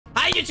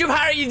YouTube,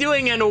 how are you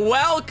doing? And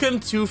welcome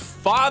to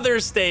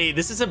Father's Day.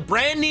 This is a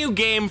brand new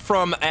game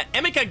from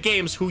Emika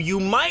Games, who you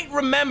might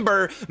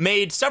remember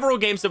made several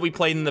games that we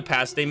played in the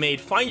past. They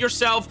made Find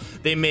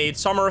Yourself, they made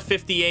Summer of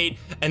 58,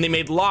 and they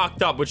made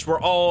Locked Up, which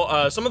were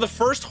all some of the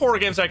first horror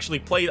games I actually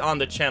played on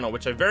the channel,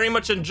 which I very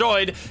much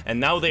enjoyed. And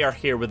now they are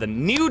here with a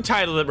new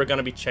title that we're going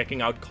to be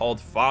checking out called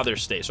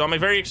Father's Day. So I'm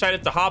very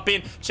excited to hop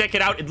in, check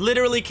it out. It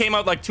literally came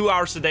out like 2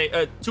 hours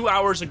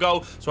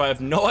ago, so I have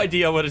no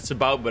idea what it's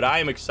about, but I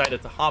am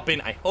excited to hop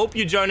in. I hope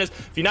you join us.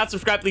 If you're not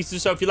subscribed, please do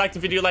so. If you like the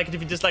video, like it.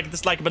 If you dislike it,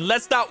 dislike it. But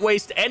let's not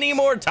waste any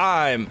more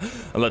time.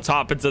 And let's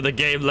hop into the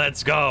game.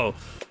 Let's go.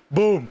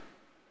 Boom.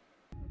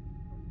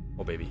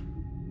 Oh, baby.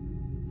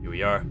 Here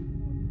we are.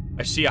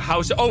 I see a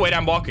house. Oh, wait,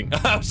 I'm walking.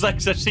 I was like,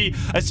 I see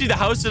the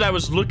house that I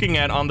was looking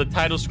at on the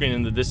title screen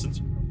in the distance.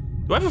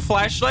 Do I have a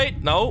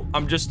flashlight? No,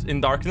 I'm just in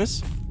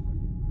darkness.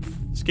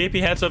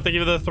 Escapee heads up. Thank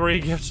you for the 3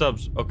 gift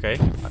subs. Okay.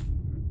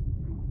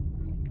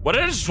 What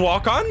did I just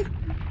walk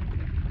on?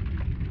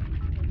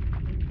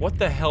 What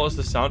the hell is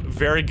the sound?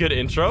 Very good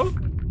intro.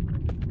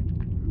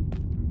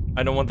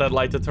 I don't want that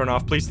light to turn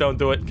off. Please don't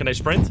do it. Can I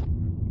sprint?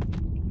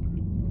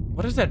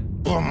 What is that?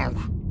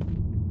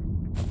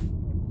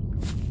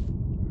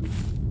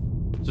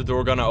 Is the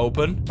door gonna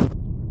open?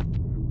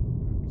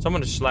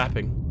 Someone is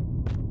slapping.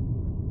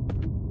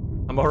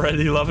 I'm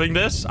already loving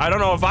this. I don't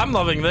know if I'm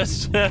loving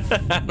this.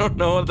 I don't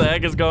know what the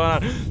heck is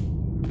going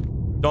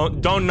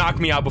on. Don't knock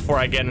me out before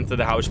I get into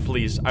the house,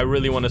 please. I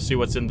really want to see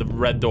what's in the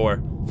red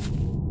door.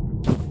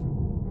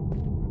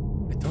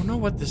 I don't know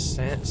what this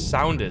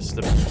sound is.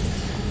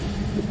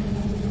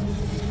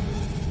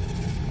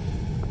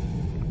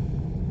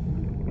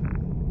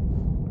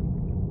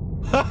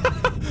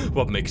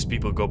 What makes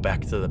people go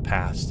back to the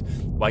past?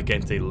 Why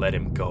can't they let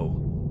him go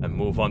and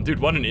move on? Dude,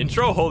 what an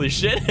intro. Holy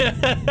shit.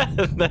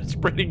 That's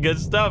pretty good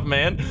stuff,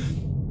 man.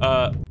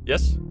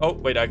 Yes. Oh,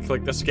 wait, I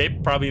clicked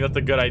escape. Probably not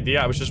a good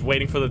idea. I was just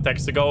waiting for the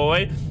text to go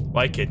away.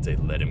 Why can't they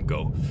let him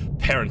go?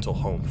 Parental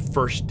home,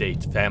 first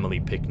date, family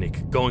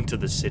picnic, going to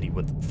the city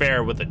with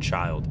fair with a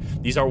child.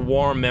 These are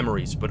warm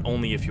memories, but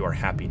only if you are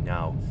happy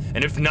now.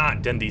 And if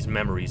not, then these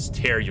memories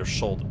tear your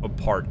soul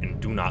apart and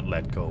do not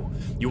let go.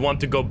 You want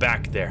to go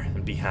back there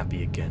and be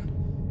happy again,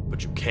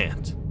 but you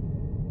can't.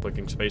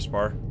 Clicking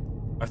spacebar.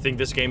 I think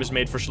this game is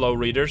made for slow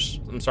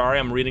readers. I'm sorry,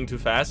 I'm reading too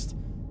fast.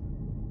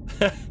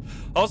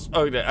 Also,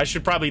 okay, I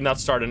should probably not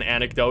start an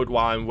anecdote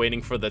while I'm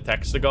waiting for the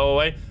text to go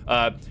away.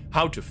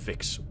 How to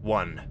fix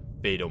one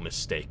fatal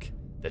mistake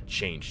that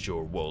changed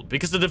your world.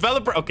 Because the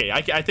developer... Okay,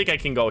 I think I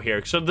can go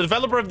here. So the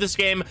developer of this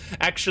game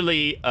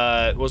actually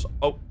was...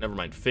 Oh, never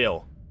mind.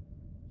 Phil.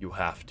 You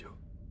have to.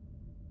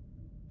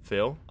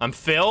 Phil? I'm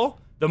Phil?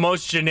 The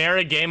most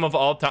generic game of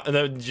all time.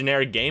 The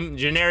generic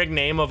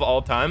name of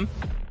all time.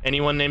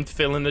 Anyone named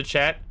Phil in the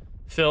chat?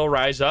 Phil,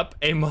 rise up.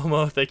 Hey,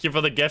 Momo, thank you for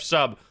the gift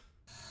sub.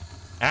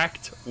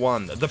 Act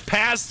 1. The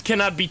past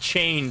cannot be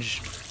changed.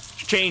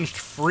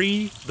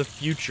 Free the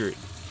future.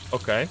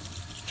 Okay.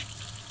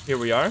 Here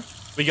we are.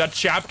 We got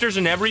chapters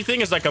and everything.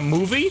 It's like a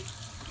movie.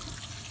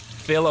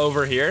 Phil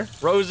over here.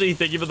 Rosie,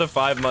 thank you for the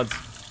 5 months.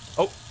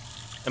 Oh,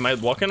 am I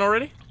walking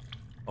already?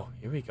 Oh,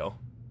 here we go.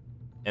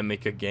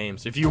 Emika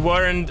Games. If you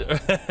weren't,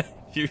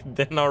 if you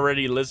didn't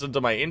already listen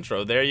to my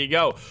intro, there you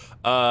go.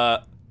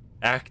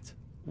 Act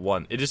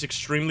 1. It is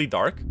extremely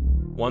dark.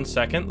 1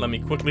 second. Let me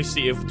quickly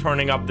see if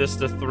turning up this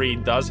to 3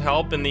 does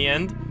help in the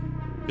end.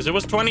 Because it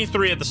was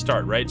 23 at the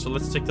start, right? So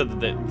let's stick to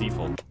the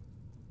default.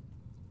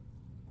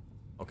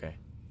 Okay.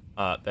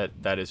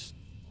 That's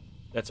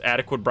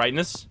adequate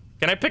brightness.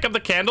 Can I pick up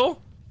the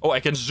candle? Oh, I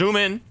can zoom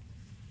in.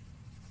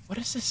 What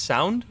is this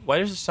sound? Why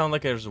does it sound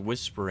like there's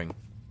whispering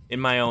in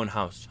my own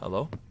house?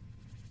 Hello?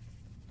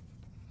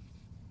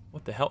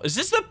 What the hell? Is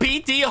this the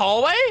PT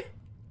hallway?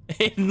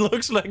 It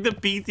looks like the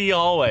PT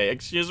hallway.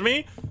 Excuse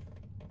me?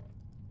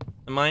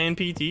 Am I in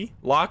PT?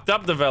 Locked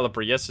Up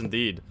developer. Yes,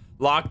 indeed.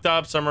 Locked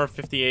Up, Summer of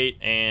 58,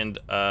 and,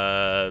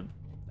 I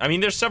mean,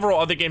 there's several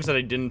other games that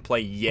I didn't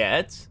play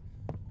yet.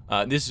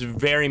 This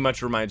very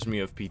much reminds me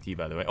of PT,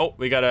 by the way. Oh,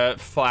 we got a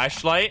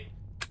flashlight.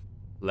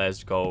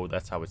 Let's go.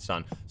 That's how it's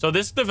done. So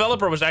this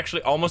developer was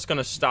actually almost going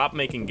to stop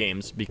making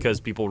games because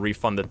people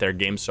refunded their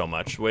games so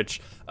much, which,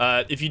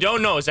 if you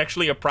don't know, is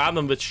actually a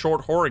problem with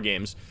short horror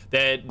games,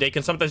 that they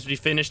can sometimes be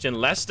finished in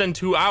less than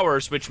 2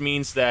 hours, which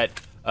means that...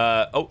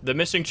 oh, the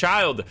missing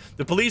child.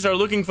 The police are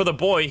looking for the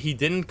boy. He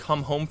didn't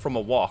come home from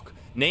a walk.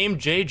 Name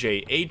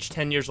JJ, age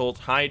 10 years old,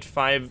 height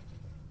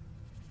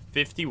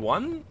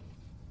 5'51".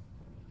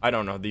 I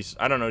don't know these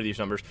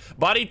numbers.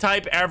 Body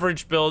type,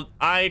 average build,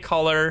 eye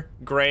color,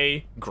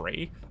 gray.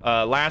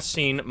 Last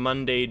seen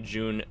Monday,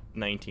 June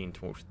 19,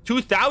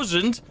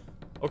 2000.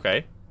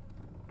 Okay.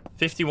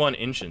 51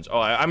 inches. Oh,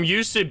 I'm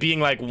used to being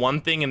like one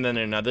thing and then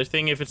another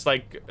thing. If it's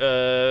like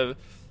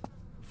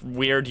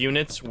weird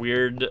units,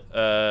 weird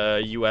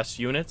US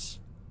units.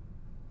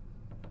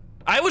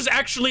 I was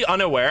actually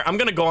unaware. I'm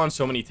gonna go on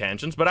so many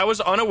tangents, but I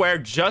was unaware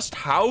just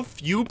how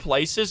few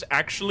places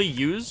actually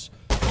use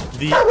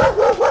the...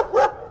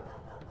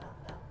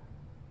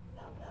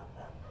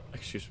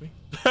 Excuse me.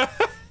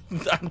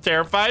 I'm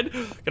terrified.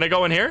 Can I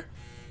go in here?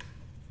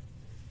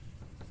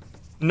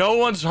 No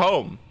one's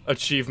home.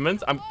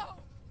 Achievement.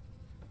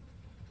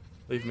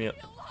 Leave me.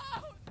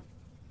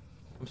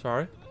 I'm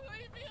sorry.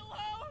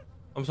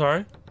 I'm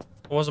sorry.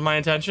 It wasn't my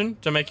intention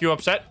to make you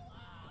upset.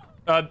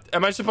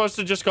 Am I supposed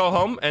to just go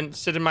home and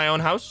sit in my own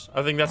house?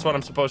 I think that's what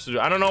I'm supposed to do.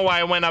 I don't know why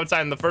I went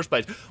outside in the first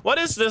place. What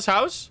is this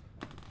house?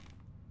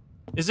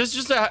 Is this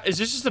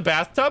just a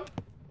bathtub?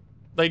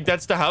 Like,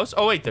 that's the house?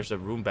 Oh, wait, there's a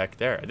room back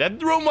there.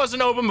 That room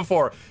wasn't open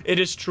before. It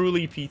is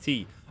truly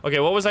PT. Okay,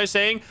 what was I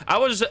saying? I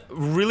was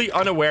really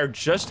unaware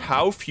just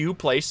how few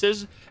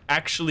places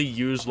actually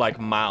use, like,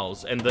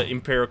 miles and the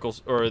empirical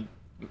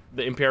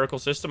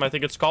system, I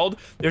think it's called.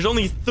 There's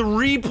only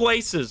 3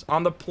 places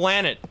on the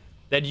planet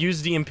that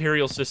use the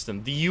imperial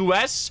system. The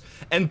US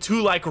and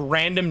 2, like,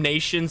 random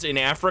nations in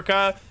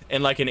Africa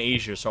and, like, in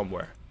Asia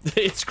somewhere.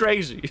 It's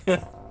crazy.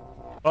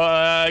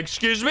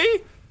 Excuse me?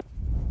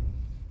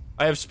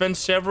 I have spent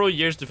several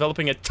years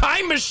developing a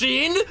time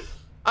machine.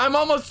 I'm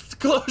almost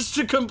close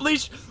to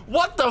completion.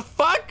 What the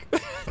fuck?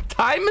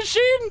 Time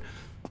machine?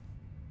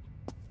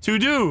 To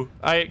do.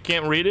 I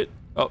can't read it.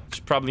 Oh,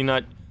 it's probably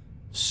not.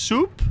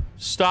 Soup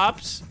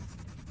stops.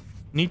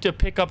 Need to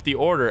pick up the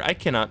order. I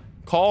cannot.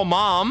 Call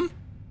mom.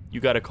 You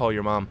gotta call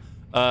your mom.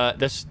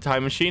 This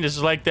time machine. This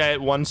is like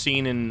that one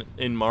scene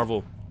in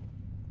Marvel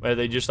where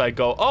they just like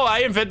go, oh, I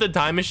invented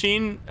time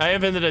machine. I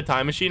invented a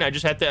time machine. I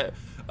just had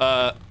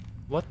to,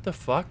 what the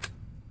fuck?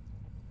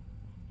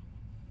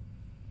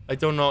 I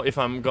don't know if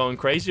I'm going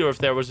crazy or if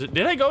there was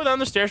did I go down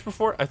the stairs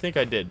before? I think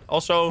I did.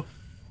 Also,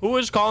 who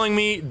is calling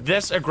me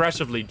this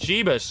aggressively?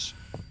 Jeebus.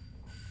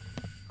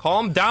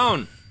 Calm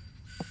down.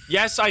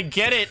 Yes, I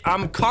get it.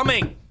 I'm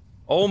coming.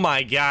 Oh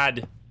my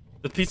god.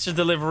 The pizza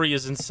delivery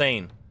is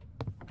insane.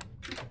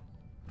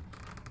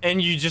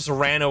 And you just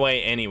ran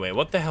away anyway.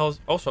 What the hell?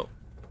 Also,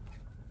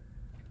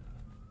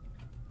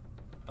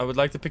 I would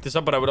like to pick this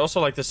up, but I would also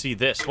like to see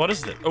this. What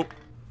is this? Oh.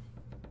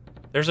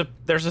 There's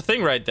a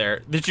thing right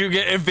there. Did you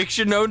get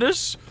eviction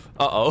notice?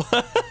 Uh-oh.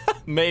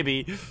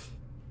 Maybe.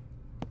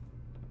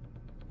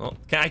 Well,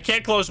 I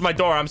can't close my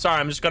door. I'm sorry.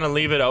 I'm just gonna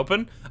leave it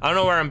open. I don't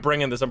know where I'm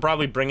bringing this. I'm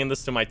probably bringing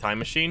this to my time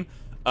machine.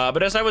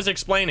 But as I was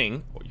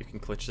explaining, oh, you can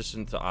glitch this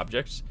into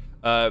objects.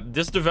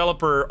 This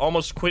developer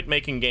almost quit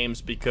making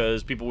games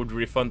because people would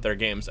refund their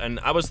games. And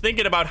I was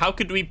thinking about how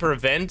could we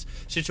prevent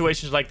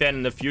situations like that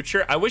in the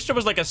future. I wish there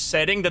was like a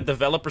setting that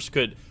developers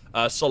could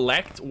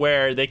select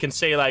where they can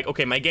say like,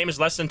 okay, my game is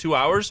less than 2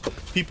 hours.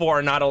 People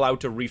are not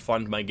allowed to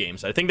refund my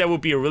games. I think that would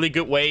be a really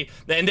good way.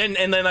 And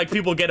then like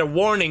people get a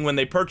warning when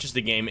they purchase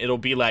the game. It'll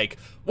be like,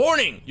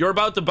 warning, you're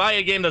about to buy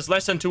a game that's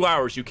less than 2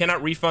 hours. You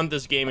cannot refund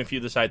this game if you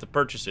decide to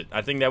purchase it.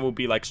 I think that would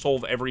be like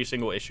solve every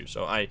single issue.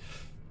 So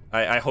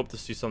I hope to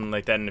see something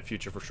like that in the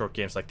future for short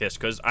games like this,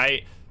 because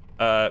they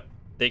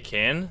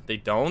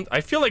don't. I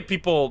feel like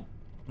people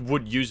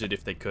would use it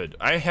if they could.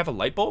 I have a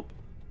light bulb?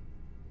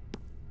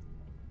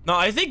 No,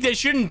 I think they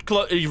shouldn't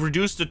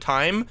reduce the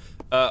time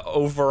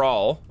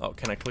overall. Oh,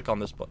 can I click on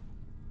this button?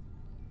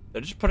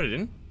 Did I just put it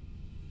in?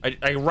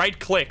 I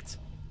right-clicked.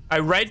 I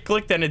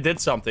right-clicked and it did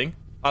something.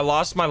 I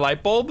lost my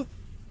light bulb.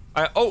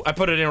 Oh, I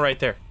put it in right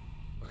there.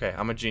 Okay,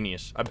 I'm a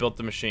genius. I built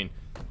the machine.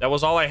 That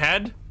was all I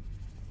had?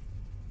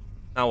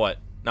 Now what?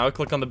 Now I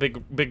click on the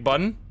big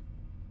button.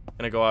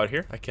 Can I go out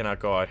here? I cannot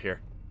go out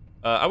here.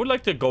 I would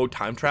like to go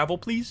time travel,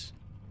 please.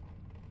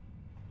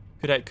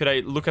 Could I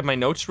look at my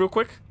notes real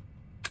quick?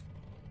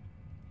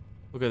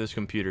 Look at this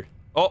computer.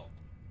 Oh.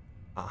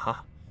 Uh-huh.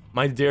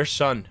 My dear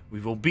son,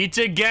 we will be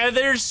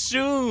together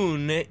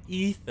soon,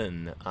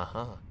 Ethan.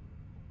 Uh-huh.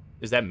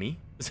 Is that me?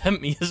 Is that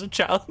me as a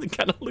child? It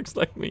kind of looks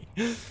like me.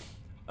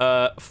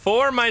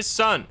 For my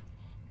son.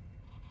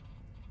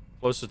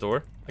 Close the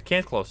door. I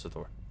can't close the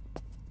door.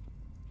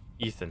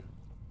 Ethan.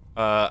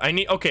 I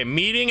need... Okay,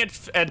 meeting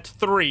at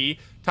 3.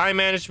 Time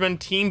management,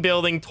 team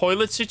building,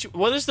 toilet situ...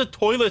 What is the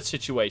toilet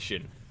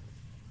situation?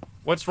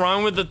 What's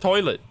wrong with the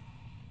toilet?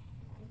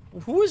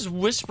 Who is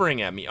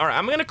whispering at me? Alright,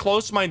 I'm gonna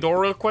close my door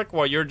real quick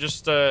while you're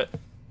just, I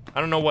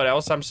don't know what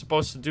else I'm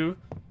supposed to do.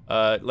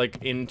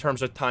 Like, in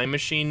terms of time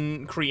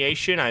machine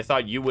creation, I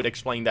thought you would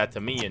explain that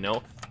to me, you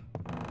know?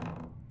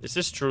 Is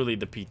this truly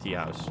the PT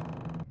house?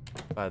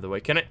 By the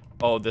way, can I...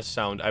 Oh, this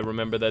sound. I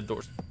remember that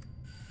door.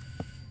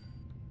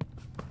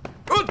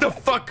 What the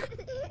fuck?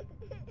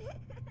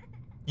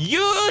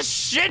 You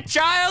shit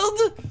child!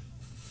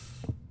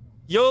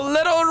 You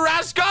little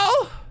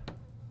rascal!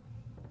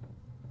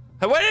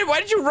 Why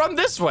did you run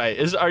this way?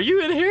 Are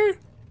you in here?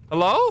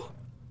 Hello?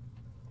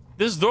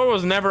 This door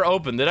was never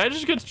open. Did I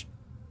just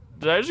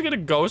get a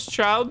ghost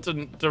child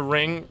to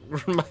ring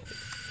my...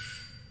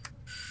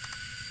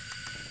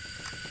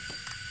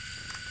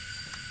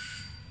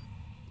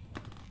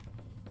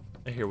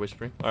 I hear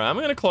whispering. Alright, I'm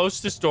gonna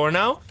close this door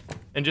now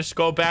and just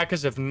go back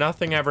as if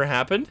nothing ever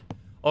happened.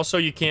 Also,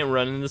 you can't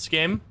run in this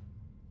game.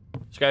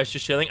 This guy's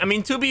just chilling. I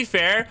mean, to be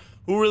fair,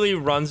 who really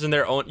runs in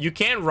their own... You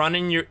can't run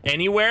in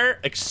anywhere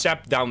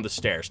except down the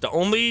stairs. The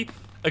only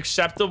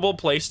acceptable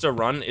place to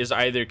run is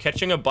either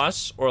catching a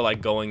bus or,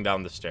 like, going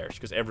down the stairs.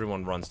 Because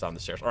everyone runs down the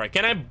stairs. Alright,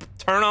 can I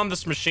turn on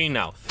this machine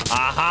now?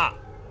 Aha!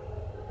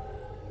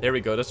 There we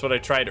go. That's what I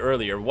tried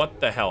earlier. What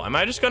the hell? Am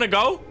I just gonna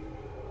go?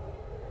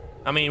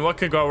 I mean, what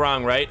could go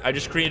wrong, right? I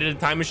just created a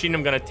time machine.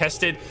 I'm gonna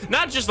test it.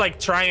 Not just like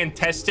try and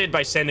test it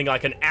by sending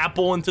like an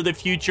apple into the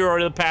future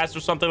or the past or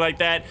something like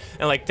that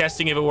and like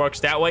testing if it works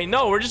that way.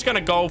 No, we're just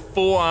gonna go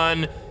full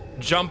on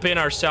jump in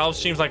ourselves.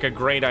 Seems like a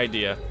great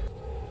idea.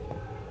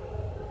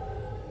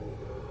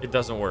 It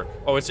doesn't work.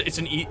 Oh,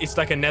 it's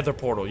like a nether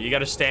portal. You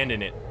gotta stand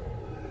in it.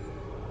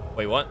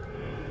 Wait, what?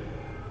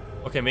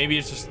 Okay, maybe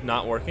it's just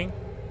not working.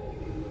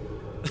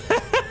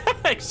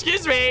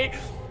 Excuse me.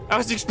 I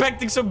was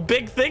expecting some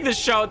big thing to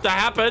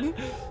happen.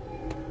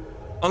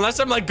 Unless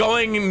I'm like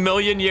going a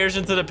million years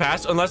into the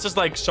past. Unless it's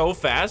like so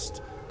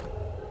fast.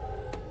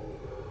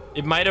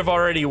 It might have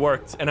already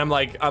worked. And I'm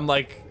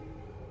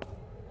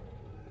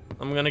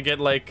gonna get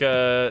like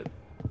I'm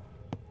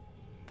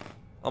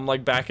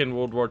like back in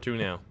World War II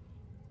now.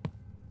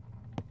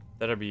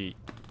 That'd be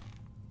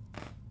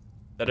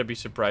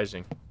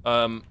surprising.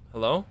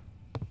 Hello?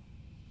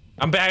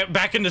 I'm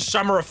back in the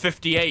summer of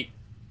 58.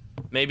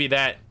 Maybe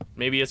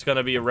it's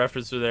gonna be a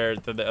reference to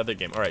the other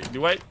game. All right,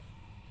 do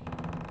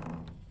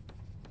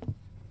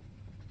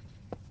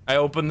I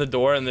open the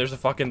door and there's a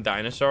fucking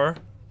dinosaur.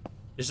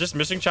 Is this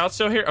missing child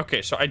still here?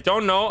 Okay, so I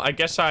don't know. I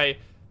guess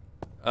anything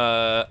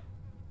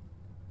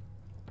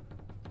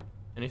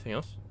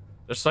else?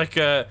 There's like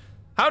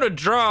how to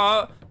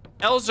draw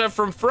Elsa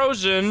from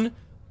Frozen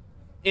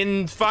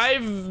in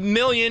 5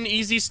 million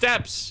easy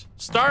steps.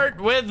 Start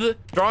with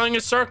drawing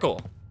a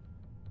circle.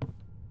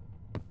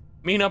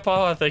 Mina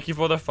Paula, thank you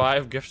for the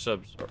 5 gift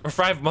subs. Or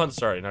 5 months,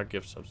 sorry, not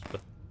gift subs.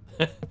 But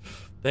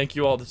thank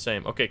you all the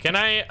same. Okay, can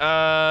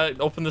I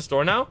open this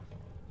door now?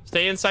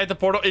 Stay inside the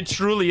portal. It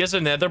truly is a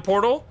nether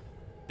portal.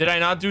 Did I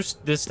not do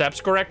the steps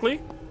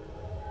correctly?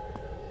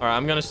 Alright,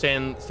 I'm gonna stay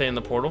in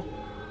the portal.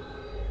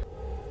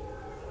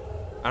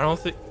 I don't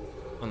think...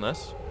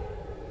 Unless...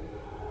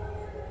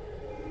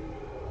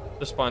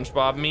 The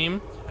SpongeBob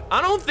meme.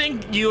 I don't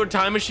think your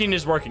time machine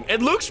is working.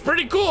 It looks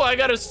pretty cool, I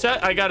gotta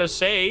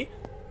say.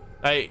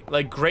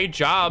 Like, great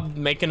job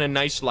making a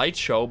nice light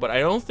show, but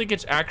I don't think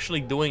it's actually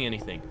doing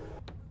anything.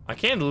 I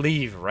can't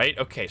leave, right?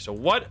 Okay, so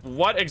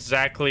what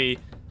exactly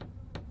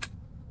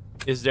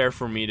is there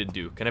for me to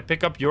do? Can I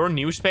pick up your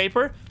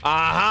newspaper?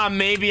 Aha,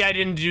 maybe I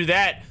didn't do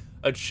that.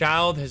 A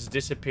child has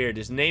disappeared.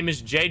 His name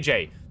is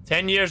JJ.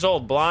 10 years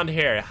old, blonde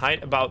hair,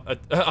 height about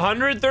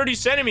 130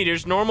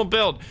 centimeters, normal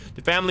build.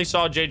 The family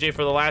saw JJ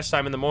for the last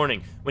time in the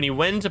morning when he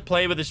went to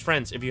play with his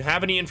friends. If you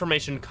have any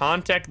information,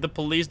 contact the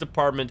police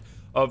department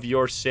of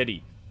your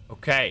city.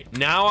 Okay,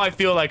 now I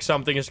feel like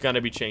something is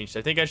gonna be changed.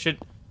 I think I should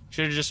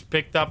have just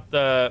picked up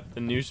the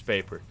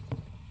newspaper.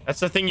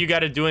 That's the thing you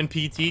gotta do in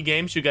PT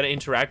games. You gotta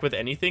interact with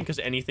anything because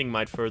anything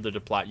might further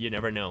the plot. You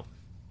never know.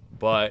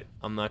 But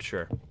I'm not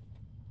sure.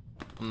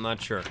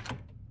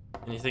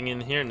 Anything in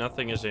here?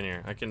 Nothing is in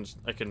here. I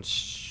can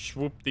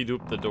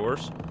swoop-de-doop the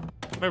doors.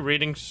 Am I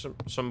reading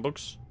some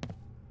books?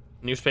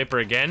 Newspaper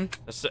again?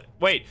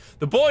 Wait,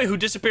 the boy who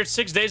disappeared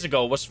 6 days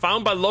ago was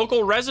found by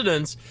local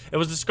residents and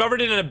was discovered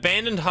in an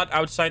abandoned hut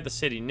outside the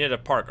city near the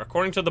park.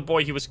 According to the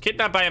boy, he was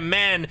kidnapped by a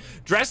man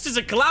dressed as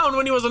a clown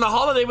when he was on a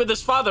holiday with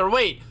his father.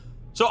 Wait,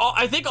 so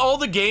I think all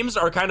the games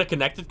are kind of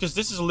connected because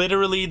this is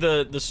literally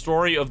the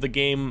story of the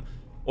game,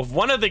 of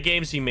one of the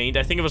games he made.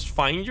 I think it was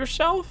Find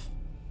Yourself?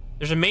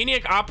 There's a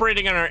maniac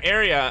operating in our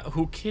area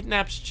who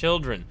kidnaps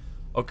children.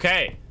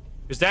 Okay,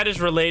 because that is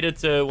related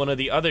to one of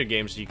the other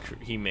games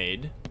he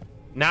made.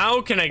 Now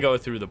can I go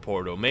through the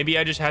portal? Maybe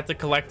I just had to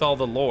collect all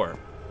the lore.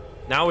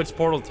 Now it's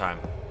portal time.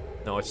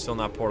 No, it's still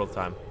not portal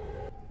time.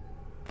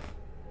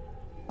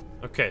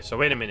 Okay, so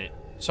wait a minute.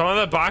 Some of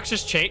the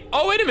boxes change.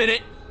 Oh, wait a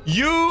minute.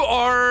 You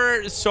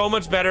are so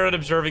much better at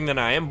observing than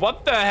I am.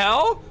 What the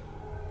hell?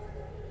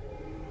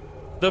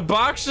 The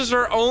boxes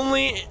are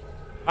only...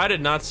 I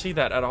did not see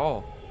that at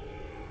all.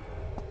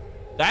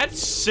 That's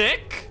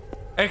sick.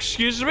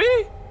 Excuse me?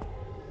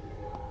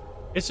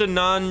 It's a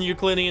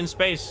non-Euclidean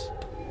space.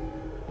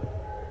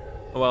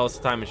 Well, it's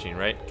a time machine,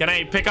 right? Can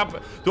I pick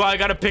up... Do I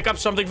gotta pick up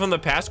something from the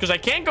past? Because I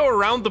can't go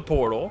around the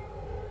portal.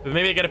 But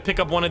maybe I gotta pick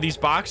up one of these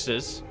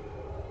boxes.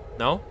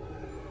 No?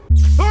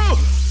 Oh!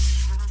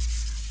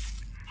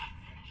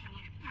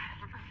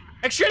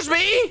 Excuse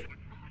me?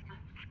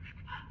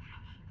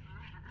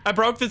 I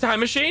broke the time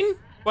machine?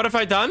 What have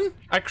I done?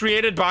 I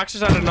created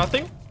boxes out of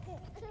nothing?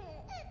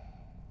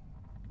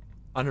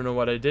 I don't know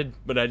what I did,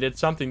 but I did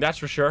something, that's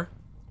for sure.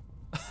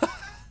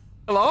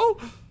 Hello?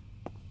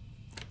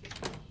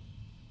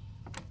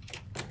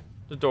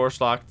 The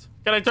door's locked.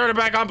 Can I turn it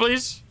back on,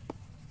 please?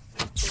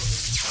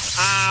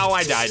 Ow,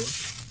 I died.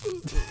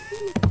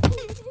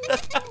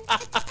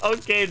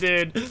 Okay,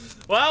 dude.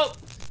 Well,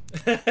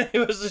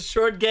 it was a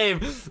short game.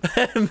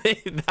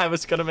 I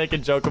was gonna make a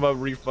joke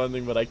about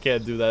refunding, but I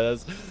can't do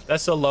that.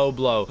 That's a low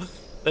blow.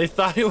 They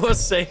thought it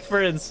was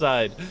safer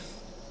inside.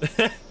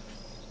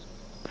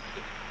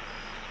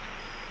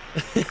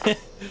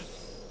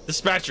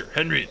 Dispatcher,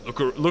 Henry,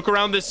 look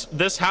around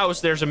this house.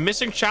 There's a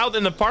missing child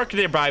in the park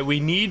nearby. We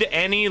need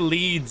any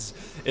leads.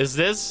 Is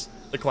this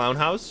the clown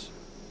house?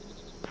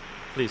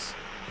 Please.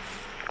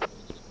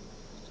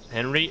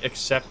 Henry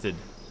accepted.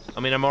 I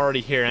mean, I'm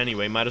already here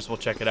anyway. Might as well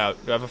check it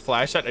out. Do I have a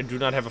flashlight? I do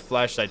not have a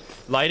flashlight.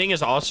 Lighting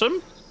is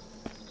awesome.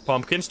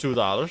 Pumpkins,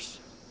 $2.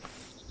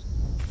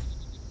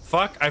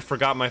 Fuck, I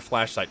forgot my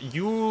flashlight.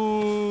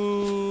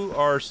 You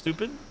are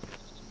stupid.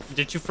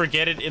 Did you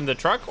forget it in the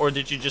truck, or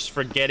did you just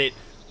forget it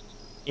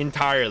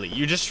entirely?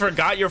 You just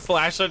forgot your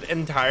flashlight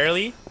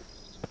entirely?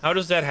 How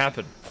does that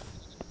happen?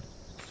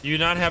 Do you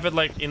not have it,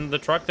 like, in the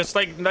truck? That's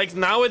like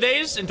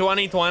nowadays, in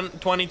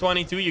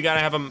 2022, you gotta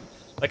have a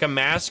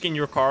mask in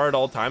your car at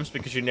all times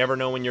because you never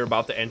know when you're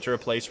about to enter a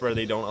place where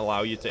they don't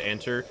allow you to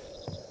enter.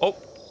 Oh,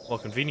 well,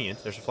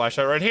 convenient. There's a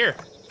flashlight right here.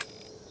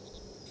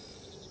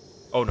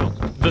 Oh, no.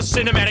 The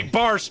cinematic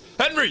bars!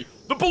 Henry!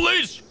 The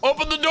police!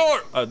 Open the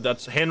door!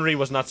 That's... Henry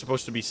was not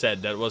supposed to be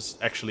said. That was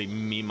actually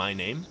me, my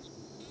name.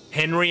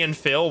 Henry and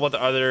Phil. What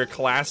other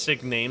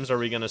classic names are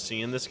we gonna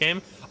see in this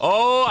game?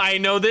 Oh, I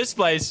know this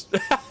place.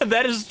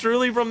 That is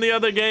truly from the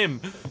other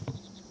game.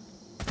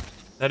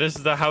 That is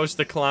the house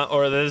the clown...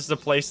 Or that is the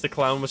place the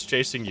clown was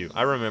chasing you.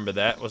 I remember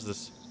that. Was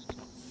this...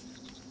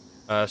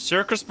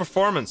 circus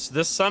performance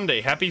this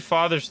Sunday. Happy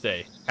Father's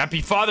Day. Happy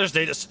Father's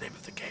Day. That's the name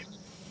of the game.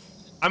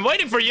 I'm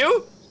waiting for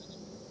you!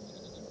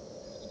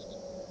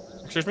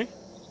 Excuse me?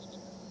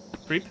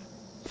 Creep?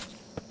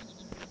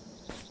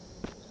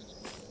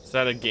 Is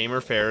that a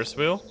gamer Ferris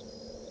wheel?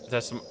 It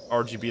has some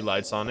RGB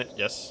lights on it.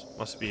 Yes,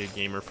 must be a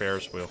gamer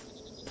Ferris wheel.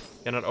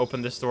 Cannot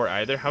open this door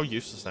either. How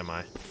useless am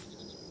I?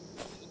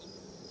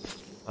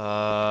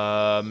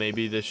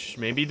 Maybe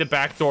the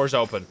back door's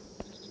open.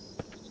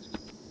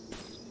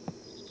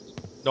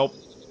 Nope.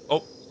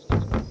 Oh.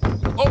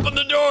 Open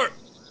the door!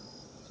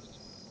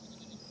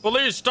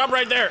 Police, stop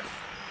right there!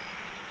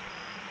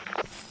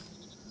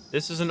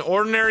 This is an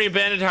ordinary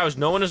abandoned house.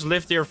 No one has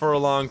lived here for a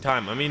long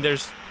time. I mean,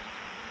 there's...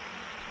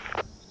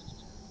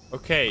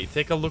 Okay,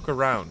 take a look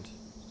around.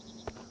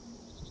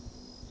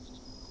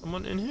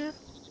 Someone in here?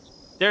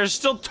 There's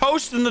still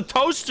toast in the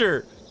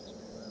toaster!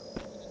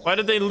 Why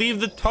did they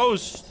leave the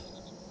toast?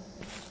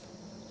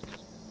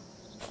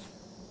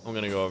 I'm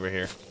gonna go over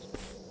here.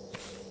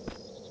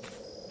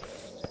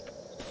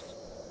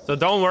 So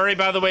don't worry,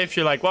 by the way, if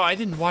you're like, well, I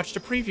didn't watch the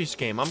previous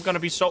game. I'm gonna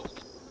be so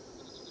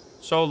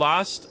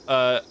lost.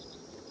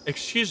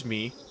 Excuse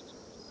me,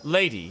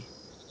 lady.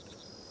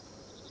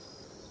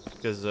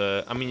 Because,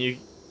 I mean,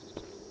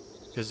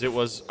 because it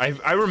was...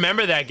 I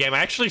remember that game. I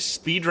actually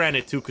speedran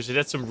it, too, because it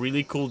had some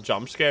really cool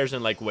jump scares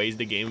and, like, ways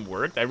the game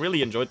worked. I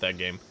really enjoyed that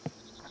game.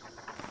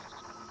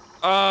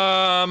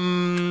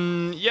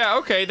 Yeah,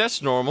 okay,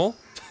 that's normal.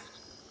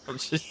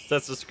 That's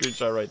a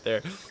screenshot right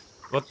there.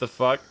 What the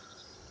fuck?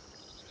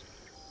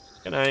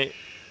 Can I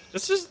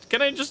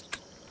just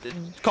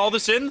call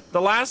this in?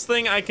 The last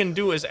thing I can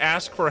do is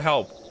ask for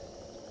help.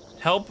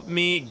 Help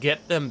me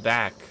get them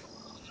back.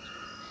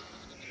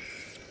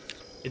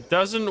 It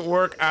doesn't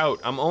work out.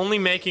 I'm only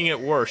making it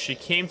worse. She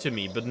came to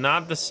me, but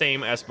not the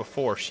same as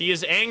before. She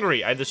is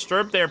angry. I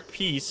disturbed their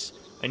peace.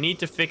 I need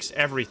to fix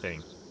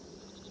everything.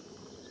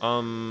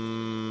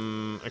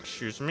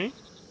 Excuse me?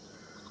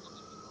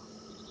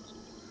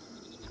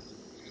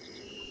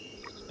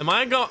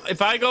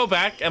 If I go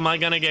back, am I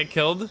gonna get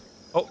killed?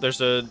 Oh,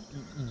 there's a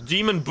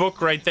demon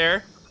book right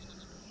there.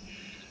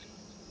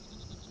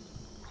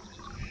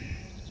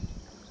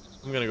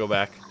 I'm gonna go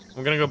back.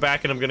 I'm gonna go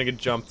back and I'm gonna get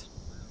jumped.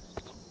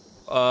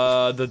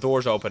 The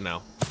door's open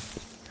now.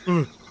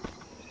 Do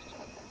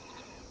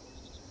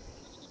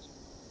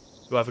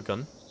I have a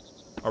gun?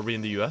 Are we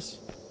in the US?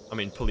 I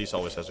mean, police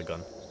always has a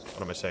gun.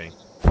 What am I saying?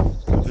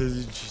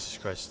 Jesus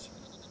Christ.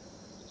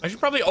 I should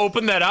probably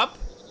open that up.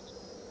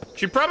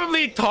 Should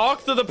probably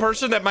talk to the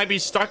person that might be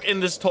stuck in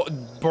this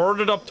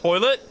boarded up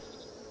toilet.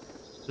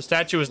 The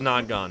statue is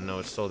not gone. No,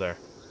 it's still there.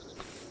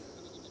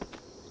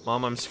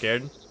 Mom, I'm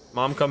scared.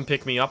 Mom, come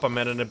pick me up. I'm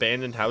at an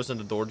abandoned house and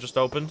the door just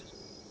opened.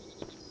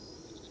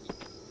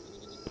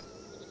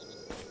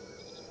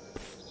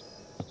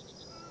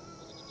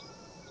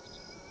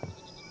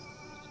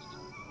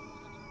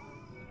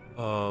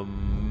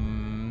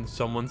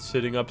 Someone's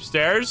sitting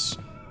upstairs.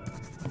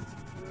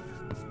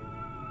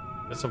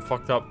 That's some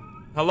fucked up.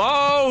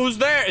 Hello? Who's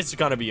there? It's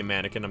gonna be a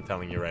mannequin, I'm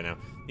telling you right now.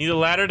 Need a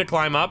ladder to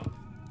climb up.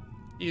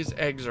 These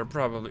eggs are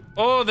probably...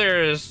 Oh,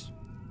 there's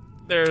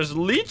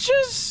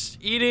leeches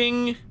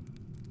eating...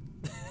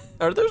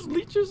 Are those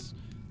leeches?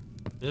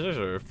 There's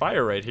a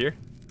fire right here.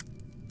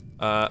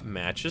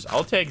 Matches.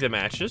 I'll take the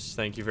matches.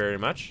 Thank you very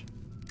much.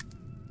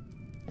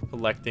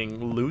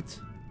 Collecting loot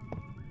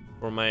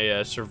for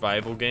my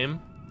survival game.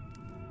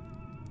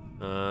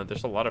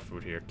 There's a lot of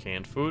food here.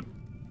 Canned food.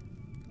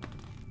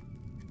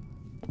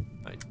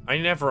 I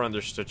never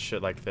understood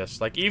shit like this.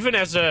 Like, even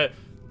as a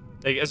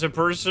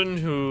person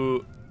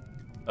who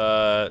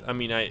I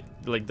mean,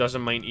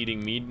 doesn't mind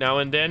eating meat now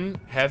and then,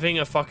 having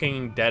a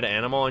fucking dead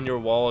animal on your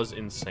wall is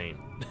insane.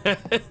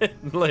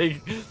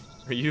 Like,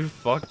 are you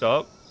fucked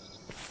up?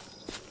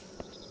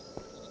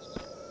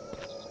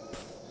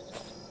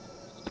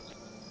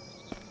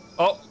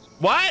 Oh,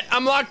 what?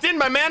 I'm locked in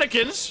by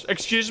mannequins.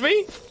 Excuse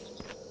me?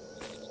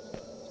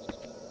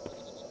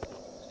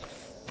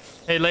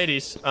 Hey,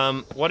 ladies,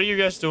 what are you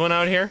guys doing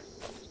out here?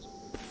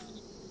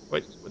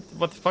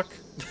 What the fuck?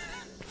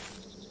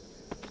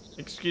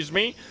 Excuse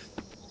me?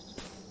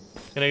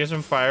 Can I get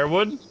some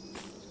firewood?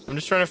 I'm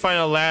just trying to find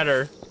a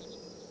ladder.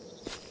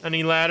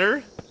 Any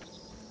ladder?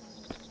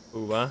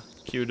 Booba.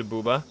 Cue to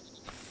booba.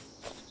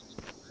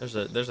 There's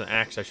an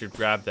axe. I should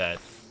grab that.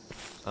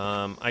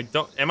 I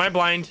don't... Am I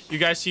blind? You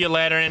guys see a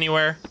ladder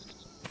anywhere?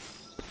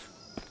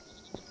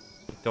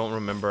 I don't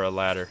remember a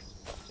ladder.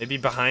 Maybe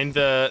behind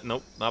the...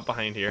 Nope, not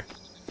behind here.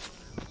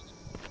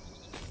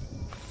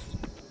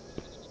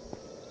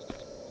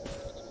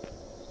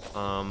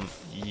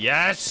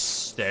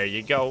 Yes! There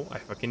you go. I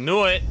fucking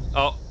knew it.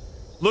 Oh.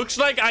 Looks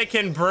like I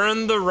can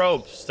burn the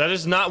ropes. That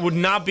is not... Would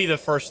not be the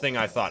first thing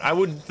I thought. I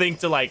would think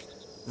to, like,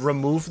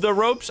 remove the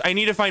ropes. I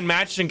need to find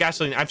matches and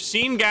gasoline. I've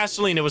seen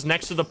gasoline. It was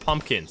next to the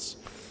pumpkins.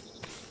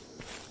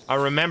 I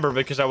remember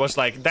because I was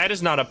like, that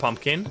is not a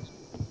pumpkin.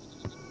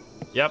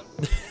 Yep.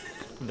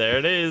 There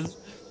it is.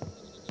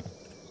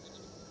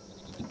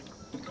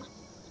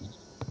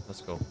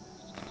 Let's go.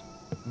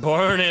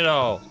 Burn it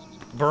all.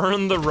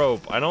 Burn the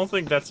rope. I don't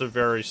think that's a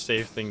very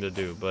safe thing to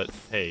do, but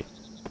hey.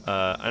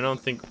 I don't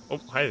think... Oh,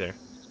 hi there.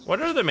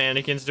 What are the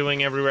mannequins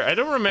doing everywhere? I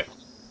don't remember...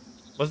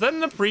 Was that in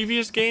the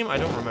previous game? I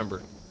don't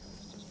remember.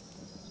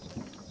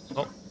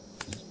 Oh.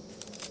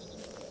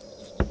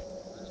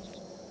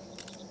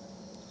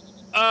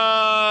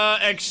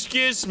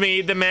 Excuse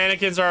me. The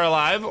mannequins are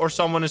alive or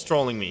someone is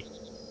trolling me?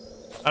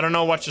 I don't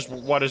know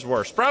what is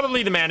worse.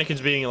 Probably the mannequins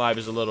being alive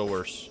is a little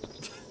worse.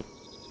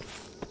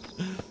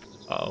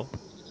 Uh-oh.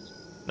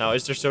 Now,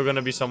 is there still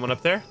gonna be someone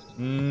up there?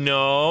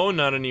 No,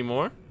 not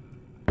anymore.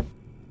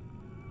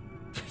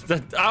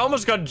 I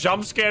almost got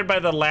jump scared by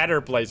the ladder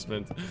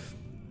placement.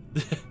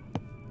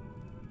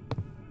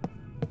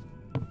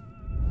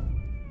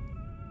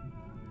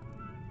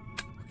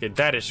 Okay,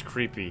 that is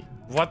creepy.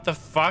 What the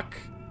fuck?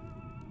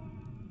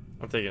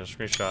 I'm taking a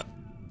screenshot.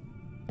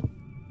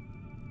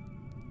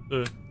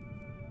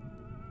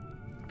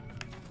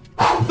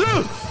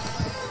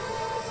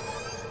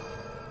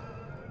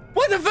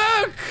 What the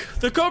fuck?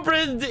 The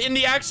culprit in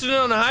the accident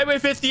on Highway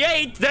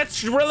 58?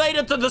 That's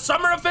related to the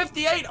summer of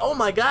 58? Oh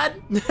my god.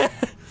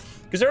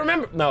 Because I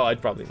remember... No,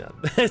 I'd probably not.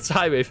 It's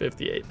Highway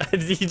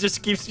 58. He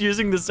just keeps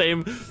using the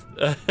same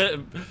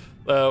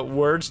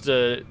words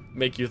to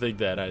make you think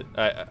that.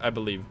 I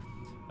believe.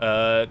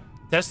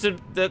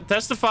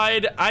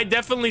 Testified, I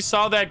definitely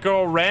saw that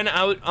girl ran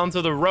out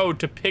onto the road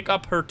to pick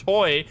up her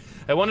toy.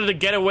 I wanted to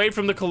get away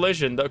from the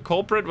collision. The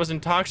culprit was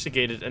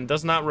intoxicated and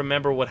does not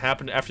remember what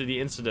happened after the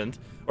incident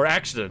or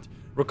accident.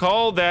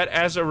 Recall that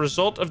as a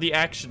result of the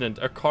accident,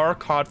 a car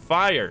caught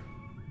fire.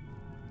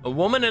 A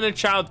woman and a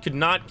child could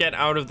not get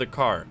out of the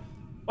car.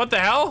 What the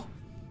hell?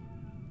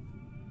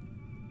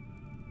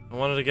 I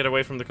wanted to get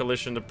away from the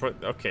collision to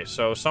put... Okay,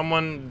 so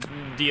someone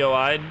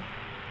DOI'd.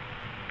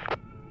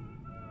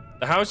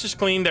 The house is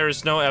clean. There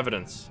is no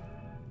evidence.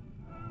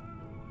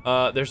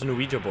 There's an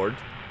Ouija board.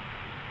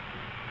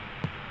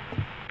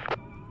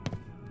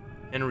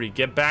 Henry,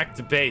 get back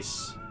to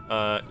base.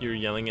 You're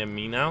yelling at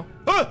me now?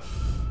 Ah!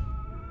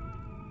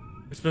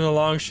 It's been a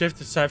long shift.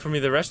 It's time for me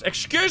to rest.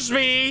 Excuse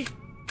me!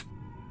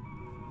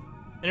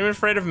 Anyone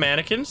afraid of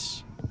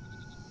mannequins?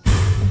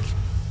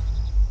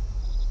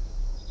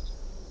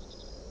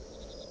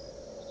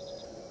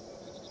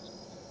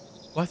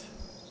 What?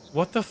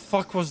 What the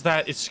fuck was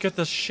that? It scared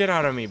the shit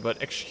out of me,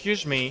 but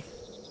excuse me.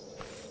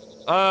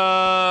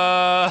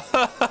 What?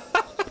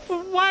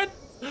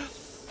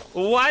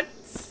 What?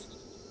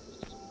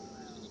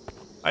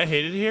 I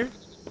hate it here.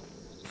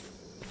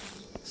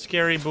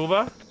 Scary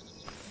booba.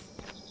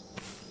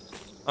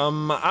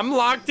 I'm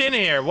locked in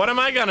here. What am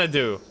I gonna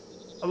do?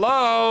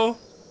 Hello?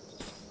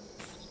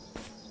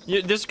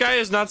 This guy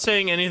is not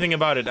saying anything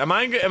about it. Am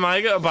I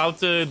about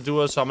to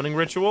do a summoning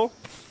ritual?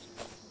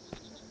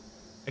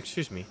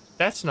 Excuse me.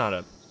 That's not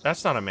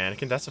a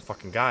mannequin. That's a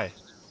fucking guy.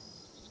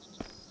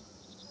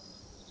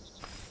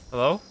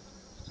 Hello?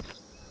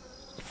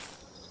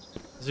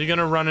 Is he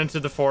gonna run into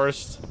the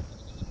forest?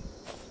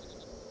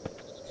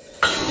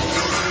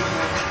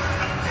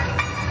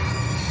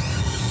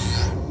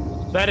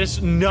 That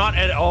is not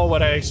at all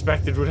what I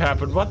expected would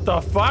happen. What the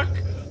fuck?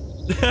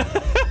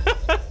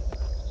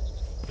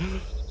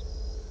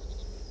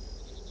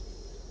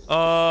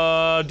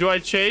 Do I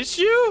chase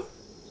you?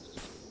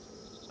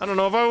 I don't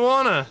know if I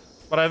wanna,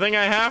 but I think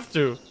I have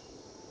to.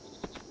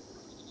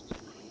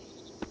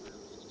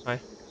 Hi.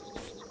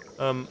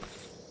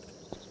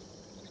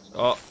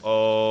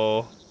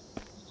 Uh-oh.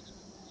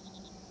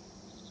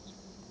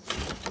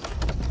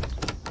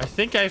 I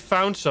think I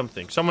found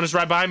something. Someone is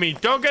right behind me.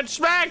 Don't get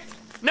smacked!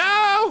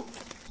 No!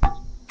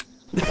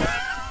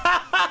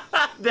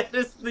 That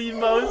is the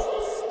most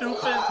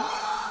stupid.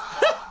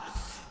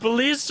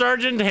 Police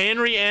Sergeant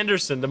Henry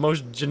Anderson, the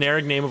most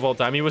generic name of all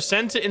time. He was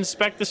sent to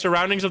inspect the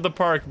surroundings of the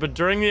park, but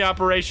during the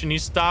operation, he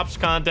stops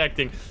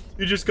contacting.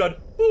 You just got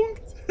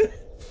bonked.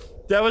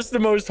 That was the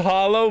most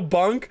hollow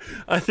bunk.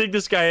 I think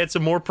this guy had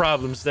some more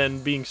problems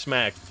than being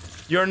smacked.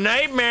 Your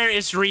nightmare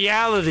is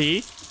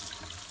reality.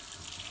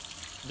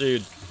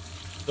 Dude,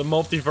 the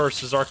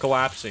multiverses are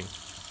collapsing.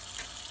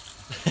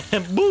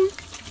 Boink.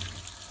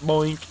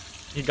 Boink.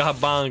 He got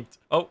bonked.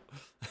 Oh.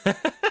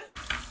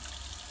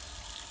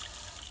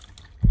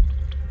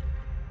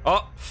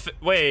 Oh,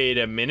 wait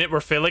a minute. We're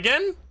Phil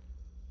again?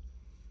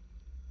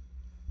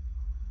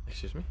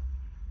 Excuse me.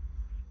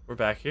 We're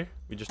back here.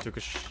 We just took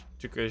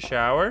a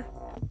shower.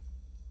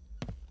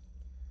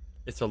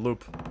 It's a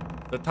loop.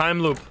 The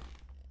time loop.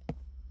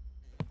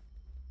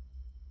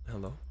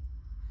 Hello?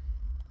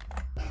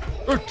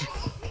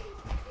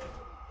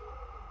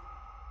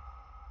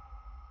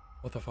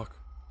 What the fuck?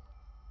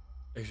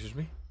 Excuse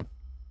me?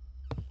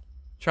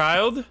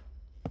 Child?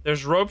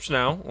 There's ropes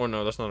now. Oh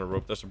no, that's not a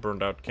rope. That's a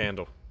burned out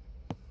candle.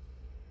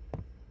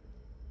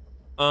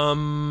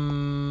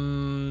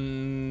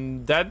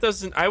 That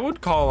doesn't... I would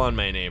call on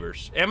my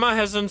neighbors. Emma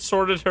hasn't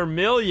sorted her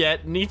mail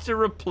yet. Need to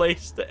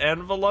replace the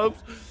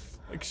envelopes.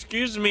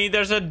 Excuse me,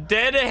 there's a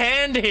dead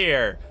hand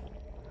here.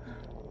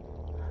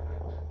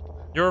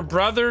 Your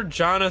brother,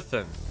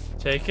 Jonathan.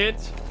 Take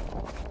it.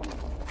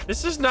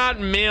 This is not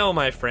mail,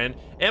 my friend.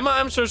 Emma,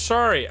 I'm so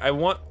sorry. I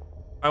want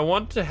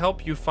to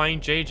help you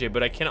find JJ,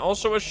 but I can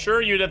also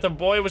assure you that the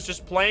boy was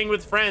just playing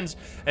with friends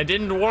and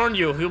didn't warn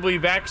you. He'll be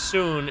back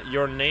soon.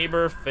 Your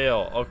neighbor,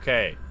 Phil.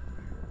 Okay.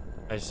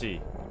 I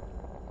see.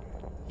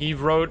 He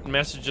wrote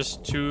messages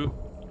to...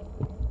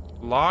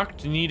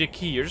 Locked, need a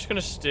key. You're just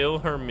gonna steal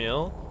her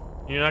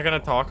mail? You're not gonna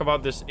talk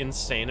about this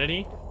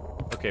insanity?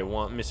 Okay,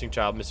 one missing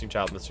child, missing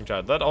child, missing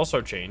child. That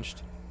also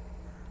changed.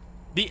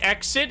 The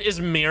exit is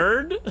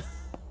mirrored?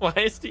 Why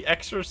is the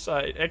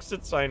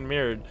exit sign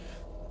mirrored?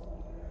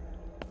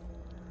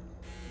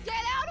 Get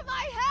out of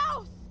my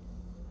house!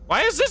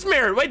 Why is this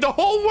mirrored? Wait, the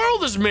whole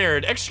world is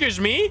mirrored. Excuse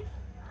me?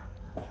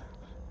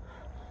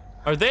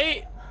 Are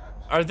they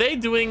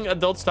doing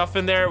adult stuff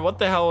in there? What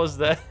the hell is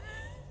that?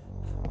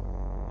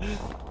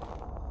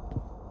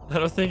 I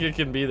don't think it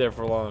can be there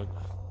for long.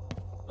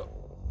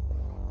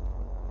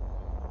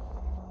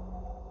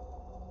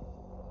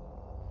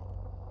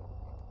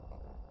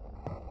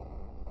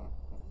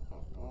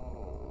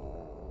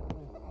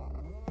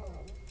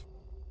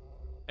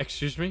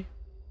 Excuse me?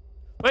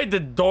 Wait, the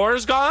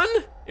door's gone?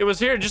 It was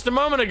here just a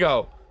moment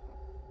ago.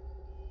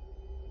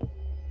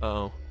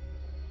 Uh-oh.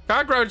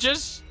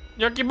 Cockroaches!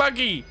 Yucky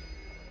bucky!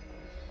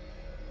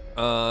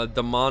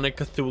 Demonic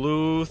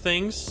Cthulhu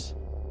things.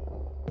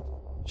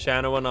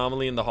 Shadow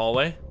anomaly in the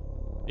hallway.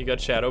 You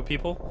got shadow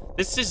people.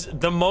 This is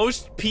the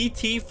most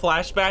PT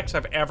flashbacks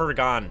I've ever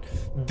gotten.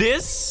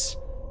 This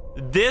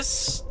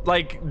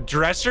like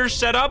dresser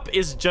setup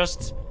is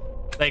just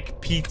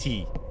like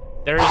PT.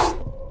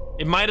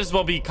 It might as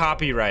well be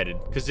copyrighted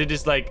because it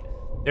is like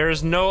there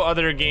is no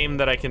other game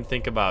that I can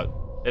think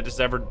about that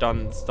has ever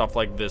done stuff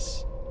like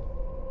this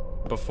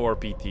before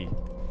PT.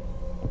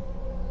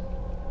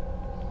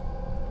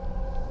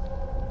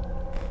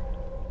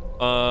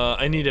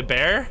 I need a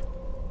bear?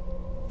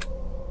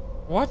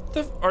 What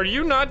the... Are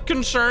you not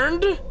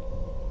concerned?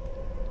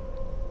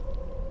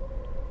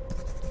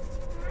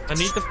 I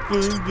need the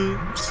food.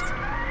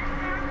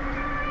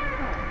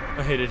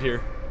 I hate it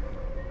here.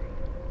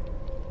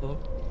 Hello?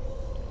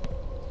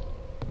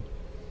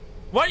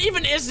 What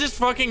even is this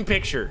fucking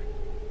picture?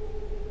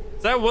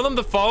 Is that Willem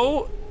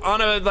Dafoe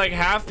on a like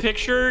half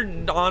picture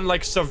on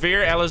like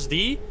severe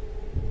LSD?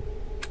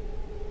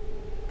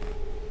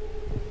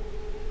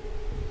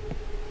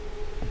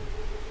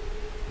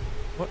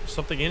 What?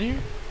 Something in here?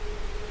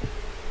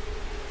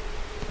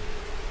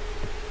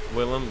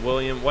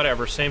 William,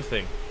 whatever, same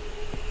thing.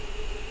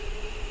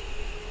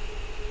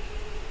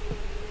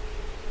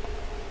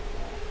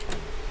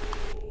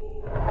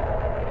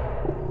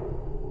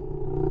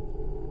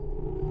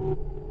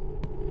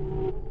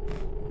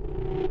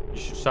 You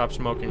should stop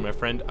smoking, my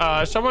friend.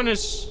 Someone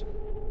is...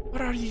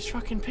 What are these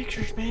fucking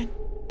pictures, man?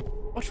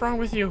 What's wrong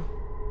with you?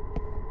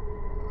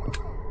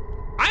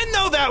 I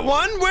know that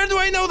one! Where do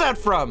I know that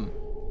from?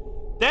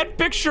 That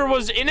picture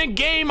was in a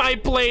game I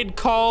played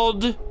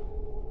called...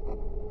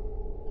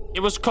 It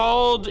was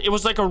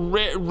like a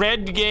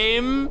red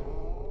game.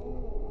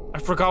 I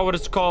forgot what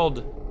it's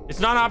called. It's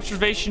not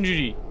Observation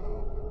Duty.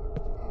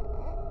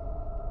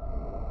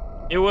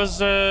 It was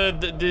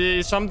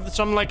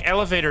some like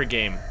elevator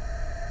game.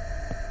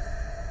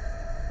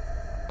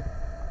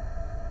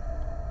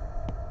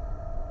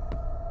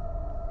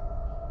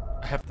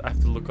 I have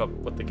to look up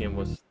what the game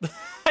was.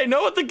 I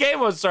know what the game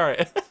was,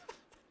 sorry.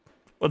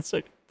 1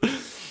 second.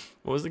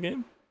 What was the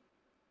game?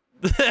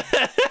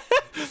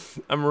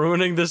 I'm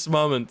ruining this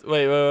moment.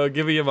 Wait,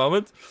 give me a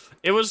moment.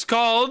 It was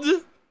called...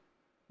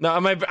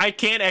 No, I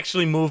can't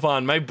actually move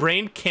on. My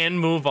brain can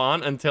move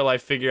on until I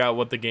figure out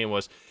what the game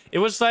was. It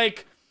was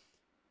like...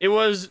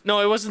 No,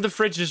 it wasn't The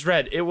Fridge is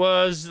Red. It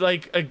was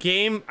like a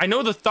game... I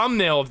know the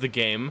thumbnail of the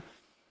game.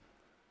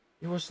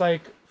 It was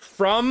like...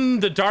 From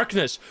the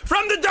Darkness.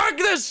 From the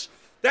Darkness!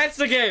 That's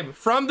the game.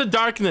 From the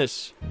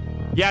Darkness.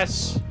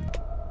 Yes.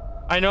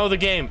 I know the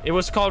game. It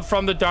was called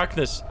From the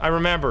Darkness. I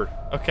remember.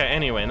 Okay,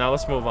 anyway, now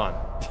let's move on.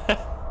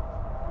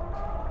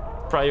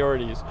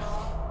 Priorities.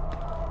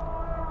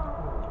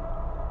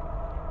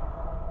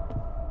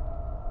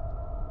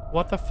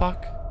 What the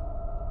fuck?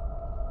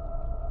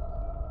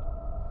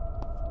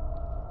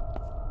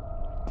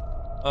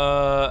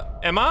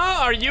 Emma,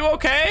 are you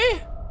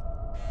okay?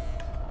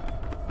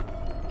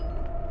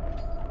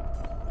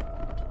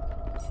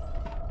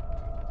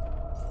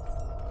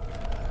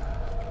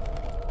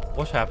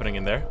 What's happening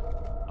in there?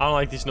 I don't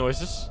like these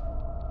noises.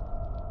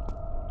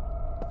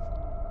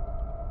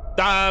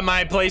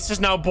 My place is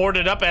now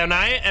boarded up. Am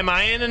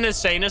I in an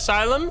insane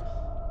asylum?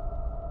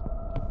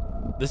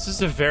 This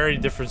is a very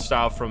different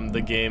style from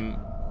the game.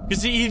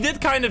 Because he did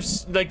kind of,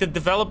 like, the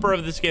developer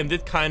of this game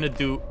did kind of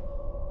do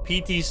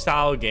PT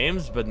style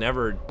games, but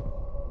never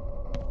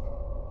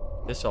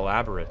this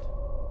elaborate.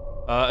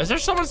 Is there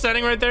someone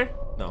standing right there?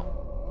 No.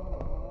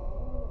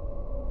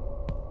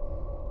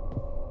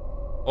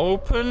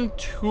 Open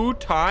 2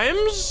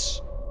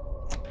 times?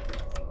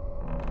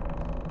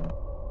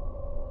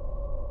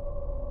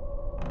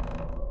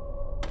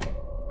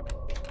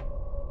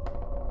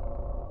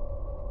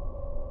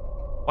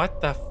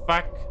 What the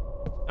fuck?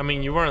 I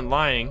mean, you weren't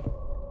lying.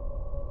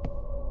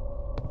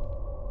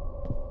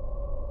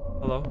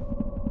 Hello?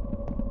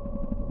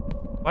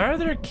 Why are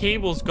there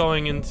cables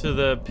going into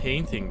the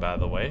painting, by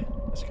the way?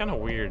 That's kind of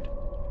weird.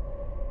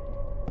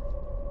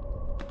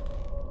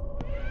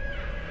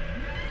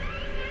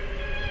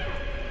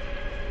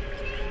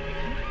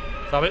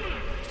 Stop it.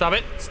 Stop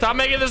it. Stop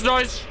making this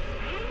noise.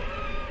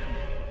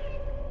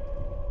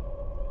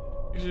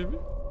 Excuse me?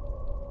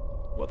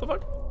 What the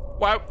fuck?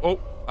 Wow. Oh.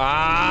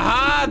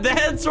 Aha!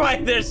 That's why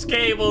there's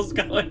cables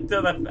going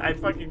to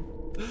the...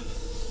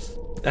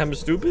 I'm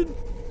stupid?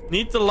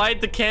 Need to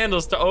light the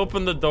candles to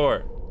open the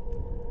door.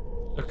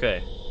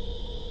 Okay.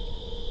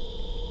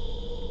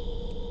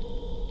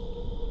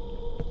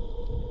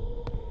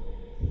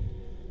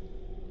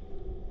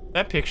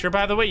 That picture,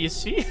 by the way, you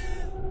see?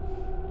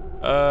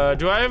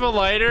 Do I have a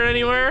lighter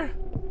anywhere?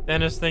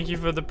 Dennis, thank you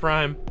for the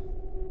prime.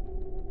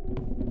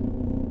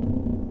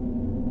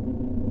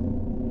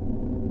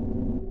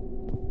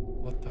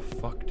 What the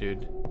fuck,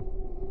 dude?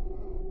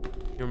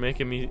 You're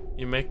making me...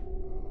 You make...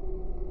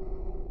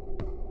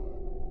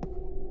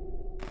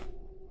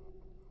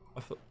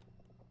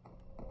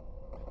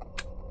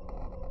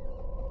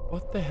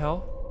 What the hell?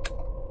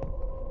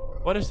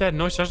 What is that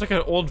noise? Sounds like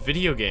an old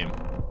video game.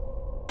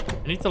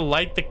 I need to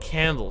light the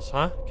candles,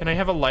 huh? Can I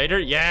have a lighter?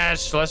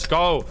 Yes, let's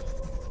go.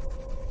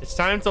 It's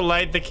time to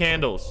light the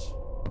candles.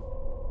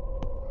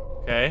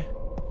 Okay.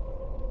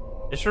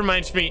 This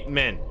reminds me,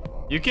 man,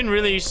 you can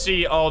really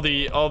see all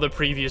the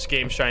previous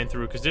games shine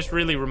through, because this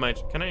really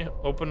reminds... Can I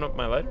open up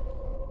my lighter?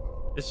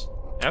 This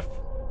F?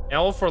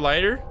 L for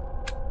lighter?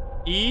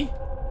 E?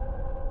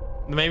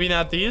 Maybe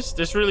not these.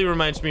 This really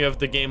reminds me of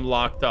the game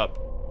Locked Up,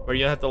 where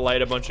you had to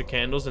light a bunch of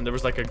candles and there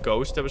was like a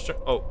ghost that was...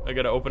 Oh, I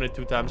gotta open it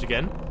 2 times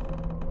again.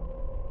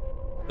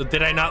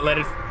 Did I not let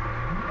it...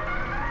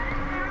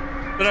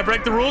 Did I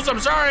break the rules? I'm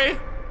sorry.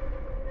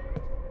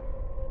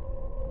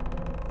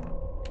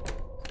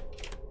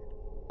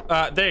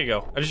 There you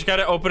go. I just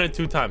gotta open it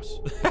 2 times.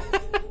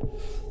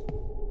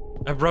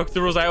 I broke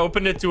the rules. I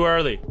opened it too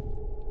early.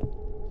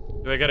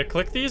 Do I gotta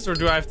click these or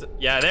do I have to...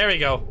 Yeah, there we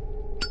go.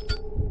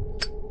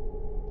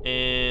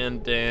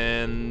 And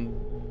then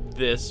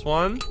this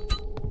one.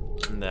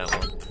 And that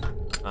one.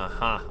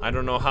 Aha. I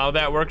don't know how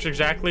that works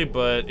exactly,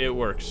 but it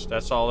works.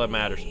 That's all that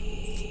matters.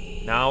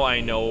 Now I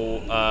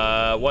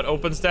know what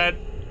opens that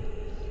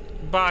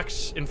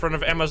box in front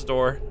of Emma's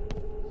door.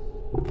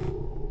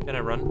 Can I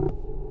run?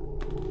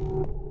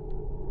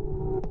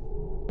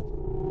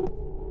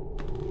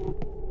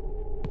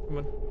 Come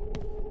on.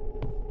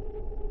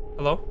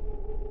 Hello?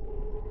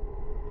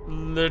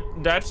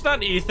 That's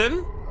not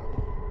Ethan.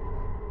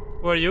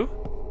 Who are you?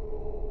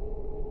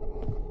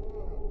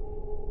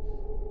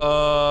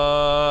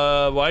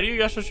 Why do you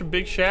got such a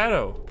big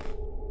shadow?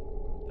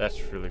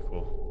 That's really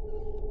cool.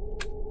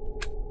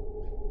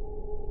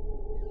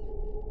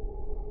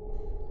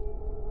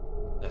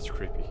 That's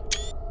creepy.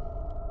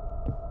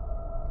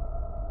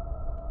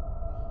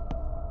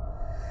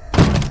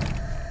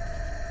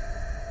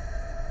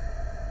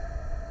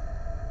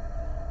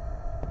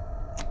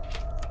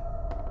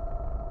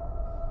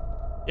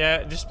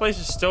 Yeah, this place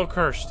is still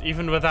cursed,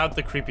 even without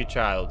the creepy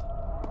child.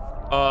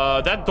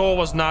 That door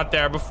was not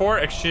there before,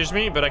 excuse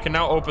me, but I can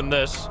now open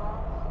this.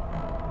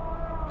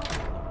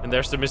 And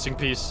there's the missing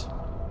piece.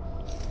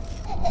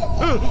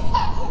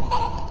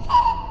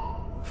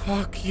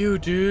 Fuck you,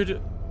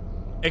 dude.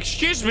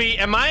 Excuse me,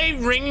 am I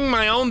ringing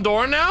my own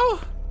door now?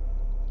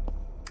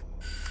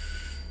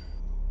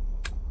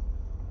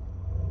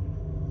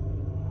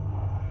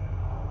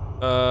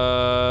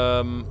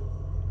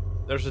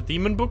 There's a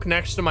demon book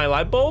next to my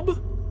light bulb.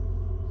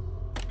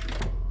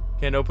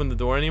 Can't open the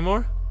door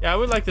anymore. Yeah, I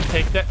would like to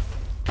take that.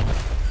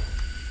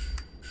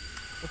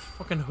 What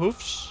fucking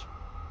hoofs?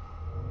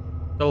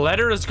 The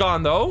letter is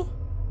gone though.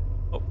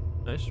 Oh,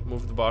 nice.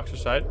 Move the box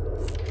aside.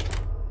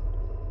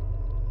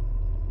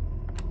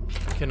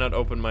 I cannot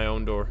open my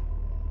own door.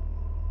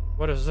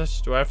 What is this?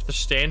 Do I have to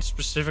stand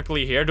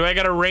specifically here? Do I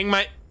gotta ring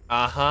my...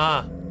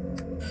 Aha.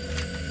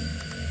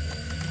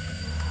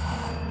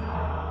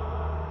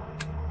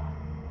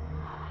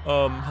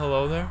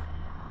 Hello there?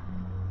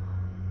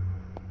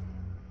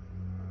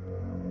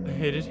 I I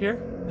hate it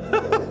here.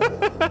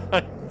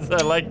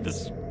 I like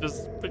this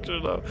picture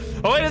though.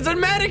 Oh wait, it's a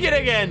mannequin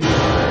again.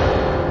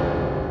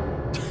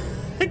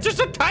 It's just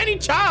a tiny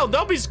child.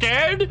 Don't be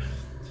scared.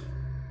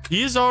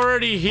 He's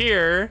already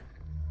here.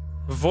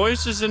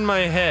 Voices in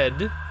my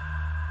head.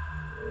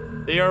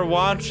 They are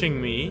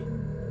watching me.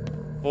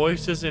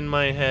 Voices in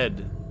my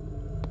head.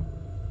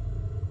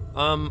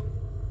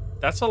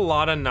 That's a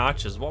lot of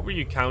notches. What were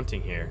you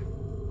counting here?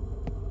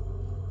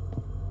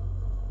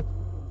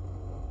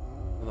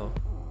 Hello.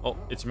 Oh,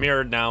 it's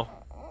mirrored now.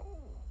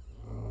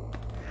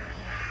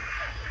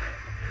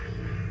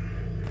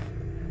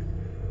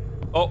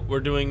 Oh, we're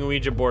doing a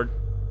Ouija board.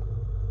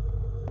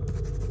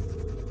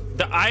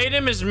 The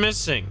item is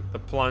missing. The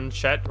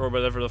planchette, or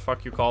whatever the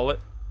fuck you call it.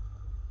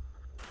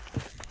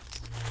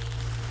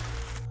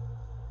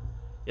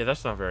 Yeah,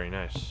 that's not very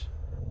nice.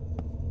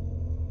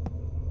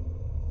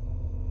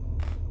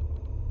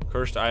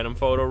 Cursed item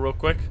photo real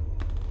quick.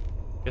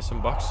 Get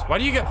some bucks. Why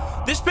do you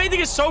got... This painting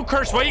is so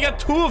cursed. Why you got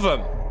 2 of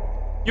them?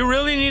 You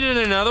really needed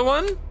another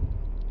one?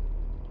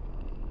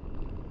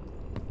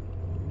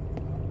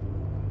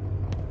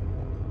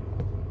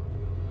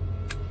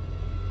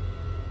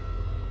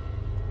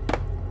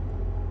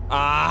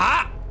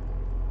 Aha!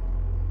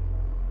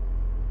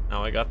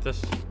 Now I got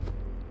this.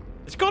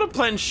 It's called a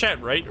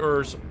planchette, right?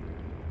 Or...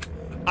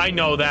 I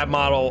know that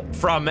model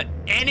from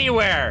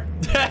anywhere.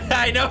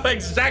 I know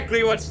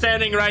exactly what's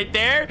standing right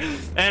there,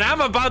 and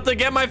I'm about to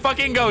get my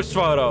fucking ghost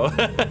photo.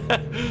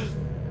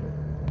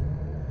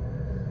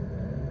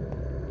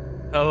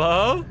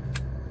 Hello?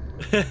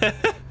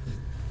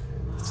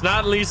 It's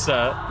not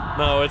Lisa.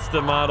 No, it's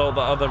the model,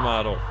 the other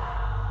model.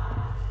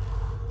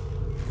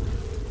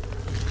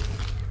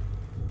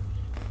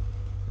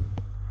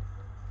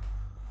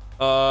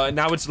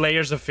 Now it's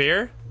Layers of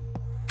Fear.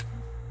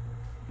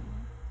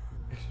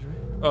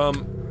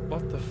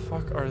 What the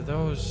fuck are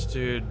those,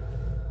 dude?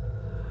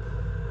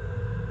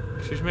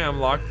 Excuse me, I'm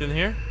locked in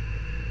here.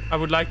 I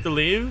would like to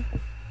leave.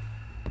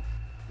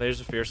 Layers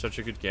of Fear is such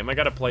a good game. I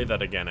gotta play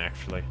that again,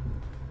 actually.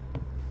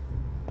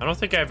 I don't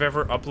think I've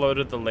ever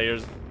uploaded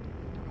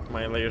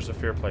my Layers of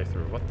Fear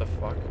playthrough. What the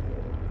fuck?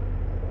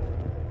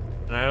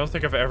 And I don't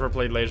think I've ever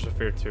played Layers of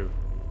Fear 2.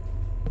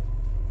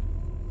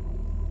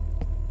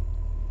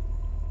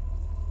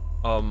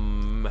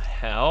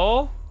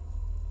 Hell?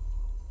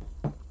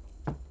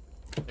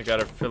 I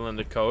gotta fill in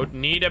the code.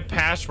 Need a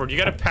password. You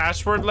got a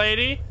password,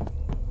 lady?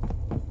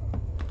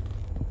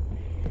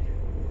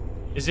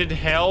 Is it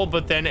hell,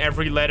 but then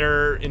every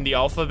letter in the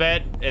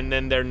alphabet and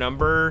then their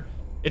number?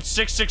 It's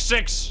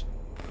 666.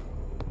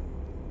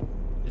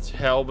 It's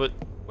hell, but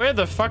where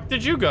the fuck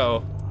did you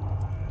go?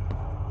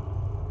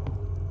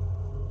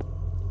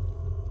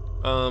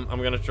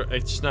 I'm gonna try.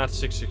 It's not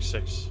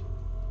 666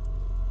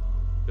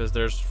 because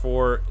there's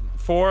four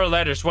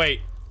letters.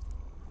 Wait.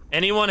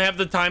 Anyone have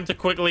the time to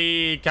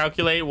quickly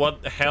calculate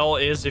what the hell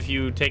is if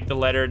you take the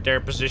letter, their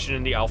position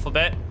in the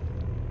alphabet?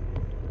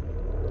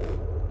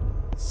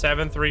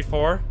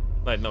 734?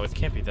 Wait, no, it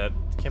can't be that.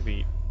 It can't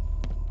be.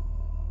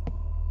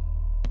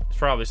 It's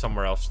probably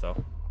somewhere else,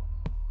 though.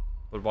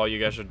 But while you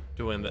guys are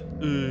doing that...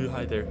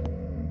 hi there.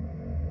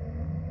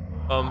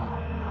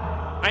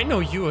 I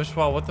know you as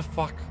well. What the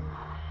fuck?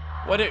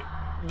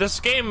 This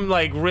game,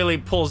 like, really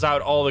pulls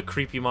out all the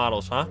creepy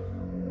models, huh?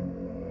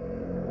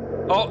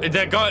 Oh,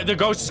 the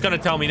ghost is gonna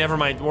tell me. Never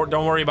mind.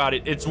 Don't worry about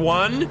it. It's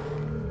 1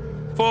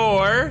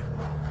 4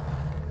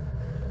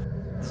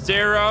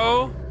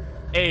 0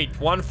 8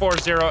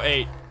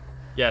 1408.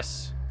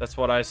 Yes, that's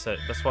what I said.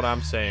 That's what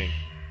I'm saying.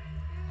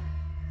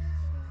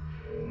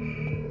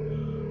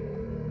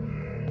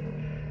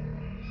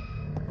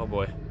 Oh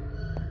boy.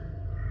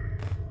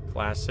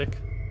 Classic.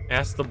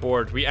 Ask the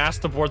board. We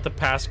asked the board the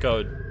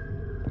passcode.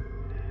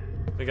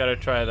 We gotta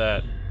try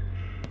that.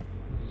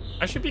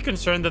 I should be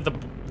concerned that the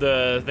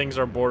things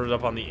are boarded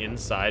up on the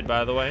inside,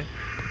 by the way.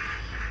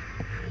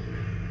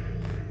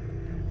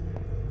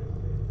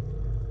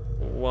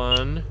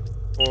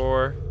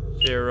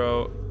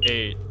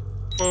 1408.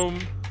 Boom.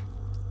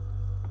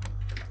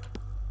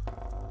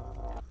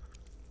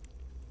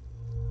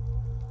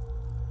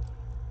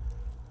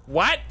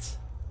 What?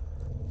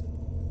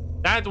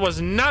 That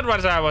was not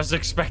what I was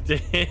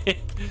expecting.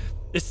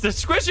 It's the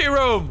squishy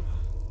room.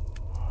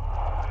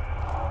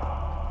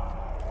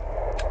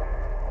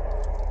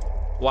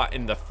 What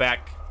in the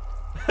feck?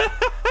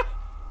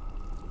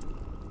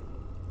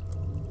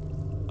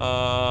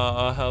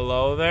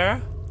 Hello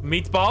there?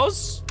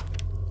 Meatballs?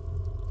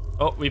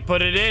 Oh, we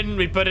put it in.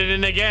 We put it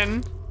in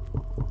again.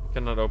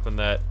 Cannot open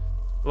that.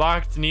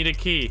 Locked. Need a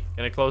key.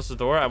 Can I close the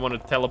door? I want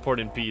to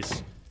teleport in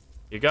peace.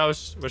 Here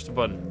goes. Where's the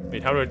button?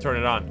 Wait, how do I turn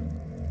it on?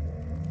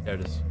 There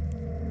it is.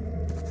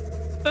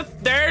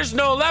 There's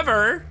no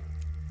lever.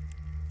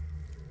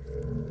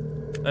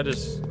 That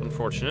is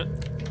unfortunate.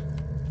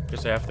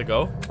 Guess I have to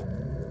go.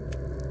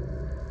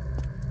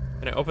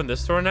 Can I open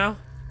this door now?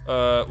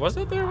 Was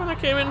that there when I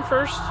came in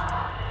first?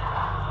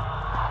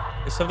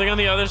 Is something on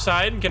the other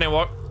side? Can I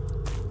walk?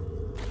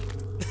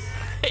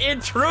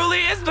 It truly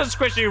is the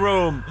squishy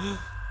room.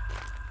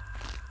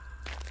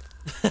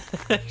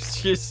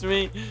 Excuse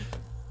me.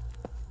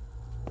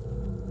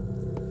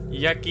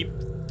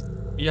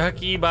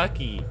 Yucky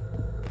bucky.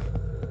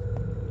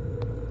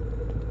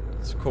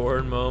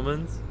 Score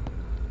moments.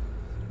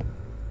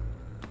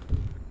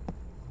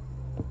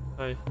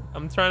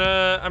 I'm trying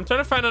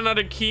to find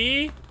another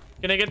key.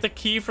 Can I get the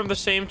key from the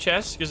same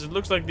chest? Because it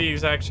looks like the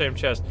exact same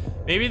chest.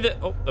 Maybe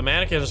the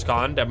mannequin is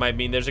gone. That might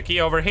mean there's a key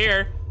over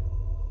here.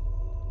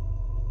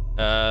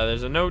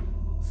 There's a note.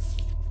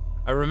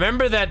 I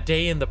remember that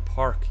day in the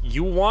park.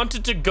 You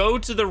wanted to go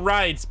to the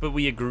rides, but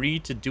we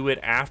agreed to do it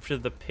after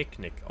the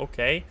picnic.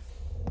 Okay.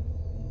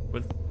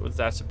 What's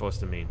that supposed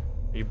to mean?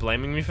 Are you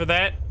blaming me for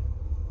that?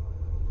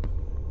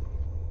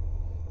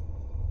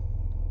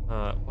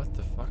 What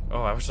the fuck?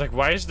 Oh, I was like,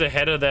 why is the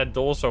head of that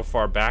doll so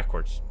far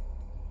backwards?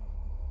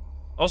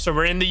 Also,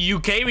 we're in the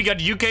UK. We got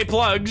UK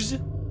plugs.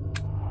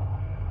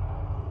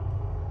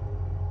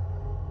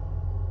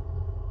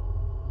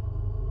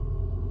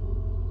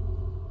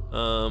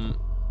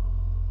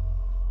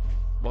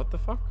 What the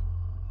fuck?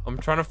 I'm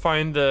trying to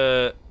find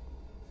the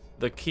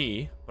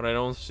key, but I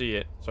don't see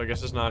it. So I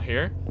guess it's not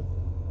here.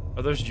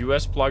 Are those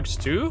US plugs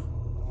too?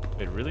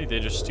 Wait, really? They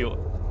just steal it?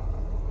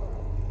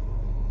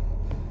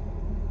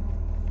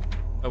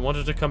 I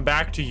wanted to come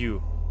back to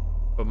you,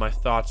 but my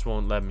thoughts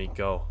won't let me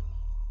go.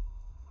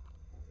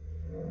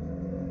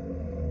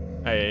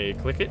 Hey,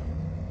 click it.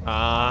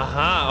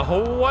 Uh-huh.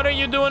 What are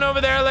you doing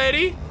over there,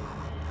 lady?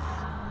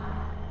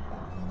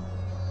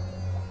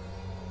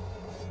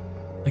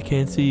 I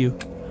can't see you.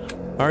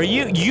 Are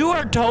you? You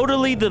are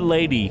totally the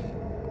lady.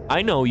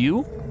 I know you.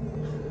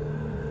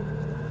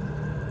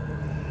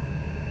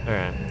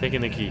 Alright, I'm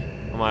taking the key.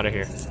 I'm out of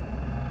here.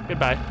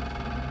 Goodbye.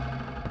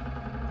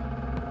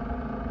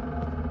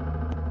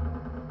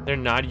 They're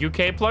not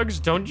UK plugs?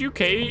 Don't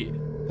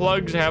UK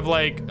plugs have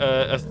like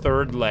a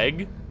third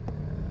leg?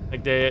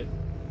 Like they...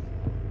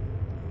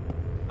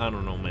 I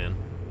don't know, man.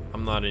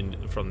 I'm not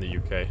from the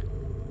UK.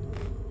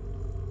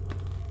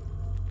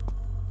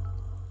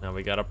 Now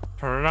we gotta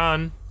turn it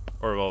on.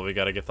 Or, well, we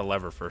gotta get the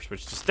lever first,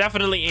 which is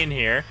definitely in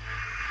here.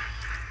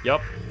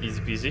 Yup, easy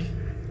peasy.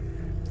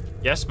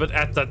 Yes, but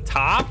at the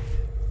top?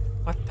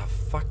 What the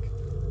fuck?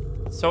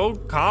 So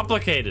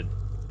complicated.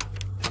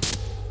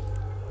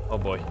 Oh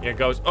boy, here it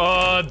goes.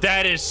 Oh,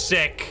 that is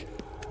sick.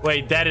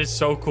 Wait, that is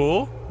so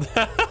cool.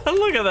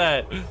 Look at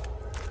that.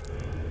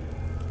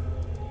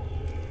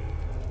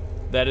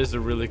 That is a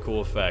really cool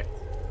effect.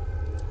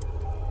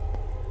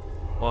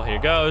 Well, here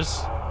goes.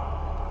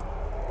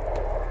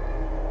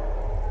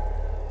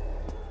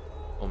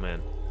 Oh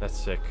man, that's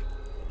sick.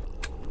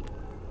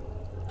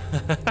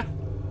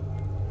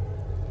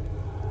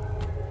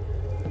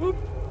 Whoop.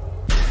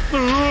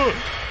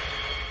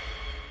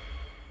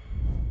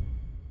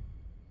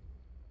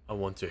 I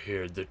want to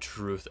hear the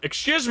truth.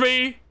 Excuse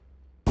me!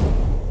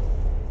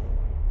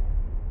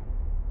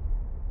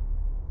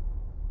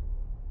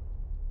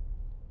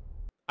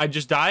 I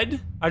just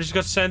died? I just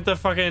got sent to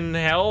fucking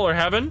hell or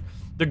heaven?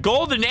 The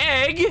golden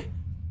egg?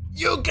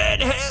 You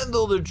can't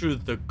handle the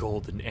truth. The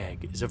golden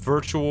egg is a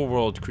virtual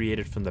world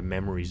created from the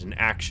memories and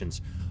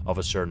actions of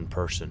a certain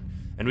person.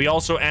 And we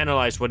also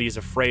analyze what he is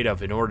afraid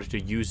of in order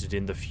to use it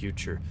in the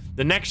future.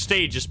 The next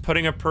stage is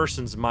putting a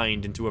person's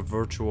mind into a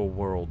virtual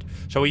world,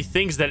 so he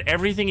thinks that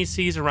everything he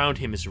sees around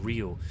him is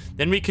real.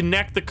 Then we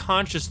connect the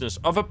consciousness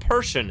of a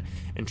person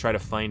and try to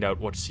find out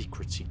what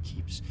secrets he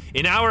keeps.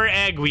 In our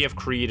egg, we have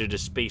created a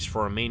space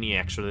for a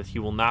maniac so that he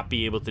will not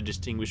be able to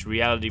distinguish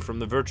reality from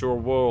the virtual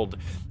world,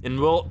 and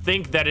will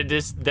think that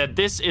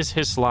this is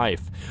his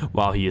life.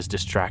 While he is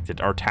distracted,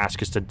 our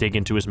task is to dig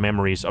into his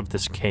memories of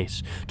this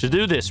case. To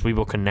do this, we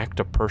will connect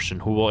a person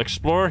who will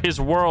explore his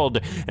world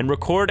and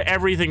record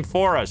everything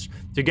for us.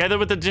 Together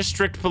with the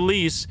district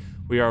police,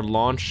 we are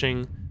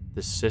launching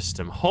the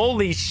system.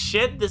 Holy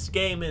shit, this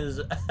game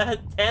is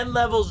 10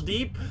 levels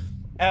deep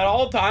at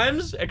all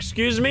times.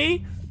 Excuse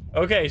me?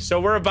 Okay, so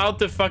we're about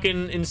to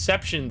fucking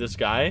Inception this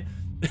guy.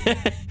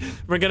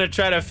 We're gonna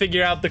try to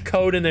figure out the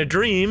code in a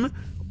dream.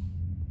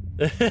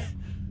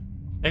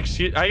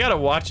 Excuse, I gotta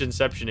watch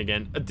Inception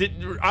again.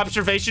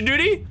 Observation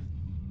duty?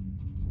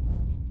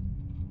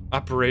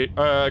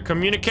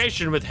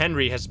 Communication with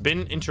Henry has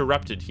been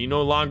interrupted. He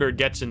no longer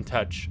gets in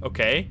touch.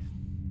 Okay.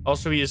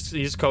 Also,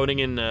 he's coding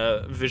in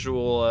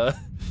Visual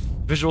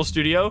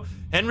Studio.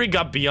 Henry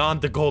got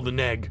beyond the golden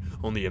egg.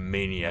 Only a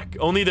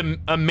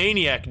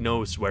maniac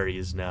knows where he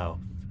is now.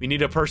 We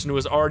need a person who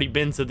has already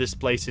been to this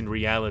place in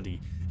reality.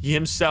 He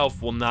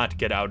himself will not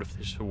get out of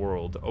this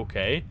world.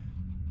 Okay.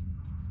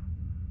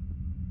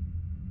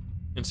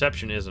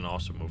 Inception is an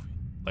awesome movie.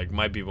 Like,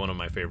 might be one of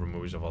my favorite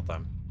movies of all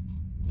time.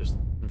 Just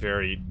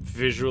very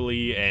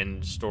visually,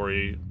 and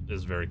story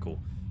is very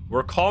cool.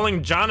 We're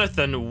calling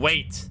Jonathan.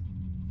 Wait.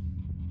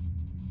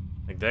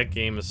 Like, that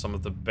game is some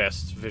of the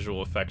best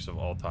visual effects of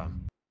all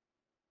time.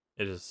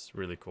 It is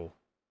really cool.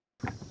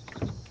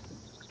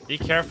 Be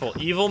careful.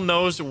 Evil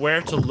knows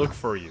where to look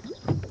for you.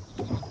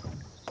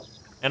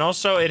 And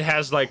also, it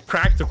has like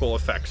practical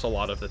effects a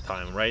lot of the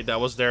time, right? That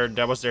was their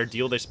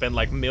deal. They spent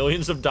like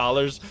millions of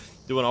dollars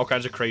doing all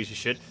kinds of crazy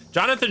shit.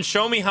 Jonathan,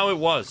 show me how it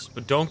was,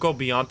 but don't go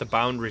beyond the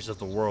boundaries of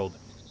the world.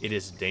 It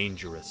is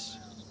dangerous.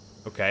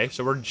 Okay,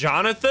 so we're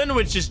Jonathan,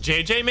 which is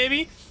JJ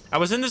maybe? I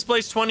was in this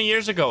place 20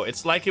 years ago.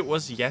 It's like it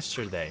was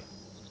yesterday.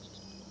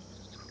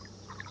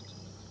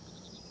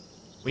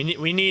 We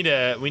need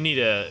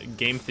a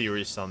game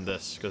theorist on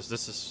this, because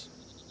this is...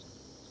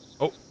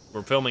 Oh,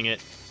 we're filming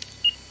it.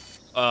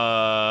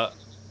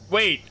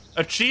 Wait.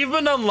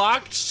 Achievement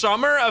unlocked,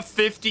 Summer of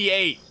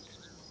 58.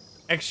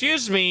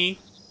 Excuse me.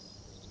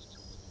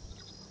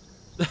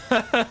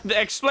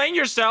 Explain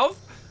yourself.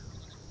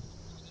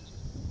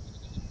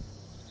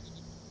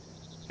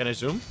 Can I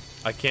zoom?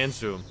 I can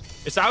zoom.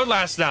 It's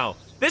Outlast now.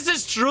 This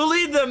is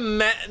truly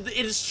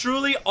it is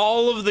truly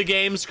all of the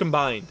games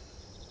combined.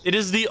 It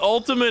is the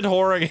ultimate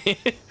horror game.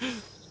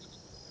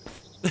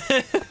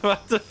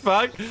 What the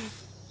fuck?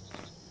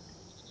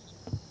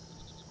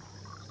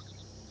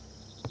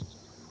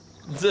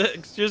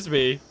 Excuse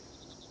me.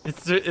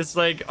 It's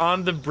like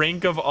on the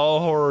brink of all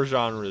horror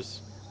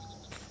genres.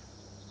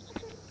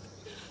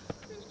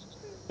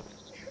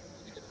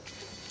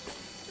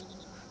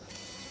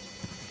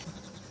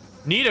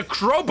 Need a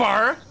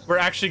crowbar? We're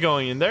actually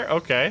going in there?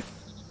 Okay.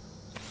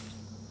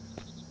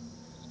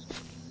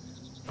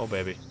 Oh,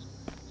 baby.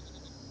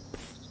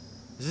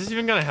 Is this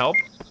even gonna help?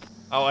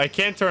 Oh, I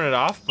can't turn it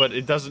off, but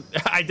it doesn't...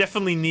 I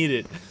definitely need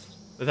it.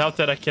 Without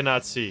that, I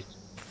cannot see.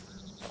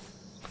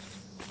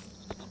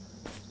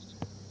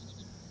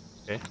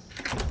 Okay.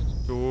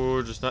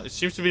 Door just not... It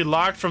seems to be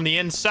locked from the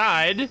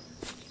inside.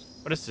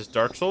 What is this,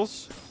 Dark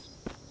Souls?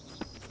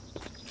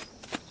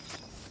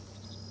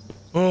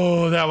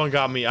 Oh, that one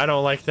got me. I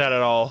don't like that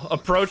at all.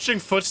 Approaching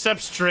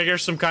footsteps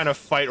triggers some kind of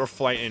fight or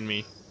flight in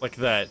me. Like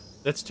that.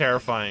 That's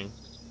terrifying.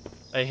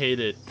 I hate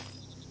it.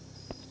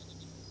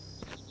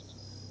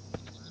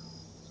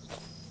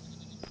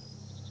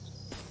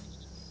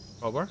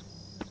 Crowbar?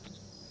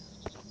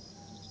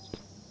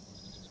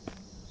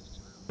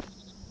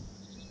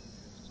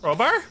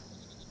 Crowbar?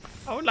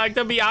 I would like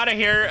to be out of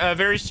here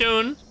very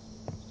soon.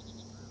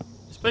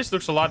 This place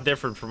looks a lot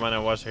different from when I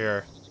was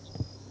here.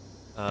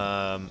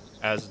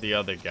 As the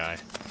other guy.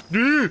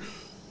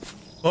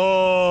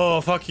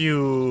 Oh, fuck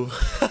you.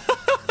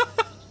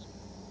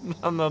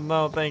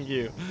 No, thank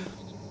you.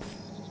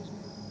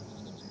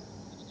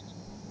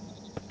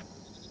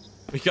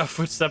 We got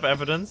footstep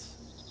evidence.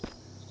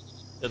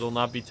 It'll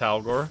not be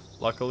Talgor,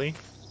 luckily.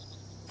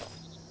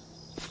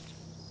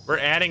 We're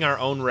adding our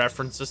own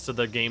references to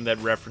the game that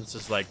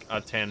references like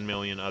 10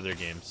 million other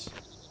games.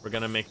 We're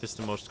gonna make this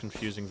the most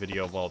confusing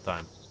video of all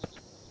time.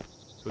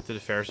 Go to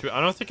the Ferris wheel.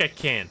 I don't think I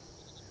can.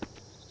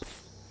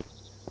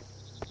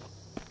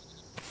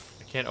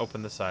 Can't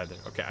open this either.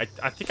 Okay,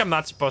 I think I'm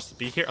not supposed to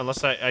be here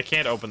unless I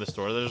can't open this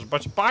door. There's a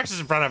bunch of boxes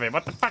in front of me.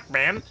 What the fuck,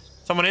 man?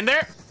 Someone in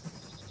there?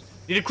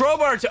 Need a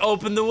crowbar to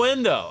open the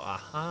window.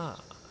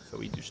 Aha. So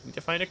we just need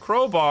to find a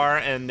crowbar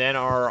and then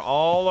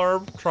all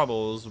our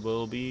troubles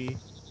will be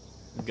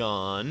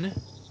gone.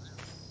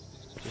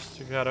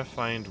 Just gotta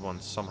find one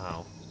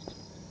somehow.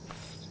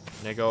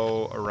 Can I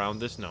go around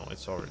this? No,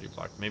 it's already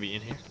blocked. Maybe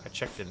in here? I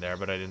checked in there,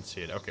 but I didn't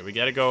see it. Okay, we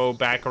gotta go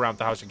back around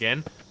the house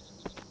again.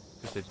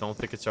 Because I don't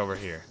think it's over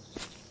here.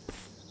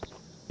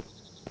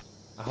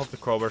 I hope the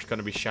crowbar's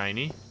gonna be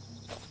shiny.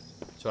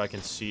 So I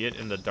can see it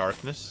in the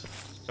darkness.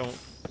 Don't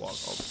walk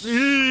off.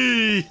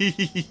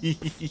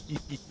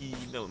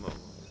 No.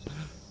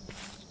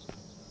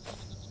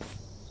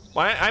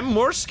 Why? I'm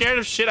more scared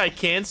of shit I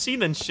can't see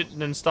than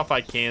stuff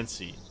I can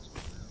see.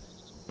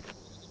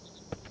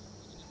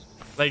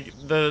 Like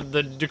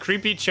the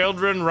creepy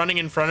children running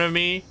in front of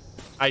me,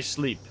 I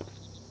sleep.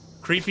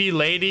 Creepy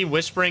lady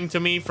whispering to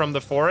me from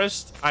the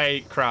forest,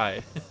 I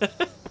cry.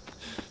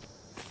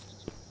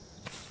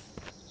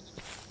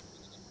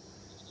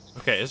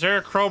 Okay, is there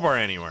a crowbar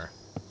anywhere?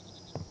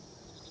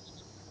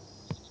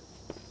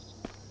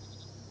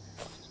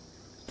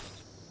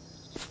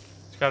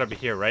 It's gotta be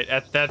here, right?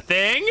 At that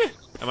thing?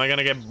 Am I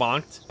gonna get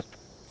bonked?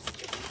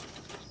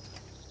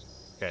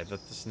 Okay,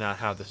 that's not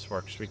how this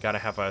works. We gotta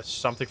have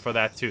something for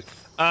that too.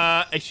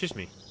 Excuse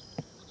me.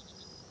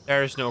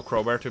 There is no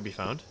crowbar to be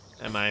found.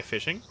 Am I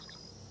fishing?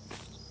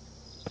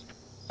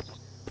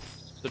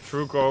 The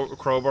true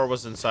crowbar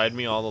was inside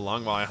me all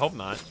along. Well, I hope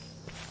not.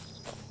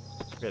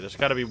 Okay, there's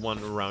got to be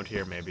one around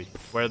here, maybe.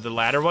 Where the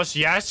ladder was?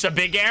 Yes, a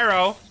big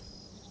arrow!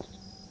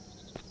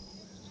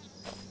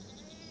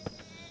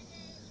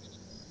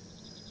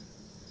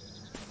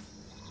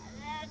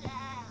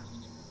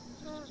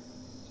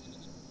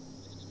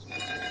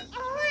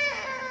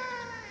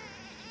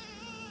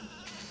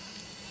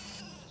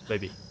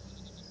 Baby.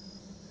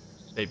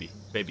 Baby,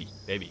 baby,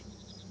 baby.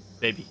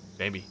 Baby,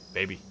 baby,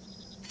 baby.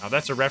 Oh,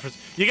 that's a reference.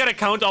 You gotta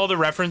count all the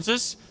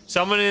references. This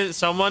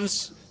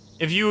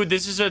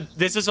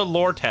is a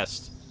lore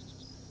test.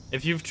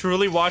 If you've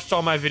truly watched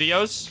all my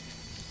videos,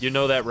 you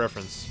know that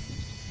reference.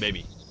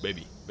 Baby,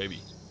 baby, baby,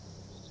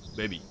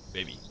 baby,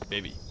 baby,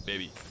 baby,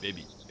 baby,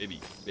 baby, baby,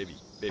 baby,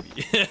 baby.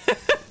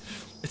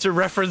 It's a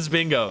reference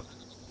bingo.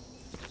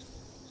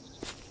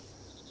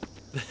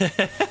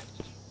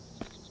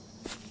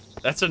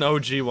 That's an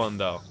OG one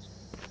though.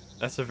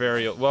 That's a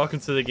very... Welcome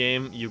to the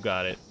game. You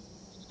got it.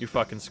 You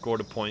fucking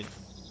scored a point.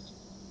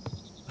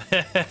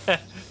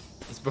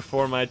 It's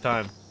before my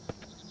time.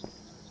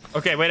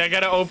 Okay, wait, I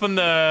gotta open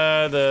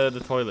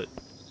the toilet.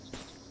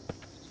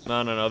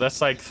 No.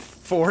 That's like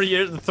 3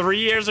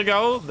 years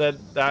ago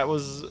that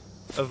was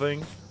a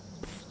thing.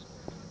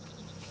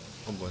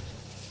 Oh boy.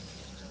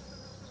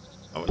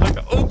 I would like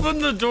to open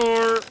the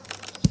door.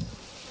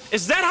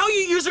 Is that how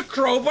you use a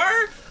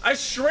crowbar? I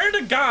swear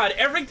to God,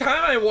 every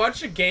time I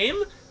watch a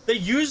game, they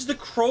use the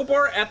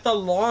crowbar at the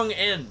long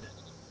end.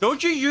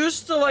 Don't you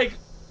use the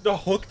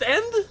hooked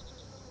end?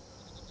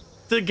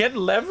 To get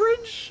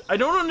leverage? I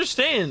don't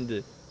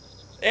understand.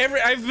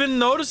 I've been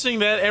noticing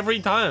that every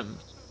time.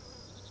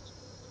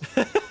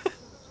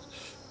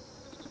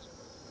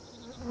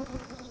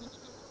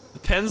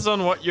 Depends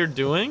on what you're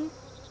doing.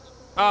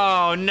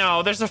 Oh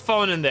no, there's a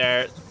phone in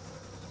there.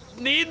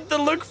 Need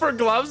to look for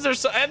gloves.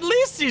 At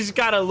least he's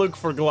gotta look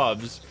for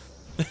gloves.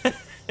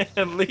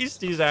 At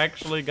least he's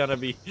actually gonna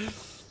be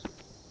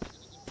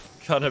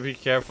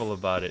careful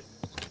about it.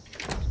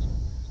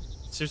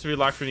 Seems to be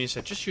locked when he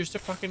said, just use the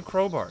fucking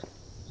crowbar.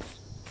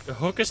 The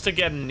hook is to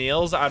get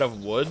nails out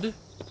of wood.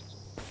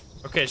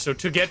 Okay, so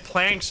to get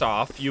planks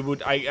off, you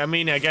would... I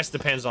mean, I guess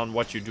depends on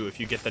what you do. If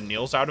you get the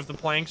nails out of the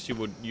planks, you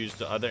would use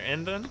the other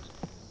end then?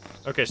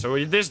 Okay, so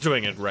we're just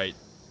doing it right.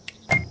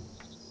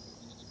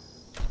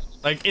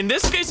 Like, in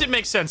this case, it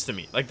makes sense to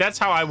me. Like, that's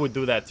how I would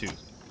do that too.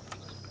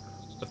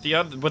 But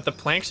with the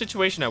plank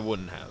situation, I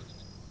wouldn't have.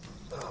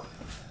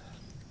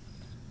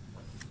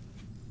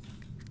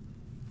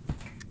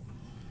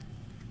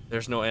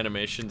 There's no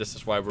animation. This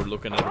is why we're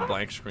looking at a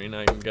blank screen,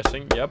 I'm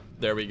guessing. Yep,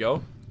 there we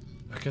go.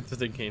 Look at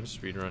the game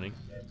speedrunning.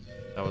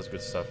 That was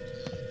good stuff.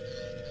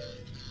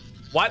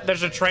 What?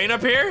 There's a train up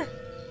here?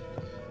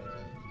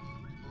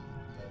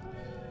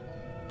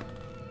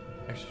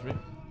 Excuse me.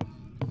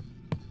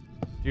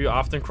 Do you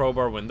often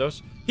crowbar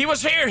windows? He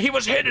was here! He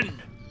was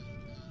hidden!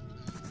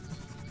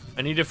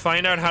 I need to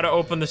find out how to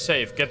open the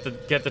safe. Get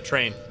the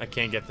train. I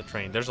can't get the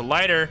train. There's a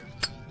lighter.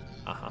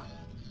 Uh-huh.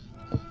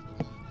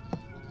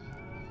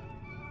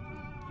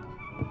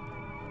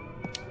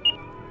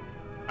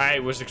 I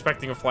was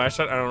expecting a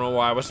flashlight. I don't know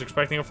why I was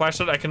expecting a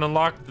flashlight. I can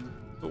unlock the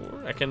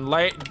door. I can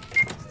light.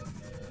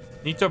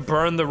 Need to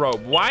burn the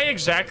rope. Why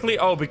exactly?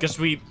 Oh, because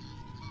we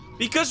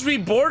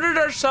boarded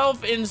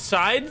ourselves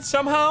inside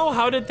somehow?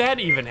 How did that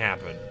even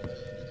happen?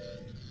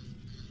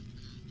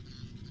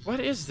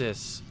 What is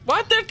this?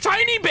 What? They're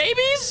tiny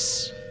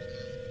babies?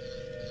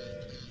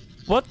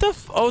 What the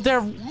f- Oh,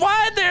 they're...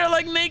 What? They're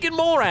like naked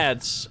mole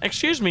rats.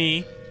 Excuse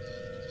me.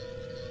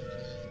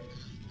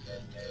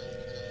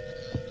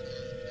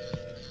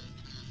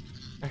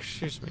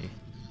 Excuse me.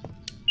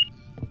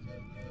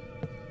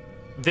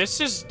 This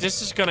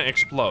is gonna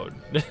explode.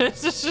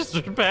 This is just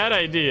a bad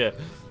idea.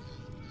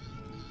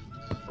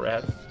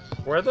 Rats.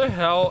 Where the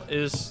hell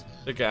is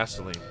the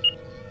gasoline?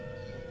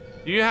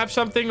 Do you have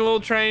something, little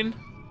train?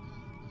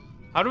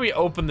 How do we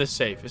open this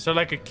safe? Is there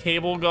like a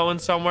cable going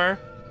somewhere?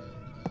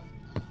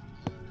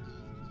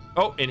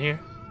 Oh, in here.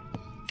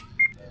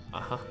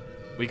 Uh-huh.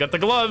 We got the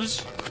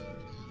gloves.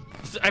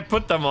 I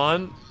put them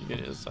on.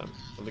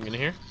 Something in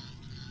here.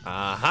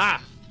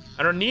 Aha!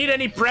 I don't need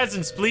any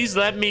presents. Please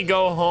let me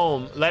go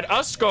home. Let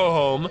us go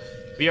home.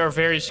 We are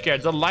very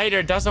scared. The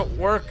lighter doesn't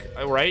work,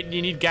 right?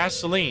 You need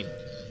gasoline.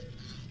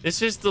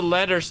 This is the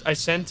letters I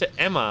sent to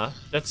Emma.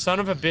 That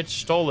son of a bitch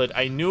stole it.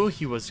 I knew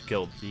he was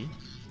guilty.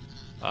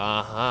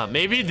 Uh-huh.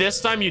 Maybe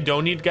this time you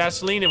don't need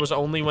gasoline. It was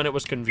only when it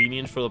was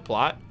convenient for the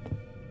plot.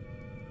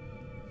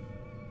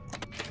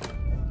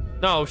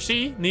 No,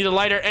 see? Need a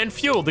lighter and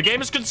fuel. The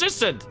game is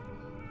consistent.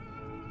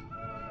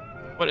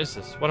 What is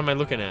this? What am I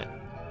looking at?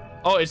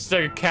 Oh, it's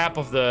the cap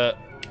of the...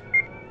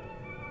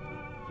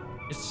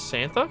 It's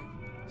Santa?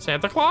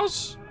 Santa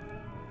Claus?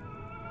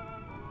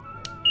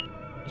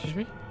 Excuse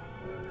me?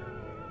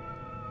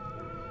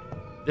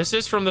 This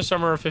is from the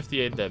summer of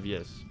 58, Dev,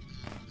 yes.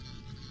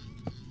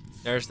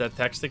 There's that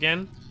text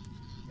again.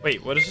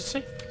 Wait, what does it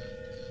say?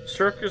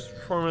 Circus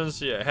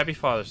performance, yeah, happy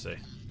Father's Day.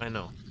 I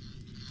know.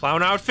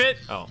 Clown outfit?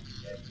 Oh.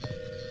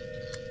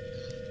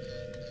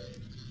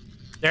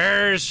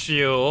 There's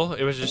fuel.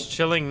 It was just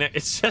chilling.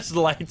 It says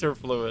lighter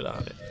fluid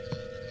on it.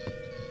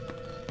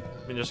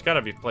 I mean, there's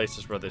gotta be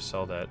places where they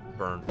sell that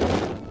burn.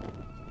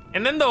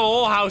 And then the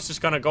whole house is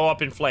gonna go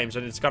up in flames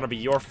and it's gonna be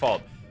your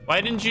fault.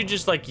 Why didn't you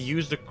just, like,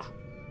 use the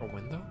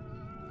window?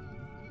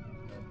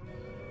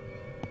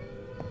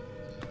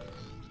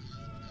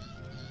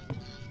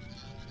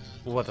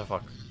 What the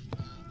fuck?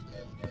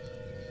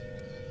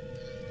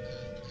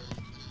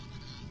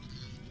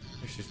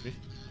 Excuse me.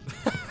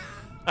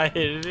 I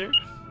hate it here.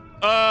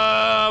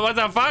 What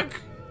the fuck?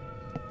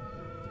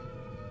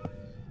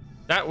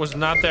 That was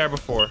not there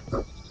before.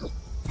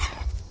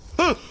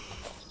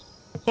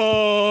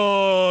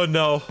 Oh,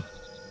 no.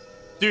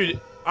 Dude,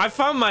 I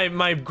found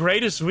my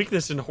greatest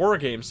weakness in horror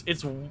games.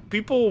 It's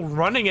people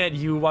running at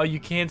you while you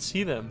can't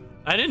see them.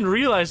 I didn't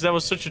realize that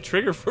was such a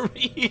trigger for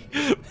me.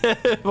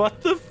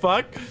 What the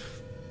fuck?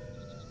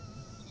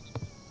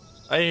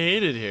 I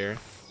hate it here.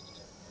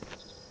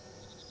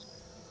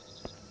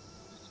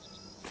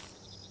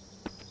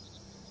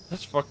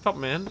 That's fucked up,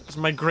 man. It's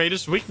my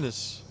greatest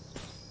weakness.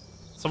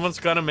 Someone's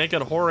gotta make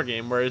a horror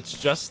game where it's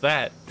just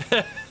that.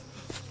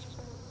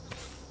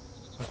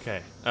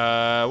 Okay.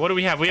 What do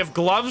we have? We have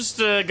gloves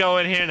to go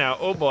in here now.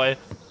 Oh boy.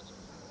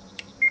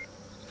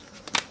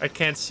 I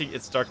can't see.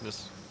 It's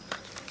darkness.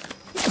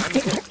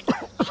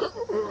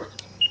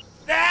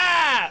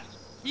 Ah!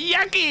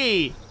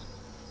 Yucky!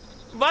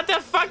 What the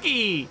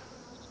fucky?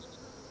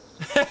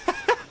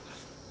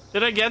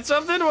 Did I get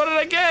something? What did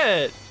I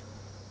get?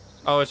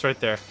 Oh, it's right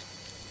there.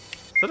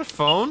 Is that a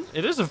phone?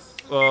 It is a...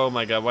 Oh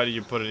my god, why did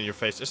you put it in your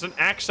face? It's an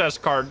access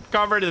card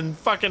covered in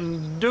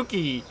fucking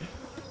dookie.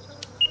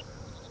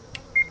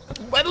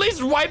 At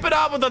least wipe it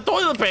out with the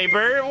toilet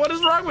paper. What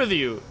is wrong with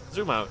you?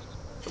 Zoom out.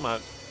 Zoom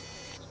out.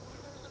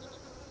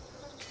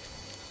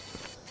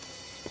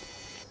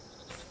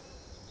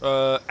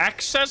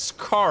 Access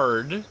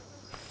card.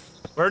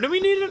 Where do we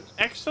need an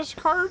access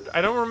card?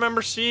 I don't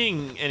remember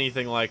seeing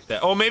anything like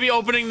that. Oh, maybe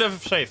opening the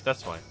safe.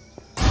 That's why.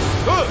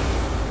 Oh!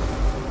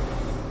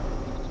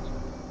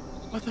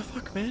 What the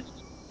fuck, man?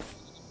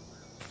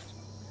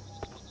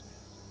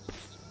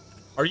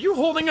 Are you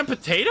holding a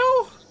potato?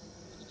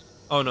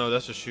 Oh no,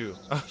 that's a shoe.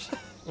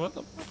 What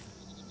the fuck?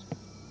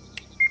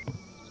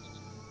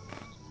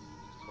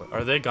 What,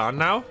 are they gone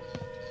now?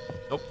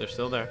 Nope, they're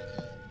still there.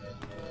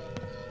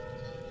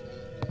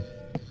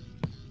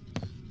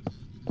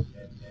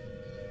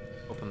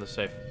 Open the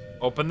safe.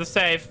 Open the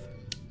safe.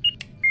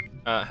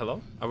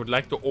 Hello? I would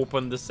like to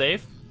open the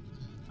safe.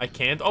 I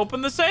can't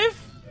open the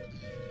safe?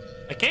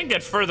 I can't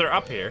get further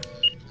up here.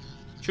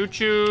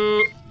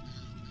 Choo-choo.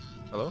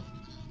 Hello?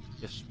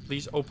 Yes,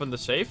 please open the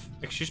safe.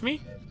 Excuse me?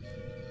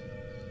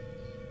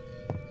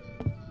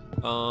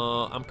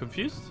 I'm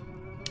confused.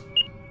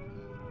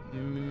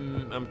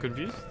 I'm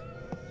confused.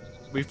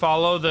 We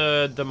follow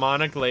the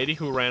demonic lady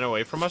who ran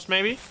away from us,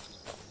 maybe?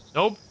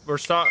 Nope, we're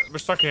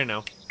stuck here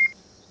now.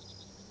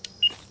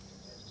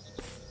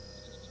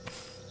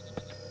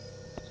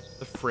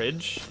 The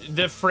fridge?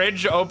 The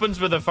fridge opens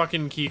with a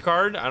fucking key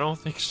card? I don't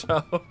think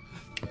so.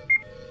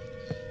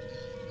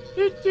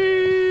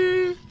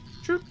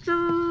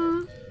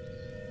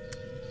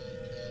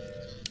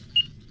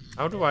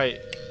 How do I...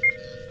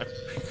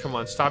 Come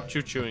on, stop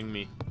choo-chooing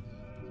me.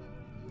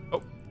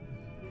 Oh.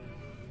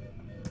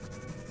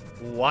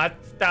 What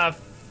the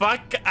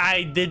fuck?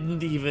 I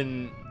didn't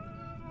even...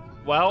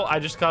 Well, I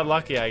just got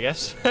lucky, I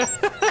guess.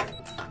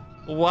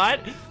 What?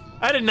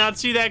 I did not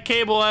see that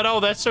cable at all.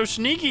 That's so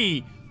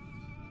sneaky.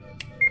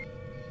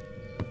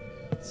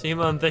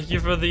 Simon, thank you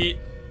for the...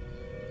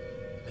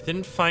 I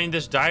didn't find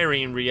this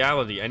diary in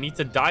reality. I need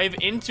to dive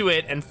into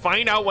it and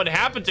find out what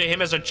happened to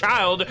him as a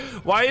child.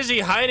 Why is he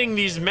hiding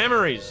these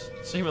memories?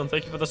 Simon,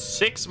 thank you for the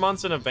 6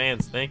 months in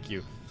advance. Thank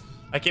you.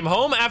 I came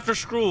home after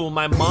school.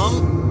 My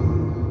mom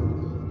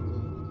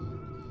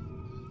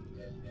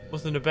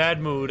was in a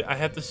bad mood. I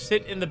had to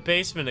sit in the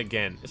basement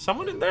again. Is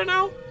someone in there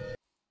now?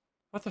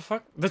 What the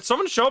fuck? Did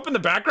someone show up in the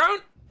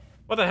background?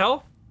 What the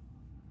hell?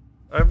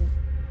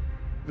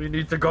 We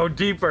need to go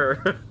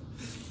deeper.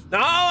 No,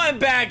 I'm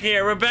back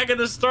here. We're back at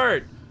the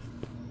start.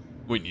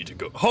 We need to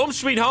go. Home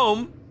Sweet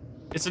Home.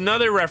 It's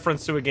another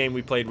reference to a game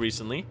we played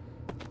recently.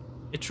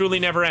 It truly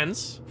never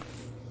ends.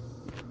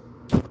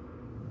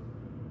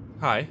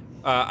 Hi.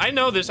 I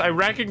know this. I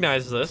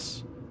recognize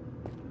this.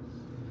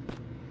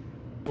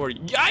 Or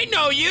I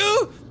know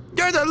you.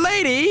 You're the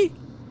lady.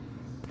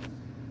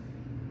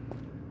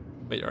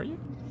 Wait, are you?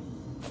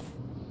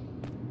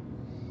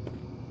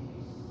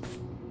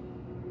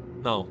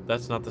 No,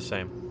 that's not the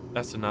same.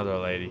 That's another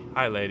lady.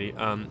 Hi, lady.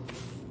 Yeah,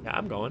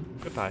 I'm going.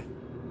 Goodbye.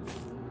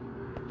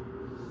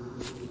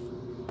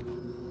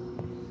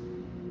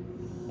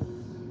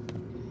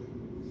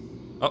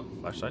 Oh,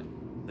 flashlight.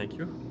 Thank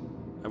you.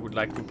 I would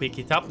like to pick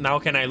it up. Now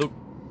can I look?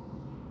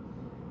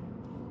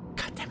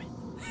 God damn it.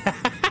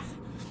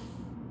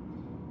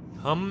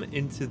 Come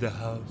into the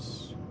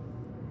house.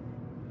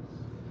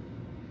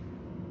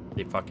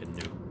 They fucking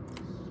knew.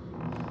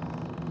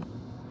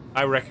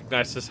 I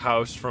recognize this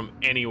house from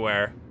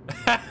anywhere.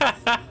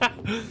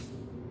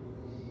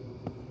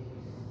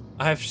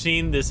 I've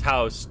seen this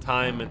house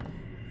time and...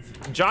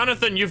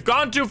 Jonathan, you've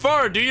gone too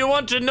far. Do you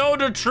want to know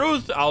the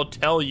truth? I'll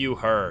tell you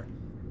her.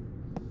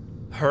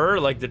 Her,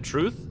 like the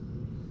truth?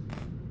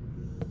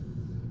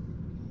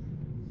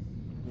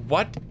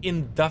 What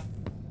in the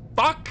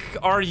fuck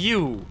are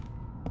you?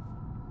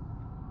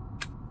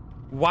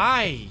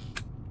 Why?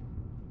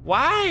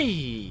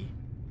 Why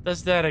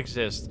does that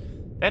exist?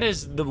 That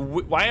is the...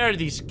 Why are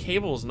these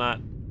cables not...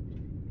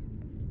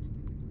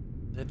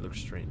 That looks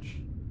strange.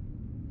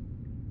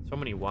 So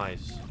many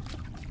whys.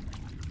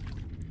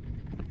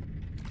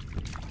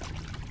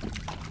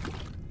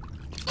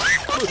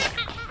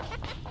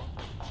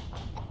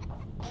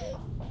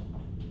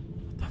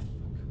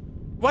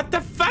 What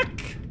the fuck?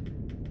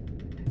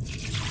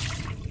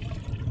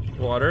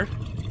 Water.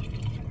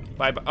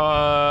 Bye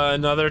bye.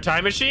 Another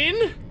time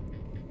machine?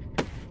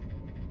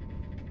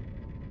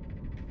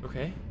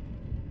 Okay.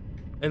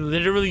 I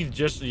literally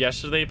just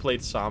yesterday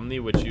played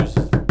Somni, which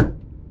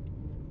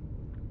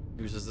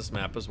uses this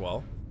map as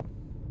well.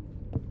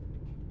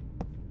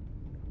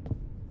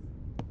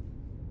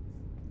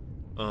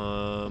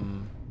 I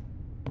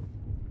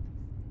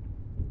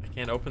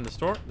can't open this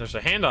door. There's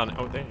a hand on it.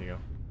 Oh, there you go.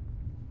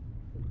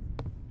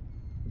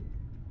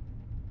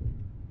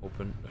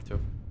 Open.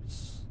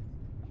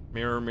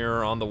 Mirror,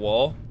 mirror on the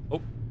wall.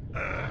 Oh.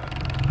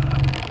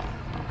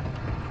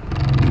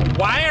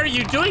 Why are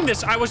you doing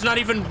this? I was not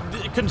even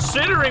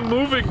considering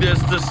moving this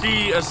to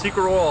see a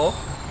secret wall.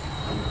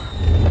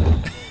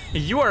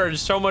 You are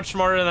so much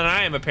smarter than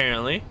I am,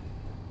 apparently.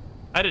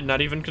 I did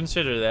not even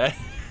consider that.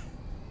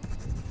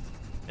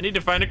 I need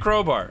to find a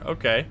crowbar.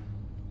 Okay.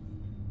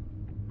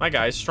 My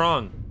guy's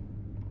strong.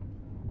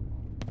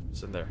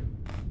 What's in there?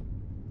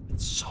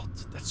 It's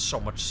salt. That's so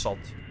much salt.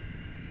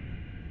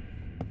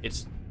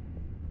 It's...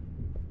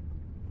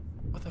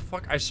 What the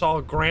fuck? I saw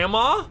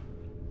Grandma?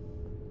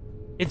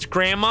 It's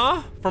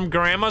Grandma from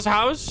Grandma's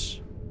house?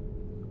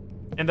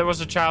 And there was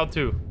a child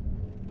too.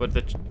 But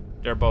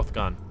they're both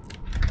gone.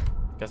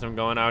 Guess I'm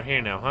going out here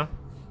now, huh?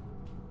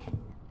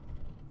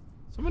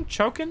 Someone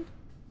choking?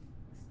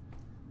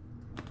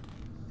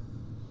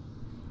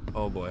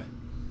 Oh boy.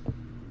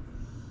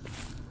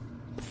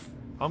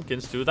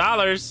 Pumpkins,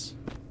 $2.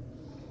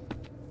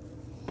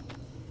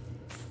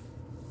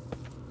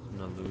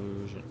 An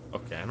illusion.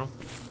 Okay, I don't...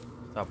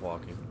 Stop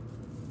walking.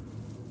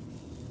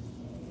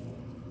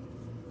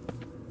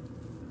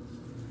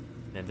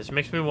 Man, this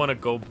makes me want to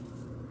go...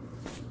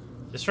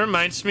 This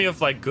reminds me of,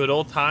 like, good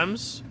old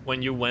times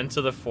when you went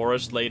to the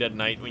forest late at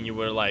night when you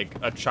were, like,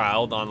 a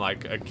child on,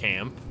 like, a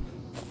camp.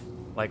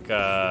 Like,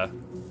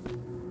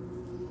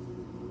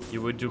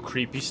 you would do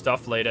creepy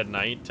stuff late at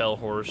night, tell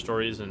horror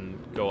stories, and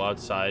go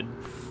outside.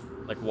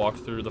 Like, walk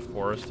through the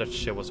forest. That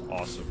shit was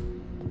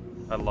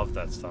awesome. I love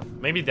that stuff.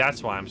 Maybe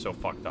that's why I'm so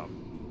fucked up.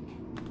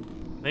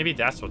 Maybe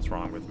that's what's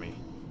wrong with me.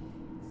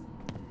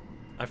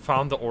 I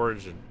found the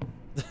origin.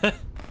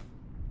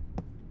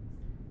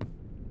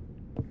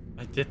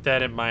 I did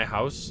that in my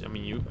house. I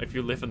mean, if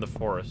you live in the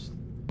forest.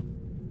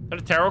 Is that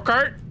a tarot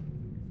card?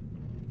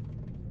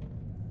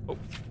 Oh.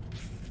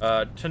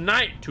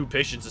 Tonight, 2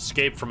 patients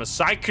escaped from a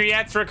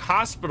psychiatric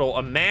hospital,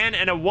 a man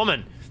and a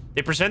woman.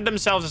 They present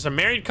themselves as a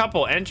married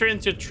couple, enter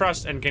into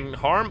trust, and can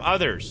harm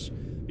others.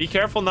 Be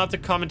careful not to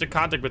come into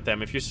contact with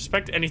them. If you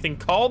suspect anything,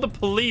 call the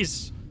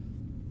police.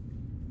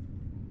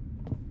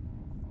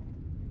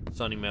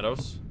 Sunny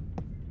Meadows.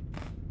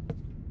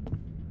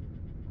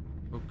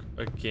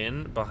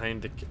 Again,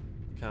 behind the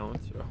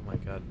count. Oh my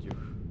god, you.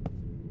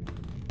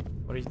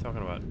 What are you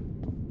talking about?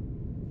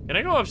 Can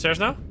I go upstairs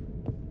now?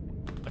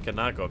 I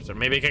cannot go upstairs.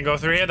 Maybe I can go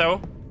through here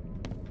though.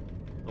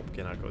 Nope,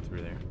 cannot go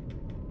through there.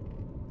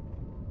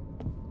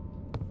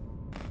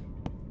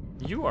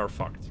 You are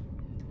fucked.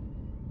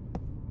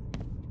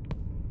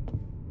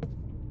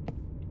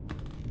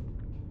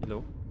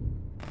 Hello?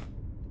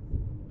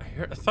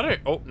 I thought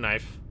oh,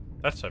 knife.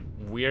 That's a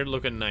weird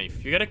looking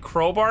knife. You got a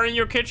crowbar in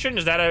your kitchen?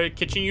 Is that a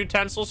kitchen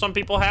utensil some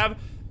people have?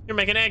 You're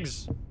making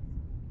eggs.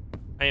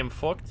 I am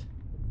fucked.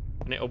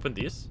 Can I open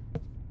these?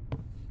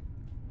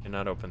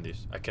 Cannot open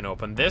these. I can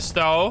open this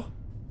though.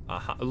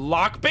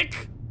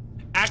 Lockpick?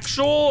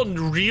 Actual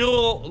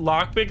real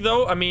lockpick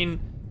though? I mean,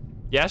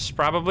 yes,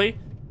 probably.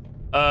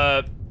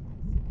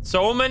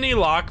 So many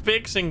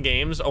lockpicks in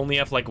games only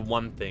have like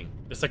one thing.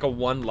 It's like a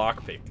one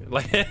lockpick.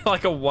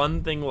 Like a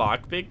one thing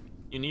lockpick.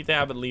 You need to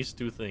have at least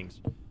 2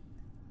 things.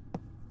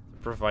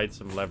 Provide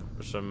some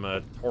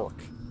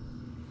torque.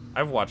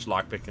 I've watched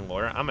Lockpicking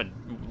Lawyer. I'm a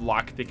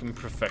lockpicking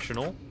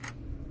professional.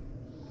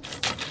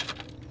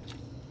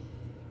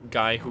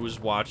 Guy who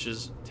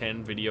watches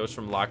 10 videos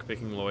from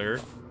Lockpicking Lawyer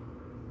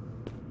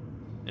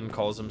and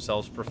calls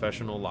himself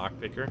professional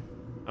lockpicker.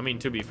 I mean,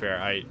 to be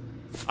fair,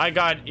 I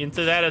got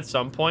into that at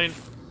some point.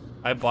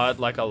 I bought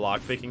like a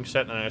lockpicking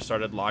set and I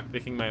started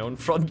lockpicking my own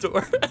front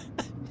door.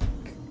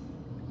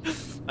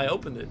 I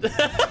opened it.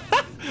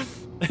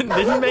 It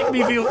didn't make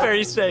me feel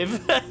very safe.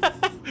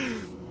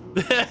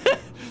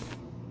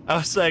 I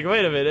was like,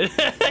 wait a minute.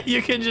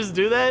 You can just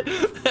do that?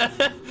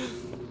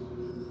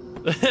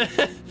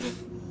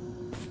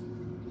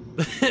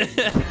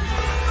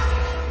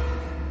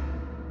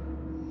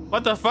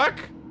 What the fuck?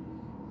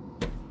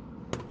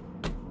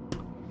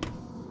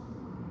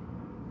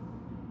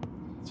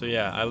 So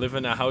yeah, I live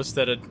in a house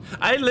that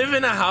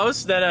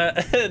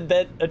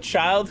that a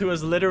child who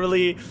has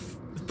literally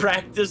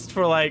practiced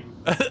for like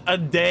a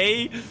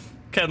day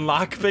can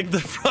lockpick the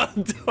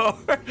front door.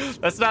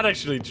 That's not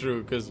actually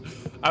true, because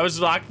I was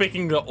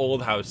lockpicking the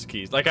old house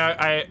keys. Like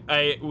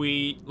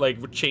we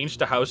changed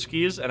the house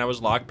keys, and I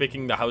was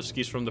lockpicking the house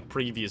keys from the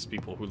previous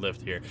people who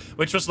lived here,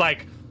 which was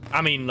like,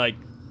 I mean, like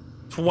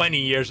 20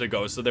 years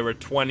ago. So they were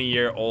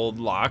 20-year-old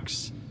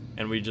locks,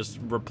 and we just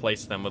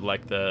replaced them with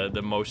like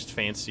the most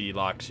fancy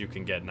locks you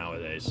can get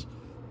nowadays.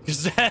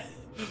 Because that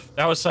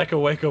was like a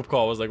wake-up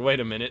call. I was like, wait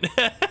a minute.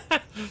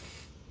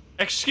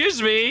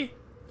 Excuse me.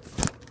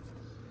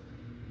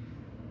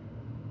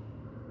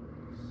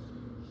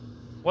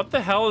 What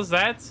the hell is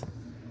that?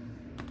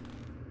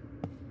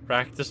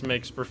 Practice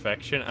makes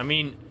perfection. I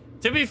mean,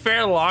 to be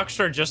fair, locks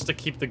are just to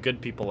keep the good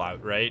people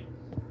out, right?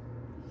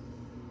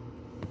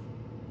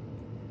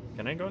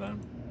 Can I go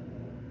down?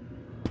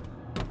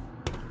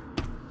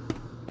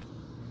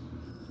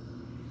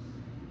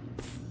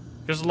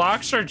 Because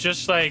locks are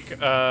just like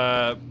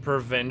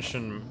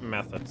prevention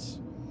methods.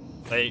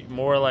 Like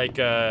more like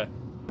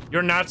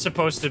you're not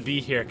supposed to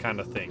be here kind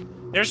of thing.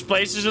 There's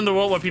places in the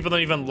world where people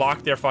don't even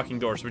lock their fucking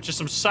doors, which is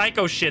some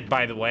psycho shit,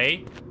 by the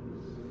way.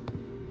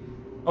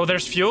 Oh,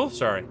 there's fuel?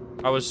 Sorry.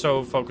 I was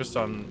so focused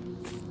on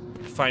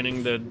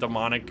finding the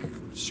demonic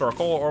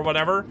circle or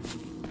whatever.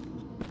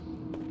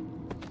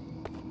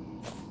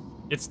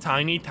 It's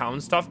tiny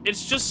town stuff.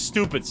 It's just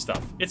stupid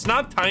stuff. It's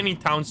not tiny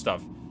town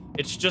stuff.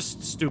 It's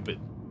just stupid.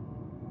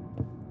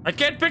 I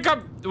can't pick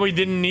up... We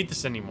didn't need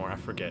this anymore. I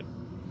forget.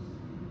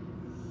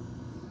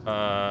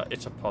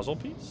 It's a puzzle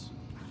piece?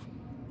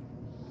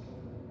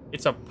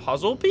 It's a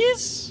puzzle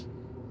piece?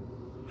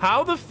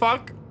 How the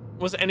fuck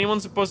was anyone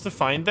supposed to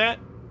find that?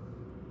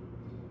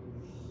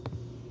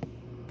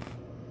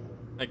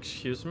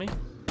 Excuse me?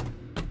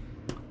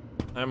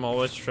 I'm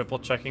always triple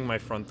checking my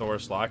front door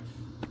is locked.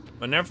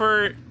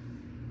 Whenever...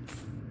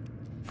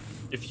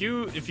 If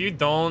you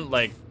don't,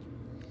 like,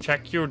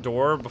 check your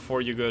door before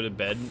you go to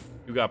bed,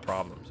 you got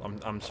problems.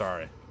 I'm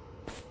sorry.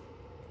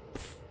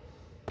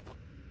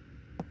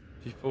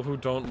 People who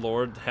don't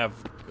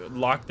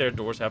lock their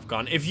doors have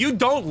gun. If you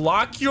don't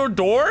lock your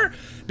door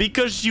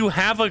because you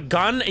have a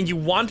gun and you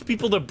want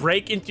people to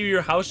break into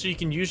your house so you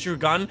can use your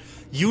gun,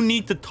 you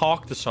need to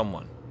talk to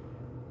someone.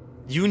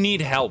 You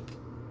need help.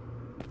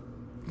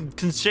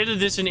 Consider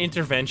this an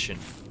intervention.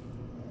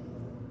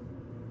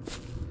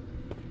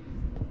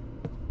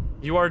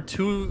 You are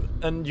too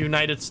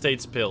United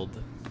States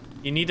pilled.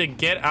 You need to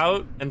get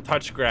out and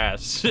touch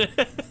grass.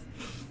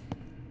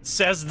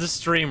 Says the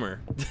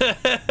streamer.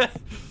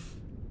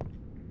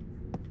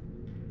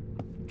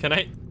 Can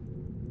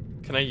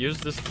I use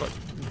this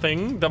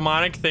thing?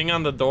 Demonic thing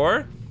on the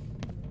door?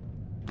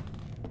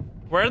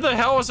 Where the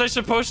hell was I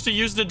supposed to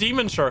use the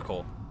demon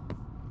circle?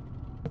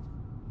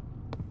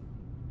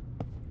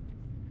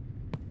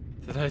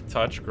 Did I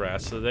touch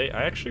grass today?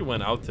 I actually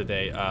went out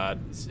today.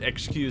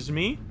 Excuse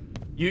me?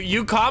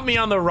 You caught me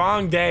on the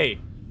wrong day.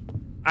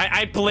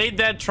 I played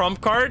that trump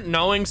card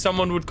knowing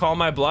someone would call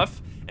my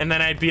bluff, and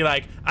then I'd be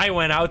like, I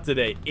went out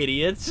today,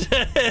 idiots.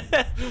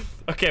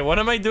 Okay, what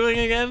am I doing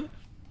again?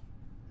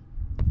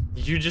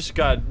 You just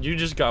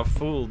got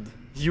fooled.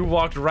 You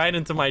walked right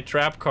into my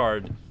trap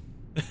card.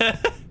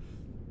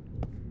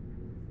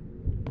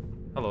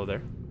 Hello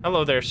there.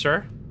 Hello there,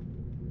 sir.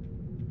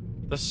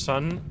 The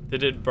sun,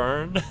 did it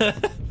burn?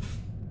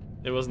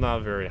 It was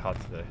not very hot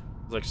today.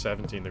 It was like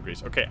 17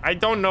 degrees. Okay, I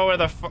don't know where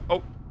the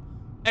oh,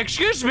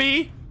 excuse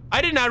me.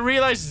 I did not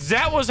realize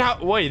that was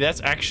how. Wait,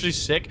 that's actually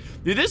sick.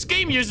 Dude, this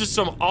game uses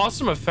some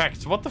awesome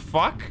effects. What the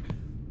fuck?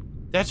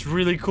 That's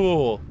really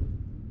cool.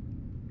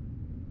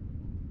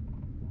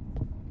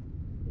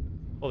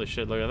 Holy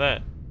shit, look at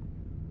that.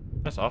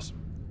 That's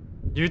awesome.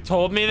 You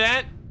told me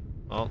that?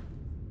 Well,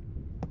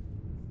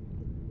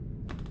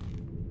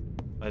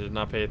 I did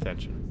not pay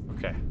attention.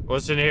 Okay,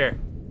 what's in here?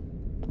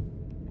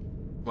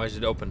 Why is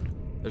it open?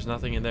 There's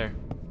nothing in there.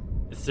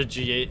 It's the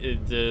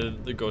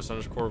G8, the ghost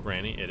underscore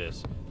granny. It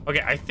is.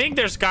 Okay, I think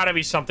there's gotta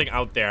be something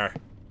out there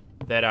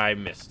that I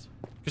missed.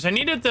 Because I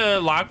needed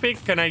the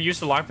lockpick. Can I use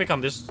the lockpick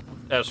on this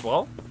as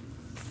well?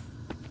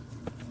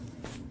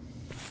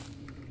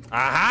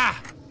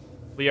 Aha!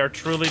 We are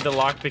truly the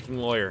lockpicking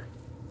lawyer.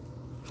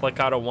 Click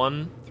out a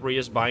 1, 3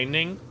 is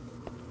binding.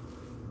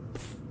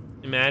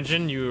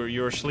 Imagine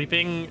you're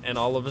sleeping and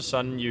all of a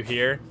sudden you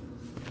hear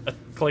a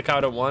click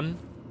out a 1,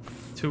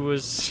 2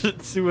 is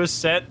 2 is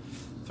set,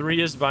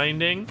 3 is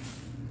binding.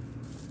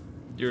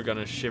 You're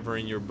gonna shiver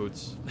in your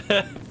boots.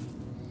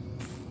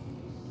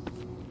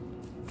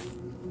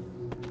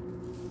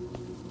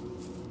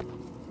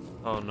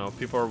 Oh no,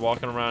 people are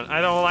walking around.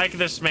 I don't like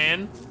this,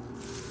 man.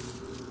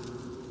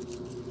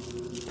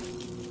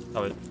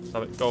 Stop it.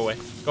 Stop it. Go away.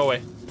 Go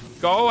away.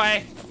 Go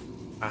away.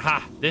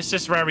 Aha. This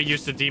is where we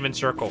use the demon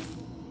circle.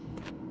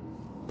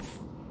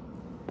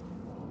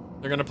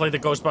 They're gonna play the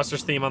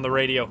Ghostbusters theme on the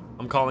radio.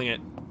 I'm calling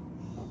it.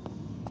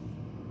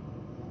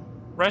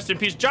 Rest in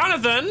peace,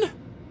 Jonathan!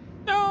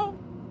 No.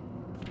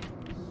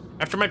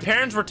 After my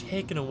parents were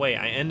taken away,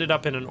 I ended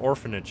up in an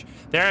orphanage.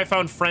 There I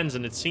found friends,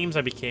 and it seems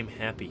I became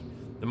happy.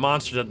 The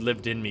monster that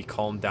lived in me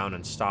calmed down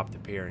and stopped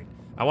appearing.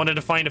 I wanted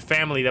to find a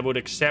family that would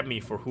accept me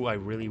for who I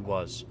really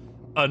was.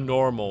 A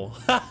normal.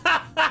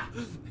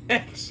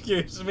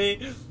 Excuse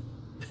me?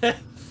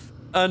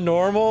 A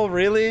normal?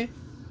 Really?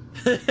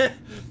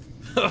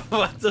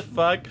 What the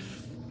fuck?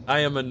 I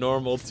am a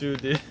normal too,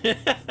 dude.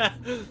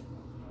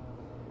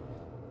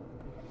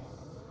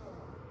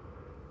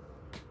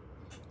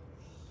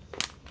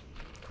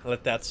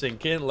 Let that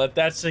sink in. Let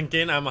that sink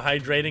in. I'm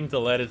hydrating to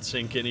let it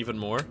sink in even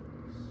more.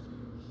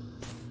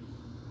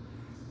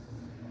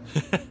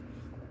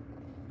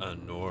 A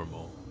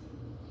normal.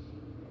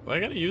 Do I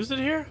gotta use it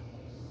here?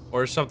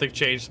 Or is something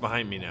changed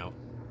behind me now?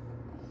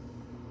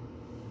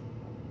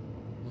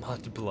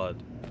 Mud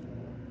blood.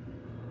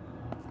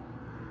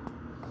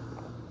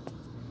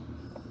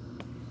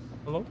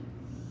 Hello?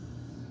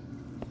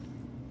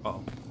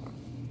 Uh-oh.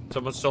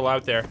 Someone's still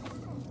out there.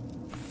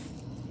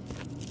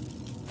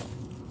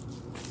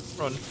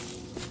 Run.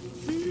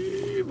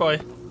 Boy.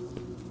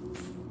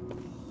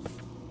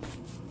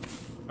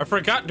 I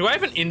forgot. Do I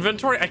have an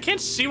inventory? I can't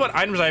see what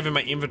items I have in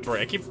my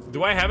inventory.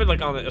 Do I have it like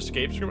on the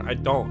escape screen? I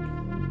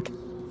don't.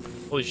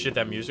 Holy shit,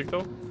 that music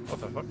though. What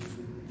the fuck?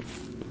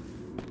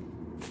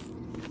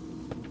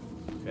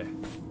 Okay.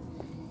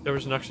 There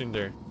was nothing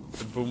there.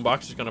 The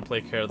boombox is gonna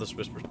play Careless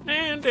Whispers.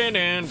 Down, down,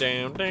 down,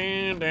 down,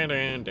 down, down,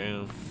 down,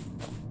 down.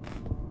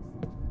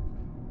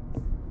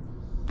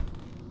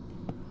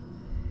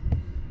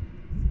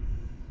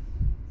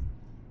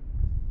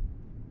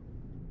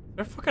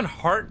 Their fucking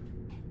heart.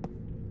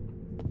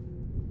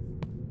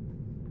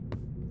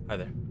 Hi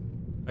there.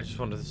 I just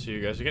wanted to see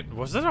you guys again.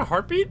 Was that a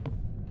heartbeat?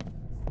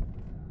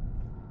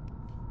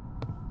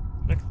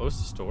 Can I close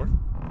this door?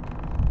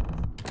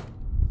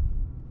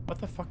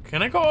 What the fuck?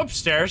 Can I go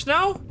upstairs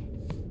now?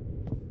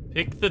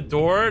 Pick the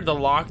door, the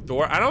locked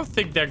door. I don't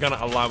think they're gonna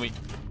allow me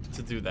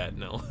to do that,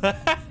 no.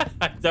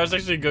 That was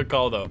actually a good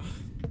call, though.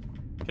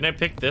 Can I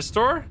pick this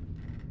door?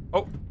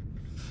 Oh.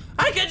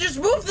 I can just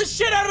move the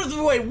shit out of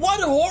the way.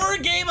 What horror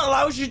game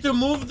allows you to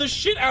move the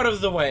shit out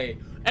of the way?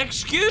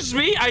 Excuse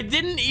me, I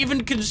didn't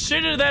even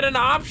consider that an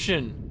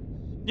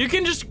option. You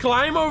can just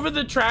climb over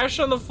the trash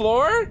on the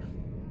floor?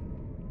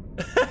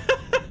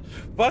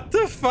 What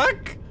the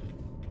fuck?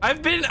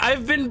 I've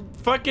been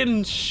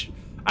fucking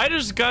I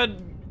just got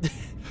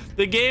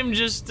the game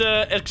just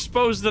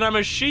exposed that I'm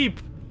a sheep.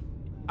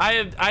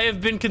 I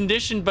have been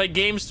conditioned by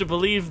games to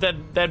believe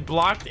that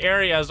blocked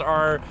areas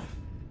are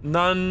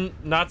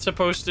not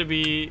supposed to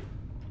be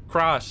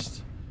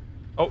crossed.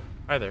 Oh,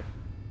 hi there.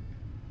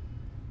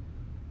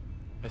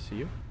 I see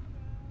you.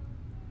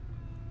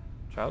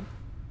 Child.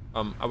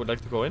 I would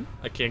like to go in.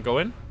 I can't go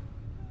in.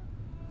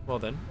 Well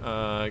then,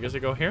 I guess I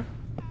go here.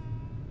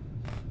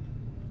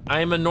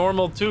 I am a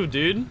normal too,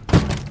 dude.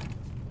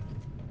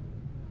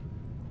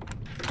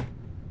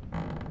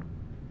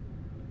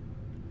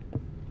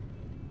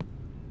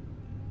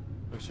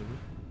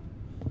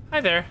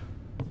 Hi there.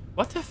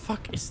 What the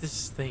fuck is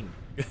this thing?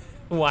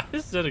 Why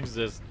does that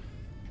exist?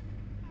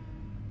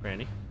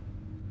 Granny.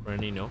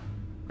 Granny, no.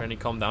 Granny,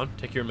 calm down.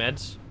 Take your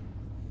meds.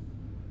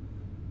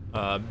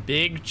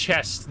 Big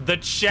chest. The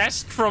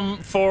chest from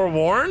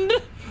Forewarned?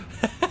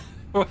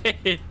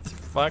 Wait,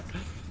 fuck.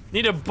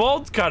 Need a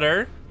bolt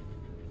cutter.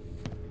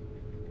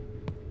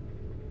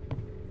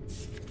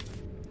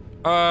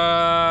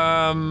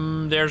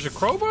 There's a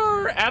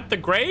crowbar at the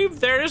grave.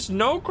 There is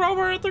no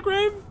crowbar at the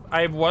grave.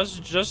 I was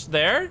just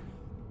there.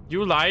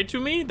 You lied to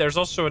me. There's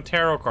also a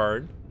tarot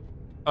card.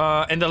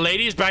 And the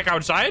lady is back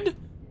outside?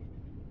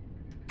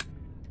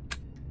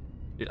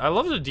 Dude, I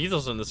love the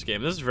details in this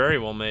game. This is very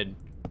well made.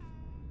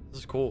 This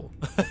is cool.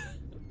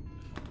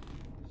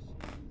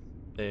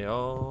 They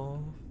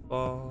all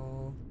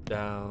fall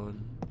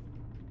down.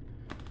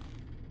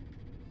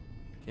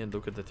 Can't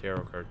look at the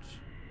tarot cards.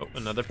 Oh,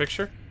 another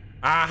picture?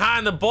 Aha,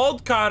 and the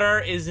bolt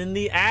cutter is in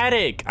the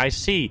attic. I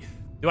see.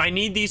 Do I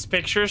need these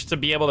pictures to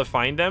be able to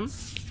find them?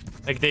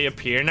 Like they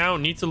appear now?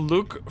 Need to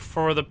look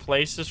for the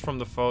places from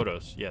the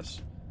photos.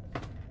 Yes.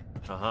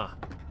 Uh-huh.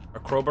 Our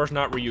crowbar's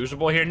not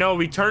reusable here. No,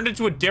 we turned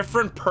into a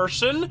different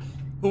person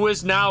who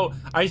is now...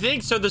 I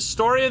think... So the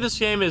story of this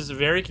game is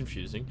very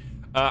confusing.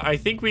 I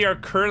think we are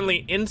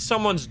currently in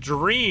someone's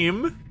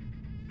dream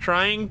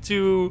trying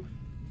to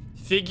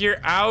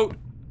figure out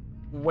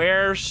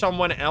where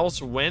someone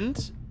else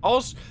went.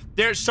 Also,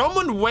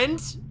 someone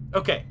went...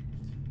 Okay.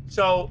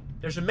 So,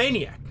 there's a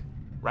maniac,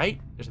 right?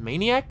 There's a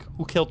maniac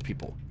who killed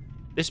people.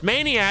 This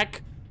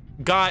maniac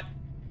got...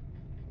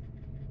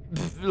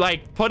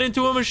 like put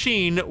into a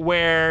machine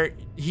where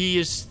he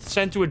is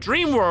sent to a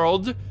dream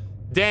world.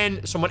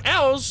 Then someone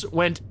else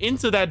went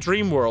into that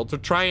dream world to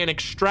try and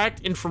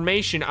extract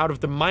information out of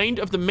the mind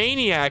of the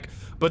maniac,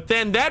 but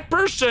then that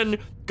person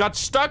got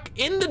stuck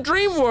in the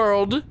dream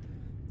world,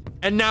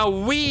 and now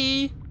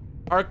we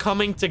are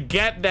coming to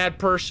get that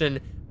person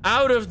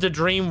out of the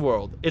dream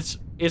world. It's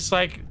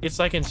like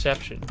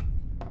Inception.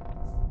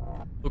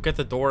 Look at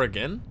the door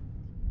again.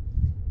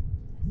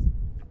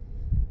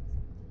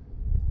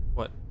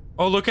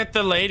 Oh, look at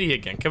the lady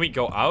again. Can we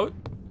go out?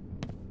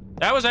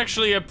 That was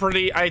actually a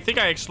pretty... I think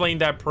I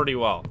explained that pretty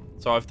well.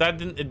 So if that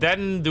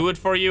didn't do it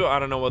for you, I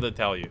don't know what to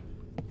tell you.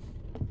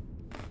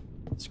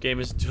 This game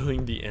is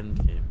doing the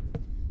end game.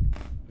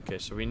 Okay,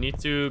 so we need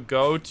to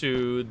go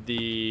to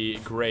the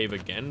grave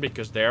again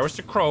because there was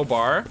the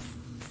crowbar.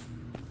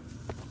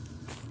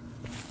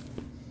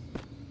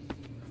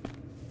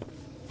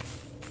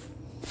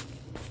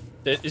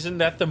 Isn't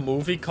that the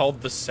movie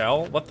called The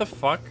Cell? What the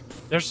fuck?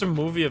 There's a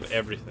movie of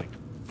everything.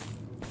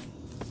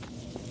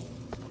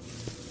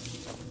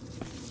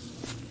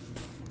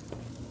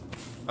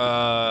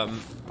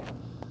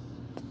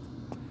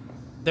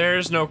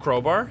 There's no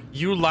crowbar.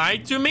 You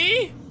lied to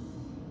me?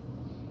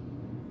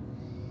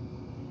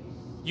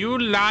 You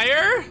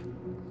liar?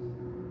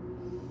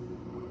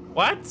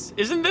 What?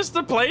 Isn't this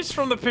the place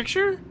from the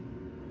picture?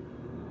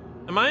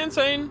 Am I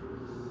insane?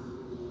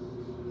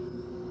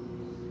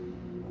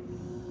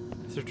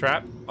 Is there a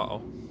trap?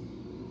 Uh-oh.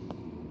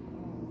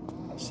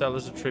 Cell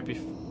is a trippy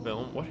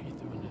film. What are you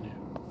doing in here?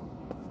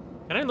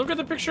 Can I look at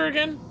the picture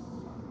again?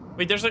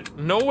 Wait, there's like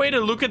no way to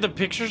look at the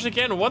pictures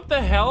again? What the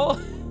hell?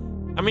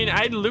 I mean,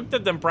 I looked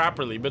at them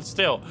properly, but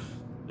still,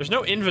 there's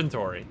no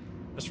inventory,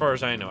 as far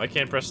as I know. I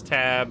can't press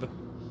tab.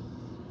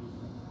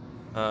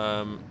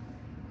 I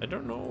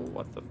don't know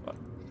what the fuck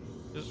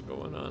is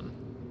going on.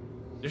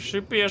 There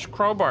should be a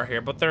crowbar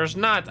here, but there's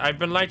not. I've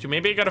been lied to.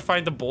 Maybe I gotta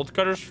find the bolt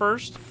cutters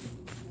first.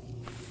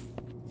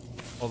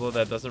 Although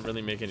that doesn't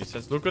really make any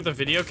sense. Look at the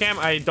video cam.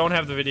 I don't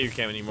have the video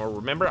cam anymore.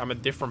 Remember, I'm a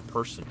different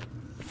person.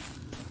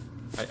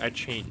 I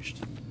changed.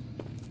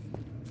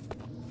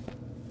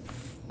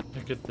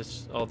 Look at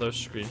this, all those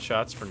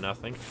screenshots for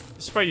nothing.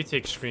 This is why you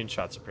take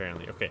screenshots,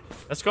 apparently. Okay,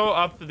 let's go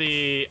up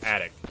the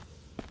attic.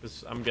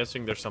 Because I'm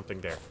guessing there's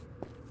something there.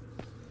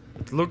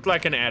 It looked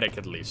like an attic,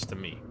 at least, to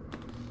me.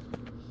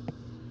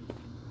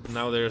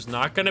 Now, there's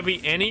not gonna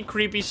be any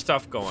creepy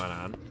stuff going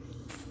on.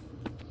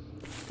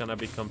 It's gonna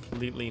be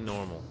completely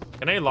normal.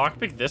 Can I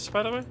lockpick this,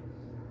 by the way?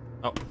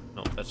 Oh,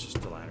 no, that's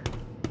just the ladder.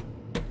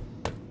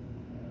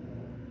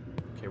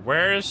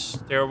 Okay,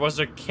 there was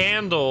a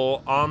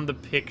candle on the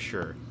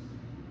picture.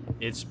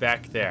 It's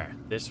back there.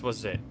 This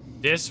was it.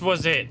 This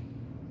was it.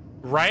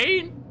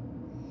 Right?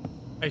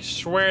 I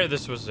swear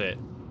this was it.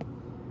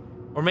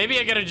 Or maybe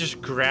I gotta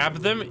just grab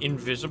them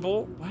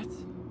invisible. What?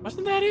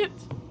 Wasn't that it?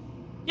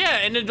 Yeah,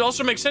 and it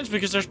also makes sense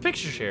because there's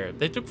pictures here.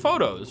 They took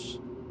photos.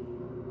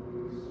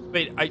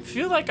 Wait, I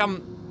feel like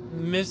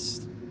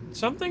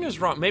something is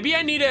wrong. Maybe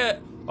I need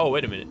a... Oh,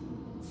 wait a minute.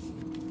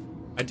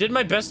 I did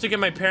my best to get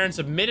my parents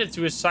admitted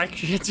to a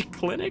psychiatric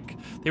clinic.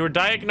 They were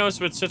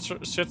diagnosed with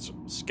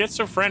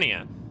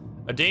schizophrenia,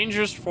 a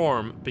dangerous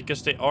form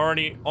because they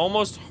already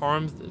almost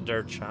harmed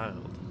their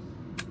child.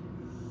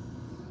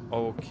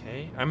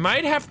 Okay, I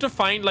might have to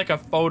find like a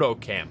photo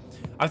cam.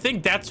 I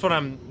think that's what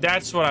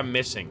I'm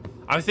missing.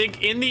 I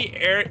think in the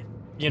air,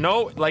 you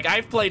know, like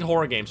I've played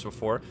horror games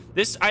before.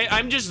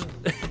 I'm just,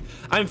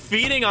 I'm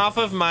feeding off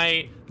of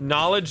my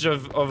knowledge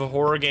of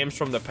horror games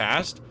from the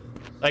past.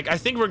 Like, I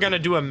think we're gonna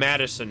do a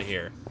Madison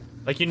here.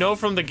 Like, you know,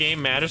 from the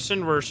game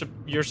Madison, where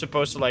you're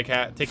supposed to, like,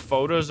 take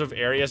photos of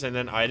areas and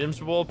then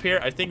items will appear.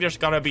 I think there's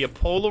gonna be a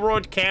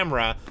Polaroid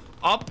camera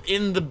up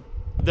in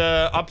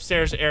the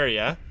upstairs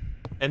area.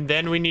 And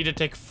then we need to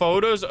take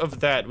photos of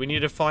that. We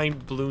need to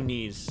find blue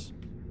knees.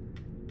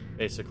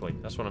 Basically,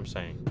 that's what I'm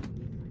saying.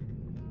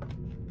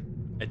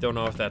 I don't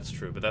know if that's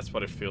true, but that's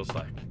what it feels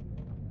like.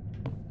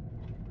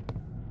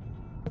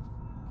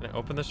 Can I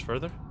open this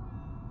further?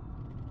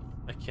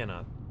 I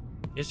cannot.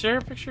 Is there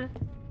a picture?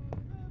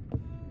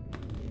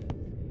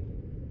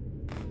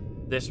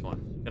 This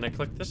one. Can I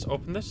click this?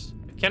 Open this?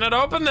 I cannot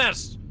open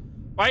this!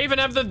 Why even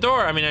have the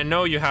door? I mean, I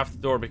know you have the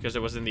door because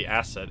it was in the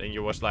asset and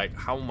you was like,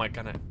 how am I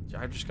gonna...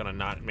 I'm just gonna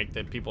not make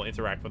the people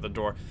interact with the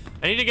door.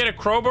 I need to get a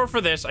crowbar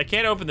for this. I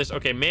can't open this.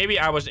 Okay, maybe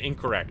I was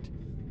incorrect.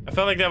 I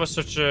felt like that was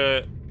such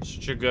a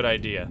good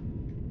idea.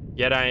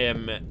 Yet I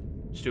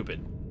am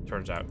stupid,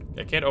 turns out.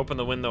 I can't open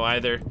the window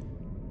either.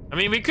 I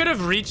mean, we could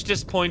have reached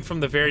this point from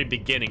the very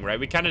beginning, right?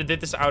 We kind of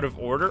did this out of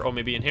order. Oh,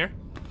 maybe in here?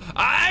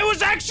 I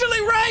was actually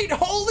right!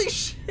 Holy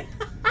shit!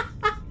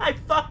 I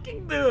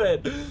fucking knew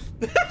it!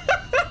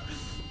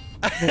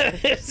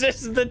 This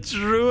is the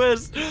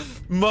truest,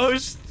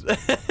 most...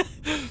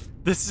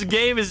 This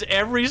game is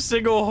every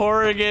single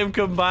horror game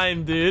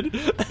combined, dude.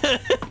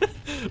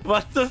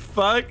 What the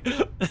fuck?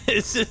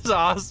 This is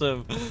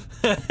awesome.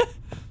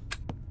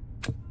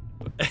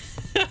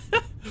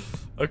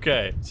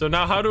 Okay, so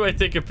now how do I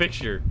take a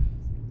picture?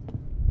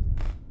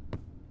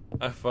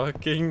 I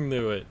fucking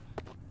knew it.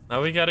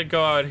 Now we gotta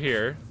go out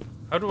here.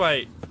 How do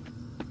I...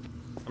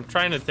 I'm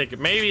trying to take it.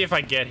 Maybe if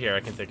I get here,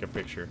 I can take a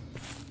picture.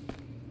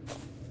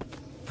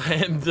 I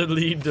am the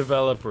lead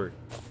developer.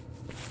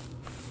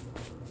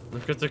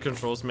 Look at the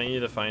controls menu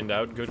to find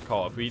out. Good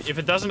call. If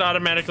it doesn't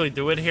automatically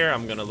do it here,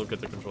 I'm gonna look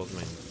at the controls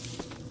menu.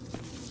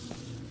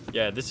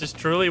 Yeah, this is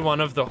truly one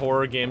of the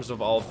horror games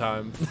of all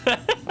time.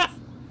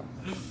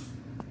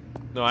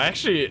 No,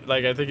 actually,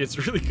 like, I think it's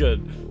really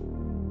good.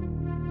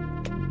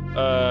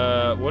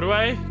 What do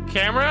I?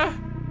 Camera?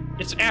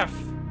 It's F.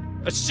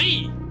 A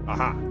C.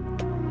 Aha.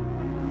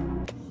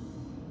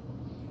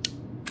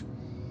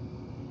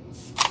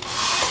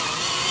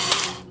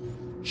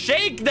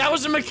 Shake! That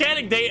was a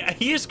mechanic.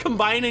 He is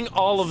combining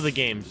all of the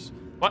games.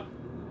 What?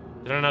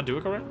 Did I not do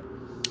it correctly?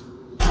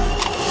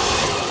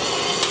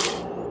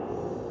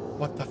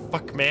 What the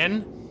fuck,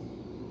 man?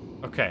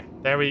 Okay,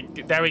 there we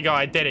go.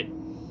 I did it.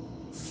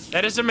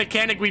 That is a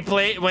mechanic we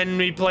played when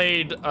we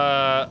played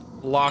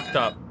Locked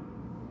Up.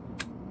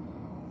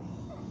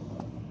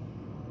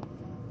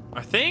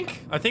 I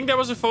think that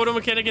was a photo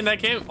mechanic in that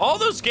game. All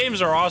those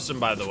games are awesome,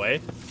 by the way.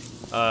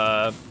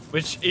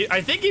 Which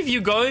I think if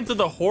you go into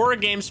the horror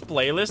games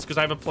playlist, because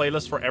I have a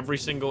playlist for every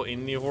single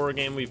indie horror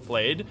game we've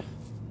played,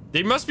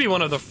 they must be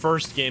one of the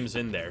first games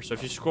in there. So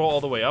if you scroll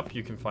all the way up,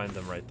 you can find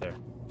them right there.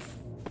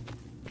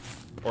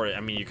 Or,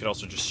 I mean, you could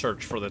also just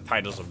search for the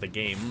titles of the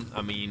game.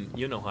 I mean,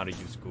 you know how to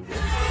use Google.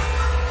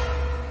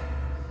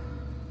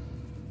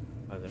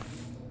 Hi there.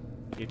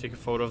 Can you take a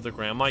photo of the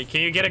grandma?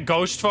 Can you get a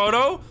ghost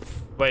photo?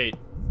 Wait.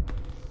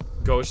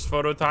 Ghost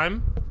photo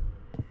time?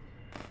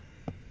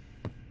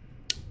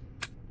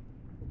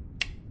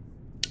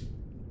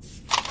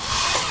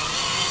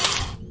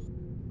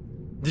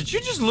 Did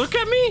you just look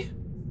at me?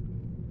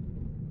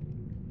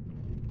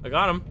 I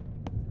got him.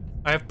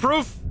 I have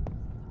proof.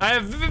 I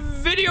have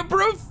video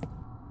proof.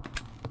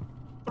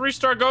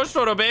 3-star ghost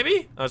photo,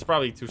 baby. Oh, it's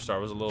probably 2-star.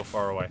 It was a little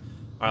far away.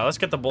 All right, let's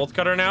get the bolt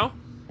cutter now.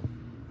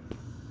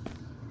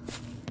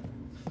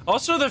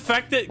 Also, the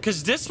fact that,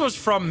 because this was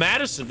from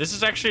Madison. This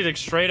is actually like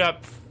straight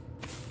up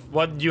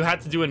what you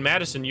had to do in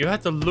Madison. You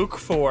had to look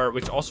for,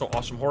 which also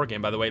awesome horror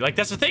game, by the way. Like,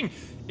 that's the thing.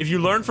 If you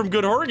learn from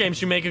good horror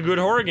games, you make a good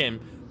horror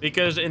game.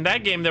 Because in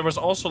that game, there was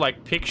also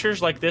like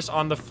pictures like this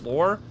on the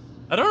floor.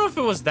 I don't know if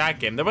it was that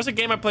game. There was a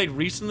game I played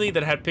recently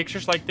that had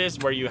pictures like this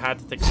where you had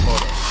to take a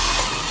photo.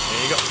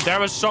 There you go. There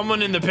was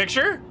someone in the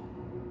picture.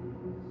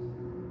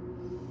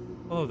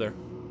 Hello there.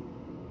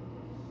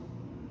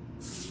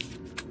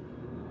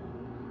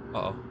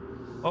 Uh-oh.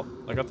 Oh,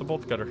 I got the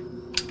bolt cutter.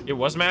 It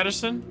was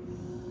Madison?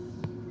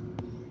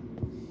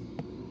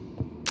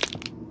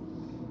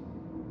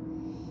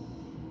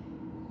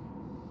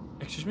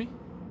 Excuse me?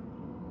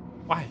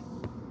 Why?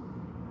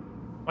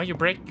 Why you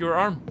break your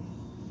arm?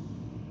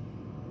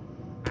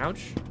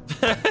 Ouch.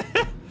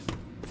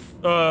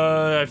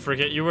 I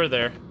forget you were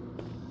there.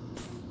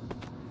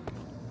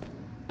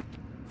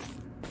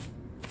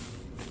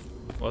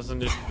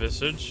 Wasn't it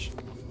Visage?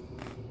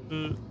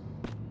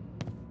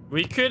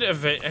 We could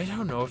I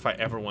don't know if I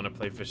ever want to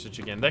play Visage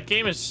again. That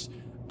game is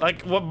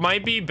like, what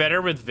might be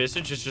better with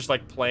Visage is just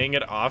like playing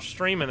it off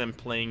stream and then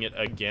playing it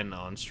again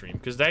on stream,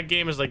 because that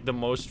game is like the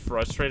most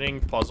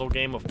frustrating puzzle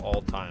game of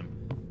all time.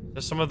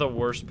 That's some of the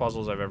worst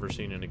puzzles I've ever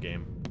seen in a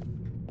game.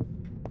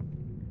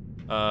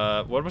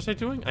 What was I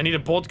doing? I need a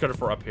bolt cutter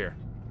for up here.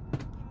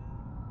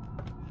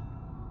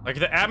 Like,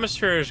 the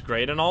atmosphere is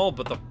great and all,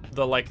 but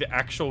the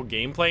actual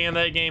gameplay in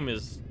that game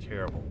is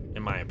terrible,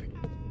 in my opinion.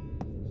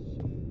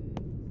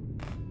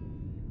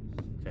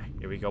 Okay,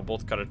 here we go,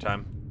 bolt cutter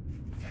time.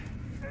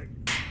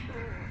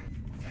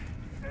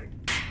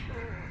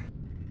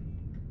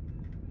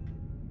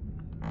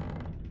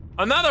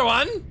 Another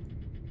one?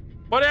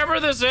 Whatever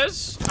this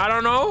is, I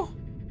don't know.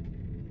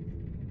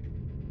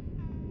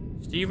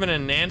 Steven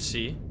and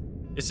Nancy.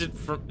 Is it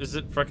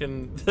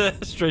fucking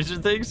Stranger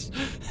Things?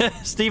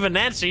 Steve and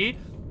Nancy.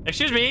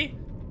 Excuse me.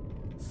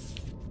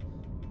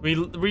 We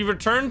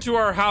returned to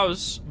our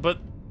house, but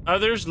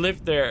others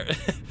lived there.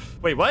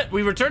 Wait, what?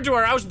 We returned to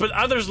our house, but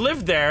others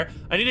lived there.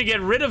 I need to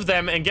get rid of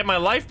them and get my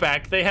life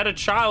back. They had a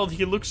child.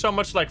 He looks so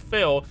much like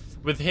Phil.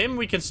 With him,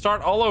 we can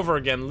start all over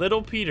again.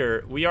 Little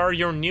Peter, we are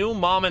your new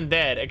mom and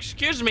dad.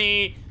 Excuse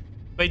me.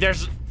 Wait,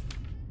 there's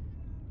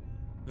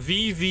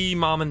VV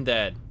mom and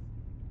dad.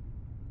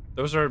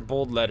 Those are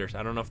bold letters.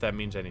 I don't know if that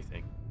means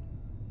anything.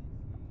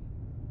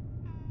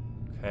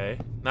 Okay.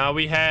 Now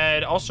we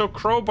had also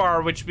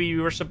crowbar, which we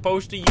were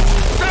supposed to use.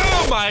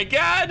 Oh my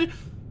god!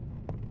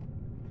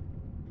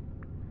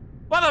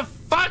 What the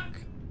fuck?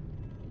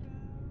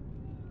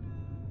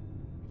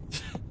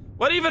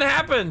 What even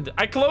happened?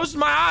 I closed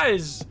my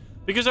eyes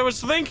because I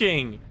was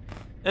thinking,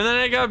 and then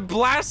I got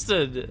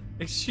blasted.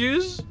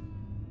 Excuse?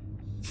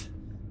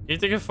 Can you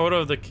take a photo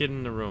of the kid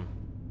in the room?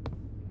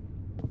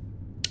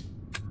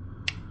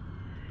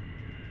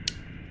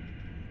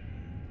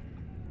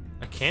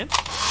 I can't?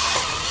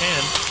 I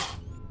can.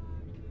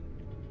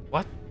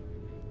 What?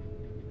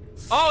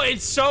 Oh,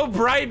 it's so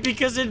bright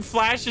because it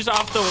flashes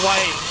off the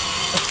white.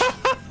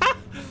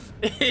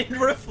 It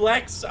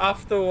reflects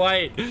off the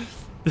white.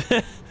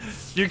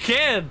 You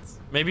can't.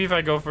 Maybe if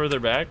I go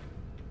further back.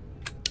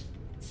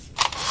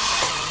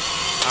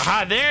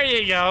 Aha, there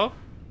you go.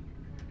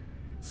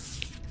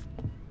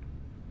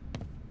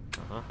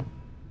 Uh-huh.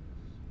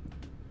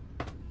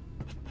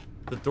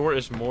 The door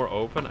is more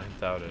open? I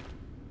doubt it.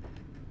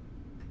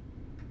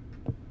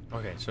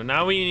 Okay, so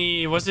now we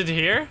need... Was it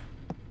here?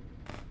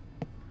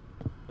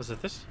 Was it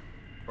this?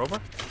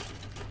 Crowbar?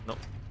 No.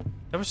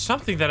 There was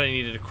something that I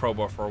needed a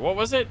crowbar for. What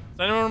was it?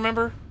 Does anyone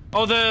remember?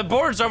 Oh, the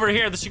board's over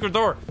here. The secret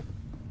door.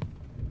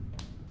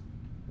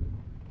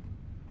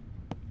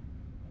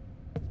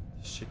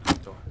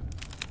 Secret door.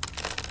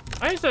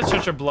 Why is that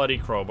such a bloody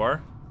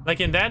crowbar?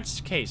 Like, in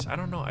that case, I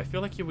don't know. I feel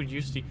like you would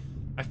use the...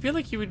 I feel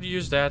like you would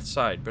use that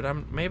side,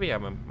 but maybe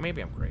I'm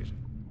crazy.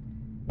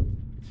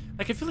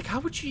 Like, I feel like, how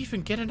would you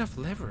even get enough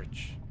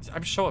leverage?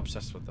 I'm so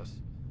obsessed with this.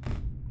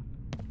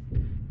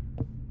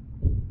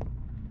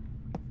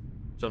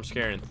 Jump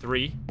scare in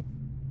 3,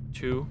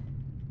 2,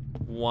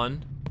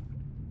 1.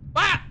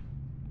 Ah!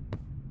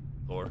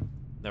 Or,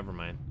 never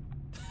mind.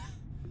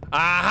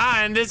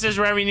 Aha, and this is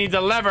where we need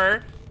the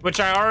lever, which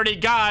I already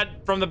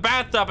got from the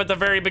bathtub at the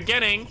very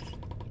beginning.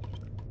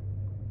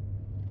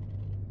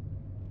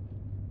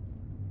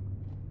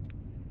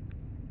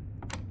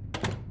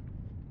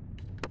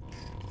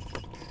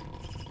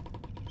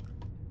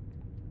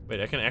 Wait,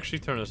 I can actually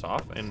turn this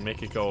off and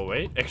make it go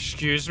away?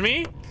 Excuse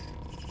me?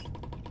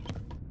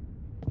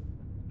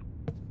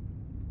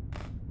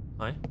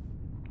 Hi?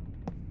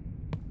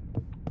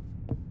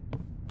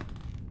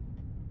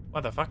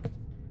 What the fuck?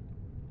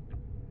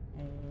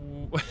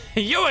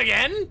 You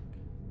again?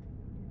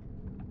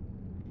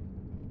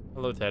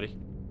 Hello, Teddy.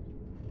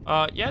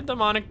 Yeah,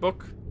 demonic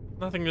book.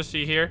 Nothing to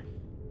see here.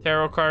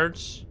 Tarot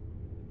cards.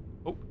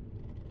 Oh.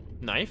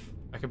 Knife?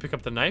 I can pick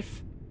up the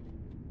knife?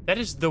 That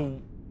is the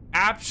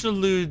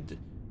absolute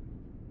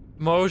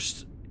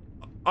most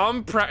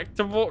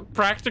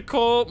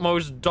practical,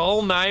 most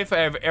dull knife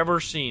I've ever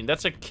seen.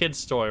 That's a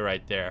kid's toy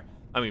right there.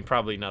 I mean,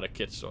 probably not a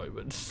kid's toy,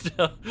 but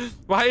still.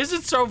 Why is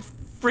it so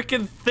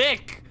freaking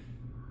thick?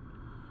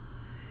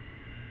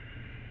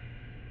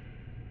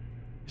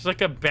 It's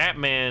like a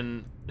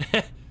Batman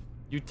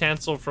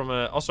utensil from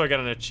a... Also, I got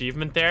an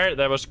achievement there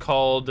that was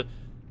called...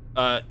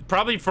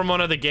 probably from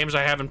one of the games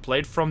I haven't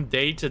played, From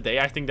Day to Day.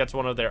 I think that's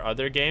one of their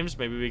other games.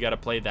 Maybe we gotta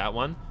play that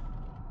one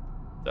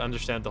to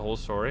understand the whole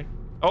story.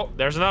 Oh,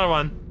 there's another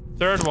one.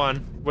 Third one,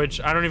 which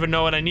I don't even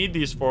know what I need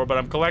these for, but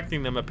I'm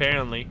collecting them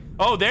apparently.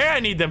 Oh, there I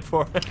need them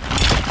for.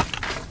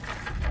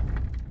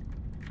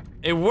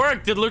 It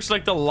worked. It looks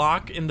like the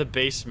lock in the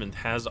basement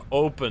has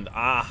opened.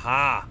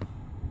 Aha.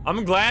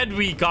 I'm glad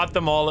we got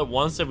them all at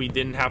once and we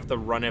didn't have to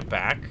run it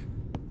back.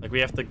 Like,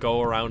 we have to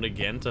go around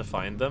again to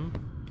find them.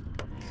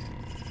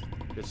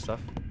 Good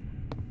stuff.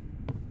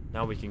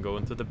 Now we can go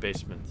into the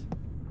basement.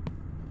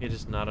 It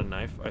is not a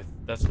knife.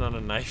 That's not a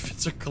knife.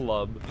 It's a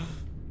club.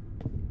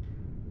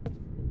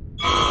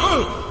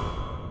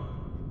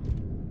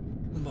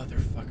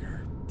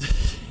 Motherfucker.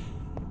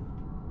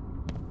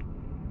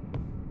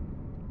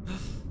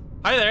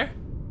 Hi there.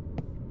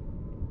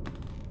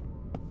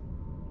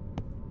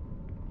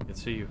 I can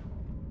see you.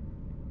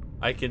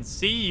 I can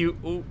see you.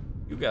 Oh,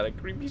 you got a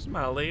creepy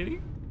smile, lady.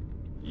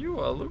 You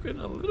are looking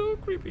a little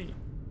creepy.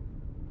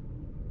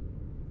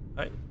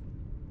 Hi.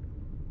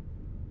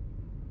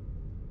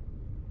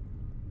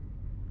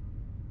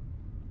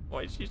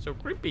 Why is she so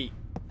creepy?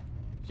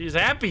 She's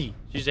happy.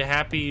 She's a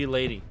happy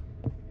lady.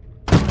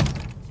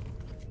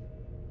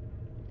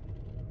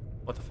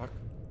 What the fuck?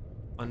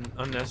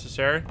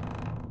 Unnecessary.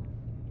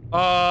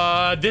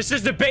 This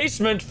is the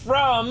basement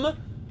from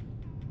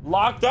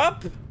Locked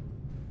Up,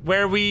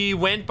 where we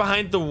went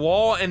behind the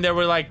wall and there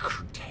were like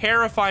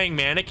terrifying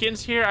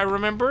mannequins here, I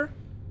remember.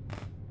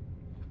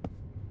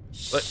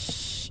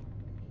 But...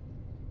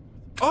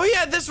 Oh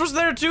yeah, this was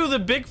there too, the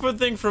Bigfoot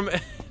thing from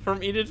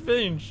Edith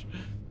Finch.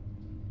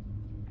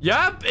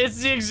 Yup,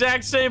 it's the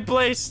exact same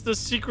place, the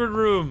secret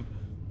room.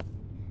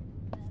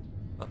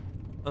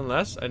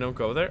 Unless I don't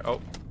go there.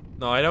 Oh,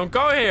 no, I don't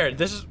go here.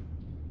 This is...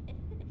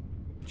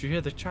 Did you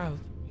hear the child?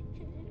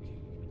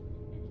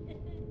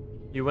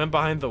 You went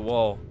behind the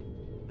wall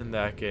in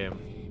that game.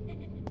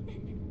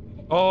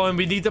 Oh, and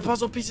we need the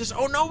puzzle pieces.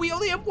 Oh no, we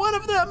only have one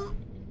of them.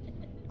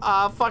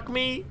 Ah, fuck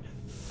me.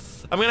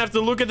 I'm gonna have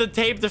to look at the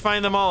tape to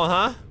find them all,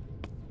 huh?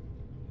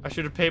 I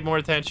should have paid more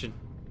attention.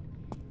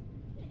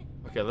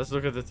 Okay, let's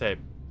look at the tape,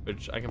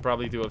 which I can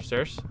probably do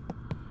upstairs.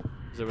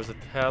 There was a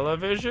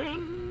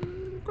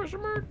television?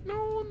 Question mark?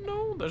 No,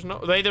 no, there's no...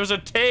 Wait, there was a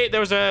tape. There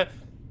was a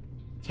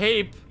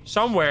tape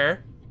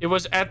somewhere. It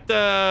was at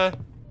the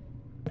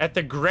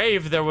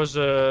grave. There was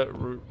a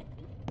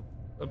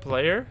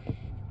player.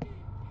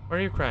 Why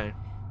are you crying?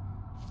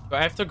 Do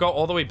I have to go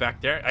all the way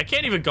back there? I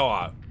can't even go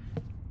out.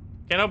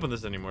 Can't open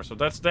this anymore, so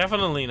that's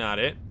definitely not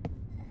it.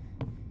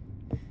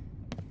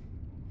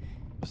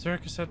 Was there a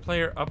cassette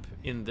player up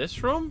in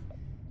this room?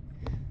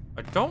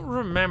 I don't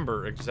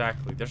remember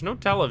exactly. There's no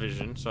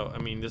television, so I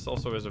mean, this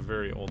also is a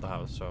very old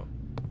house, so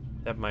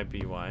that might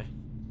be why.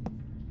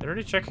 Did I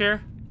already check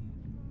here?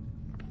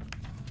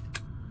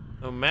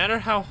 No matter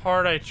how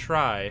hard I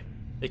try,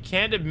 they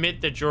can't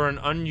admit that you're an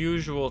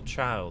unusual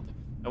child.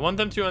 I want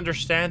them to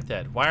understand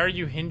that. Why are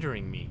you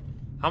hindering me?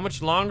 How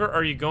much longer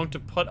are you going to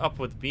put up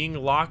with being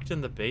locked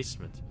in the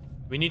basement?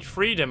 We need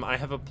freedom. I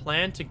have a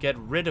plan to get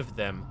rid of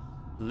them.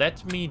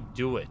 Let me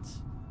do it.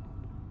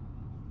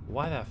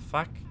 Why the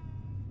fuck?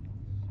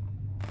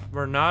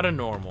 We're not a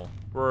normal.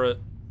 We're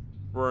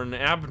an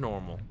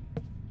abnormal.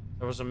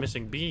 There was a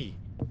missing B.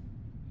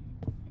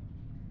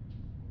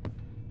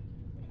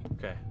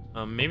 Okay.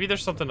 Maybe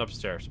there's something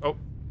upstairs. Oh,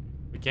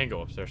 we can't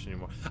go upstairs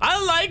anymore.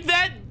 I like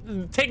that.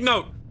 Take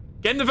note.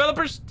 Game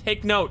developers,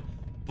 take note.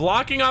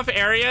 Blocking off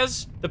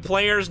areas the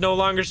player is no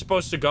longer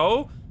supposed to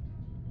go.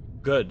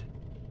 Good.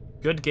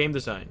 Good game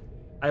design.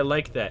 I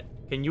like that.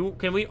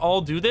 Can we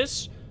all do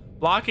this?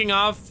 Blocking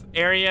off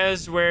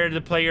areas where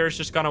the player is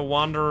just gonna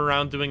wander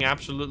around doing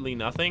absolutely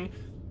nothing.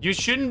 You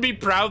shouldn't be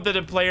proud that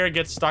a player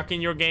gets stuck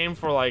in your game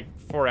for like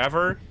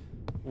forever,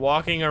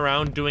 walking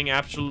around doing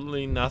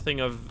absolutely nothing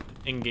of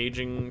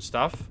engaging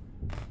stuff.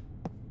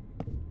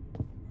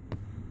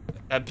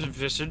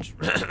 Visage.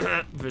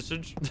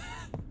 Visage.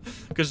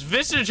 Because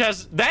Visage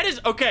has... That is...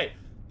 Okay.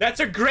 That's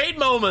a great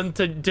moment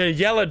to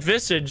yell at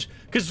Visage.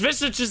 Because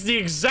Visage is the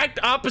exact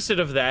opposite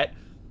of that.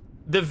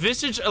 The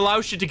Visage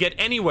allows you to get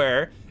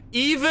anywhere,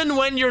 even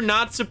when you're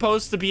not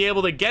supposed to be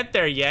able to get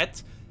there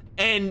yet,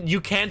 and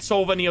you can't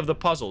solve any of the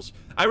puzzles.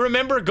 I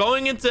remember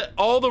going into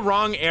all the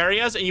wrong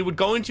areas, and you would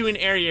go into an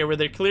area where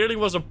there clearly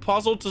was a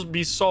puzzle to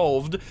be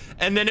solved,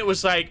 and then it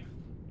was like...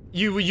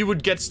 You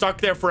would get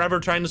stuck there forever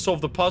trying to solve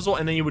the puzzle,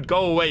 and then you would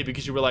go away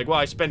because you were like, well,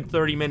 I spent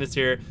 30 minutes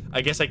here.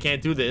 I guess I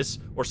can't do this,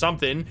 or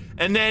something.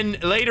 And then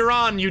later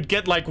on, you'd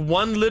get like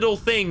one little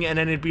thing, and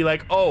then it'd be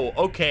like, oh,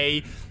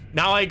 okay.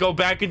 Now I go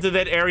back into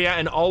that area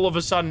and all of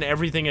a sudden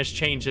everything has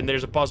changed and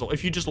there's a puzzle.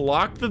 If you just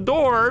lock the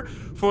door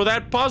for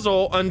that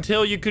puzzle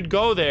until you could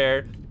go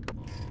there,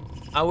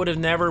 I would have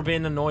never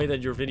been annoyed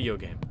at your video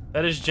game.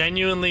 That is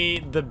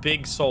genuinely the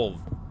big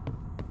solve.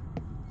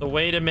 The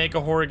way to make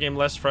a horror game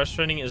less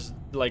frustrating is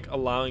like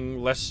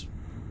allowing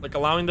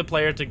the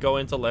player to go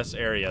into less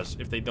areas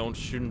if they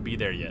shouldn't be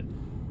there yet.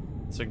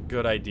 It's a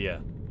good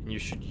idea and you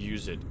should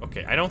use it.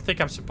 Okay, I don't think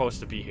I'm supposed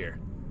to be here.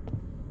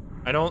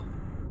 I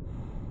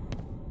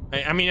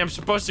mean, I'm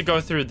supposed to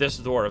go through this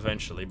door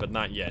eventually, but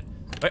not yet.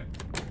 But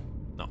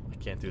no, I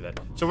can't do that.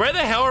 So where the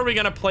hell are we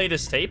gonna play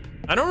this tape?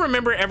 I don't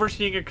remember ever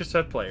seeing a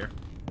cassette player.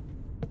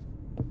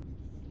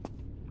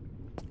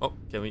 Oh,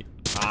 can we?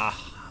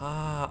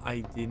 Aha, I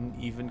didn't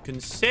even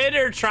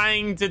consider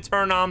trying to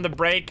turn on the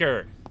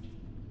breaker.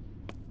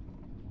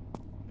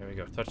 There we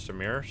go, touch the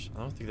mirrors. I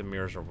don't think the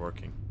mirrors are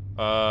working.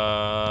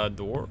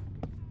 Door?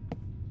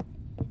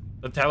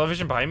 The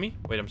television behind me?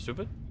 Wait, I'm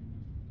stupid?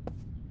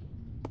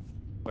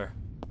 Where?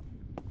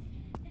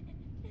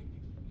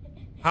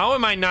 How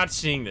am I not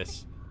seeing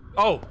this?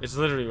 Oh, it's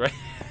literally right.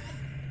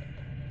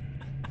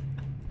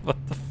 What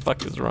the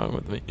fuck is wrong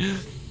with me?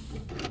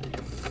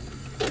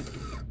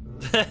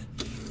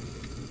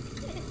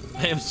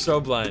 I am so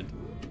blind.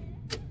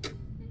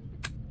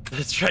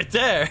 It's right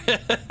there.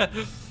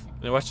 Can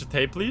I watch the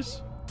tape,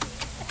 please?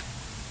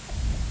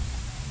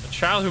 A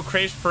child who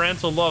craves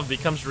parental love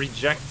becomes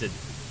rejected.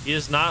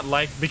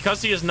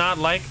 Because he is not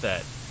like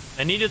that.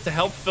 I needed to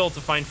help Phil to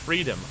find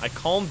freedom. I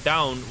calmed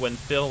down when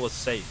Phil was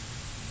safe.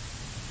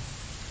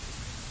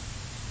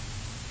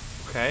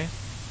 Okay.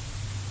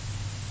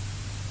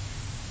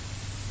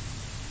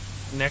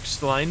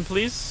 Next line,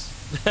 please.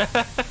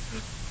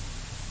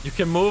 You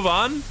can move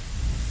on.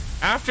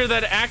 After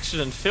that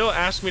accident, Phil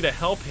asked me to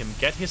help him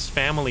get his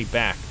family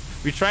back.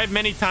 We tried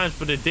many times,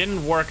 but it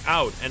didn't work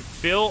out, and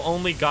Phil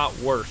only got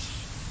worse.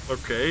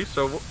 Okay,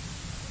 so...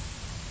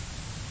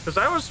 Because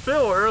I was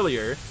Phil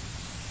earlier.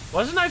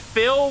 Wasn't I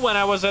Phil when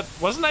I was at...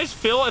 Wasn't I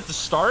Phil at the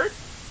start?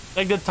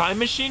 Like the time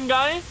machine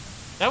guy?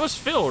 That was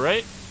Phil,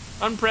 right?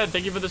 Unpred,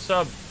 thank you for the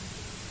sub.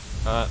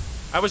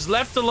 I was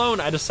left alone.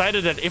 I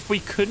decided that if we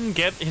couldn't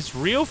get his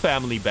real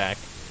family back,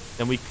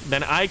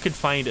 then I could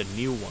find a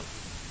new one.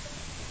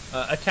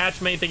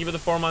 Attachmate, thank you for the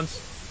 4 months.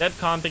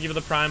 Deadcon, thank you for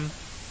the Prime.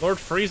 Lord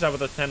Frieza with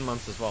the 10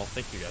 months as well.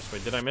 Thank you guys.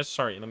 Wait, did I miss?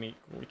 Sorry, let me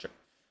recheck.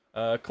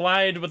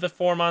 Clyde with the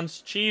 4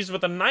 months. Cheese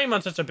with the 9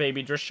 months as a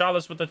baby.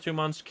 Drishalis with the 2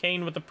 months.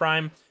 Kane with the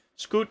Prime.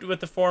 Scoot with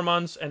the 4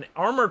 months. And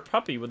Armored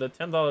Puppy with a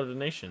 $10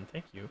 donation.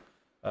 Thank you.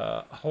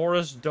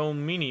 Horace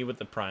Domini with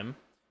the Prime.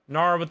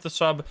 Nar with the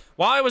sub.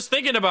 While I was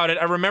thinking about it,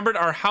 I remembered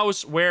our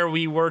house where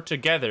we were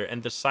together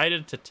and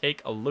decided to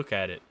take a look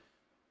at it.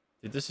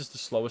 Dude, this is the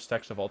slowest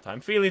text of all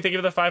time. Feely, thank you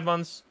for the 5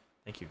 months.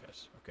 Thank you,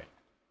 guys. Okay.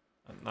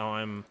 Now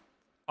I'm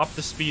up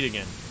to speed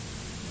again.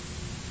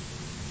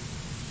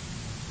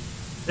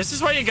 This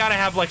is why you gotta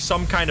have, like,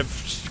 some kind of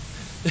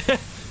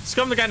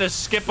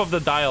skip of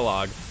the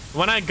dialogue.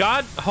 When I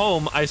got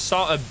home, I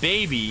saw a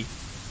baby.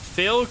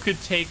 Phil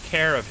could take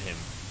care of him.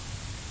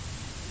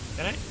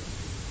 Can I?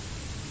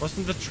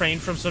 Wasn't the train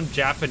from some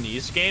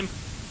Japanese game?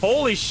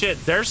 Holy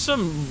shit, there's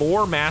some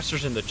lore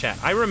masters in the chat.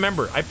 I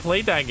remember, I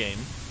played that game.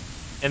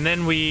 And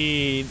then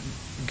we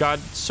got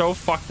so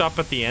fucked up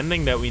at the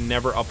ending that we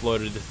never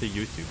uploaded it to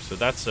YouTube. So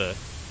that's a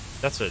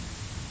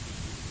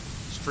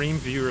stream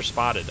viewer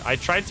spotted. I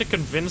tried to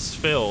convince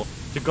Phil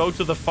to go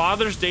to the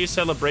Father's Day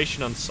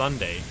celebration on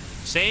Sunday,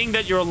 saying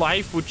that your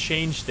life would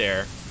change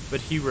there,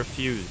 but he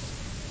refused.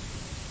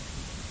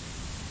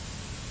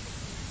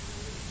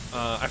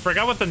 I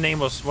forgot what the name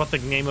was, what the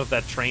name of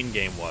that train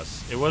game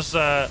was. It was,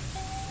 I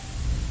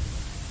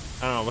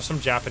don't know, it was some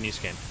Japanese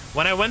game.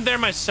 When I went there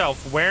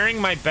myself, wearing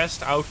my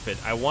best outfit,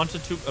 I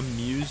wanted to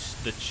amuse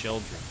the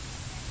children.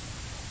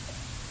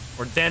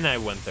 Or then I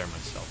went there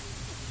myself.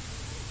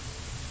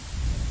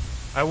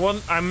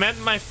 I met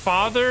my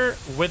father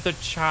with a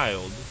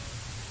child.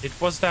 It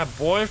was that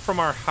boy from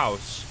our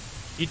house.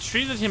 He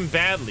treated him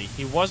badly.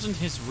 He wasn't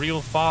his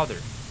real father.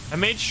 I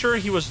made sure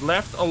he was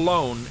left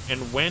alone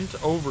and went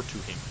over to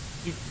him.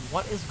 Dude,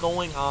 what is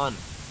going on?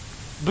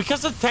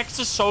 Because the text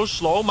is so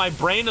slow, my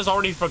brain has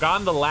already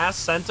forgotten the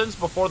last sentence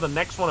before the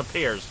next one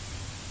appears.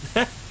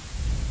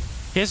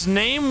 His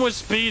name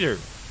was Peter.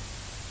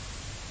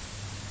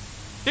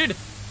 Dude,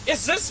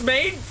 is this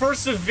made for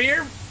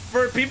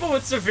people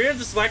with severe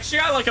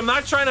dyslexia? Like, I'm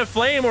not trying to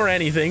flame or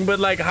anything, but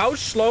like, how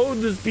slow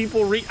does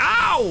people read?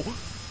 Ow!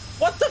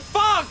 What the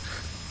fuck?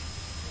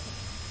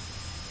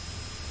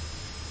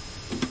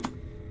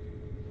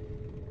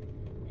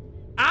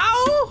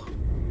 Ow!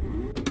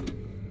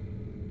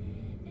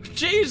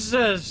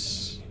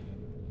 Jesus!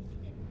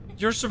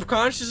 Your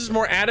subconscious is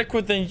more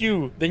adequate than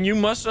you. Then you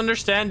must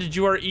understand that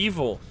you are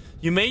evil.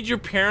 You made your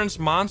parents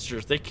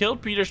monsters. They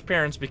killed Peter's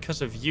parents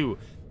because of you.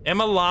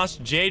 Emma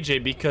lost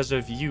JJ because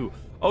of you.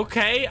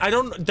 Okay,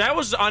 that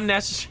was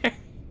unnecessary.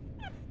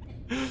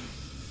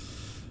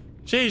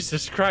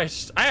 Jesus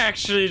Christ. I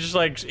actually just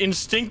like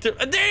instinctive.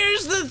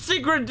 There's the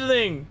secret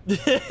thing.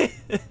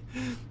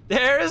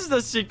 There's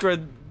the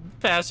secret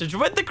passage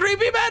with the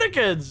creepy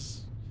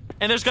mannequins.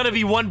 And there's gonna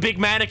be one big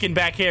mannequin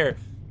back here.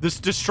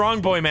 The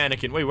strong boy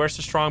mannequin. Wait, where's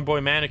the strong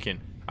boy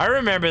mannequin? I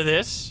remember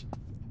this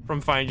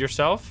from Find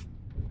Yourself.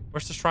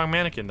 Where's the strong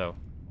mannequin, though?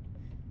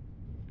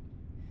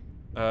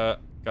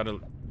 Gotta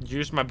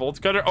use my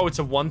bolt cutter. Oh, it's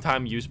a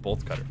one-time use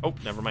bolt cutter. Oh,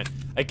 never mind.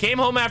 I came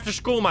home after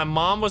school. My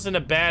mom was in a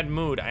bad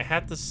mood. I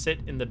had to sit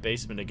in the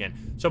basement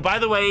again. So, by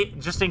the way,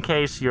 just in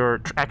case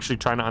you're actually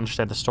trying to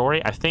understand the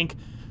story, I think...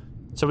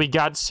 So, we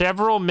got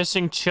several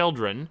missing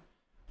children.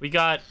 We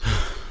got...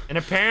 And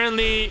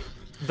apparently,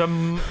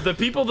 the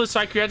people, the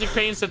psychiatric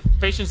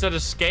patients that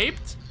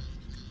escaped...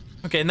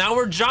 Okay, now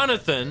we're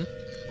Jonathan.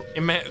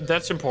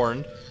 That's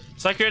important.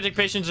 Psychiatric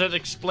patients that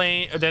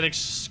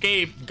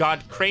escaped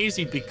got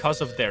crazy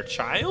because of their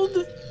child?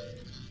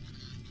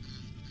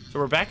 So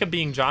we're back at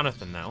being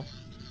Jonathan now.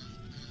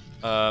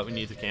 We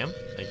need the cam.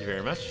 Thank you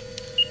very much.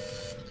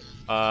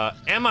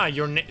 Emma,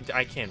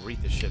 I can't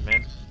read this shit,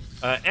 man.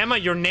 Emma,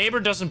 your neighbor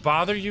doesn't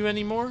bother you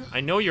anymore?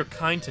 I know you're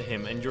kind to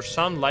him and your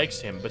son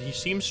likes him, but he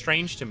seems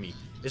strange to me.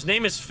 His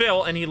name is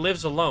Phil and he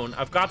lives alone.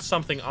 I've got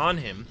something on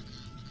him.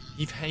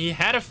 He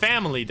had a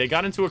family. They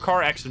got into a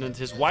car accident.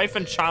 His wife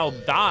and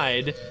child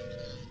died.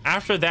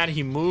 After that,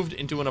 he moved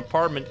into an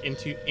apartment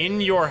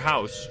in your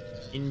house.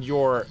 In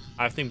your,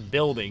 I think,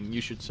 building, you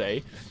should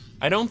say.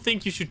 I don't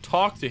think you should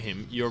talk to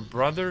him. Your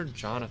brother,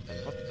 Jonathan.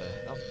 What the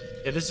hell?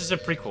 Yeah, this is a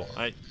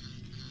prequel.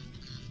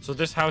 So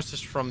this house is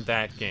from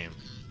that game.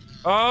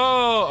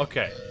 Oh,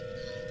 okay.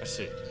 I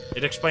see.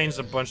 It explains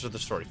a bunch of the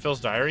story. Phil's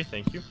diary,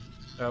 thank you.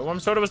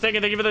 Warm soda was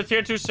taken. Thank you for the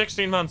tier 2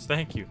 16 months.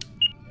 Thank you.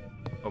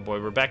 Oh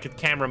boy, we're back at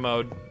camera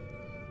mode.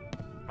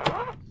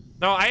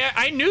 No,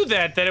 I knew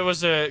that it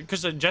was a...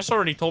 Because Jess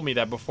already told me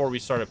that before we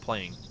started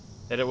playing.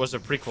 That it was a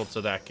prequel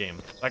to that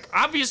game. Like,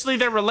 obviously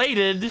they're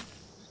related.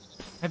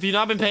 Have you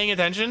not been paying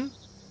attention?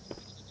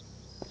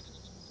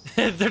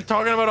 They're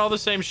talking about all the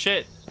same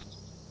shit.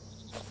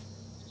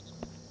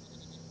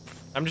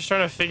 I'm just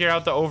trying to figure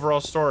out the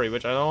overall story,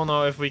 which I don't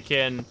know if we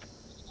can...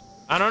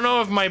 I don't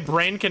know if my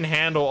brain can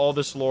handle all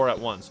this lore at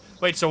once.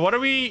 Wait, so what are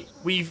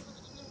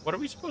what are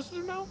we supposed to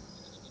do now?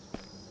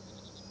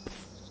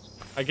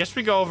 I guess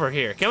we go over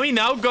here. Can we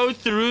now go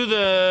through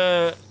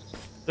the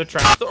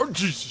trap? Oh,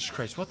 Jesus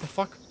Christ, what the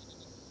fuck?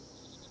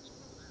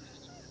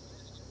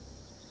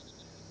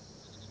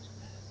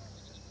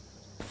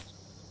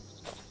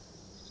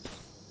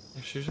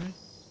 Excuse me?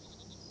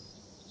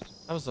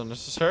 That was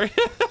unnecessary.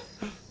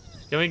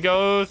 Can we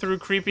go through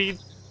creepy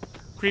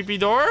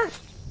door?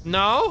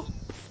 No?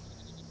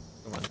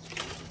 Come on.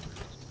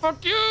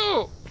 Fuck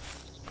you!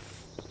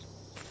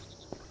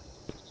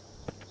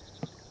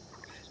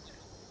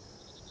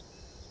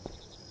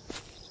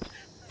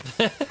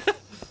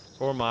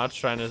 Poor mods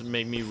trying to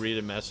make me read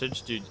a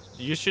message. Dude,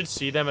 you should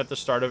see them at the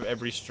start of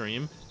every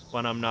stream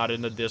when I'm not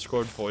in the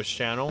Discord voice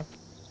channel.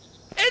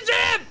 It's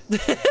him!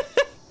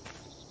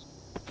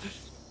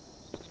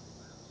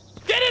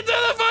 Get into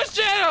the voice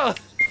channel!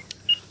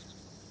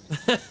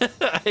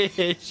 I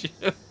hate you.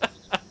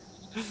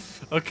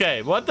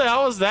 Okay, what the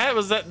hell was that?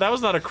 That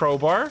was not a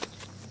crowbar.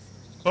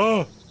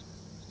 Oh.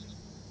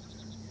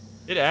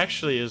 It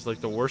actually is like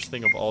the worst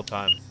thing of all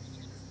time.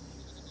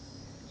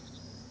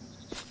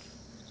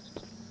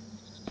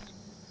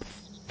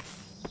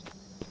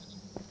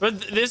 But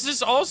this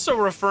is also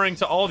referring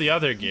to all the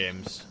other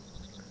games.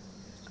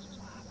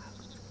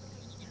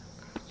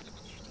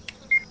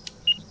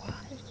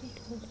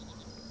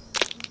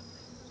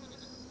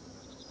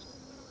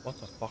 What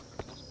the fuck?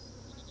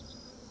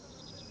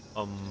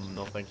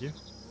 No thank you.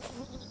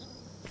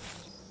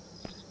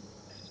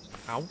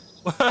 Ow.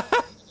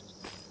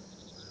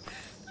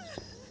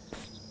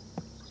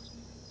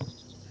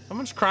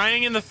 Someone's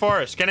crying in the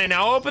forest. Can I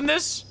now open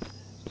this?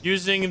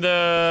 Using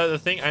the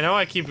thing? I know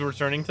I keep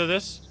returning to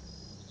this.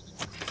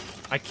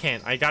 I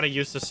can't. I gotta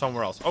use this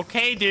somewhere else.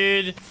 Okay,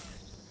 dude.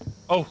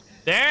 Oh,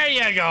 there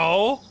you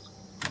go.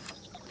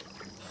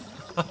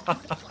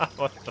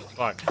 What the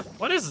fuck?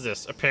 What is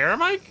this? A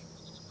paramic?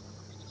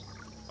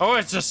 Oh,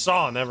 it's a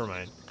saw. Never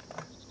mind.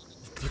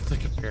 It looked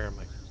like a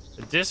paramic.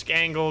 The disc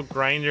angle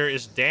grinder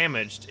is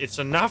damaged. It's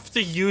enough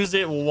to use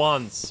it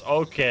once.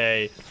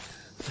 Okay.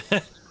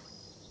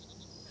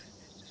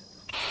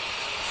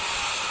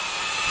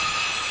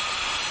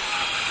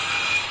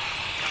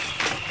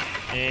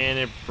 And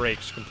it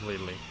breaks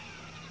completely.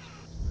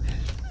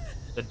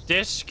 The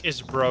disc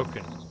is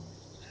broken.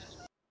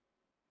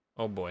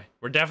 Oh boy.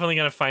 We're definitely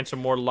gonna find some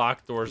more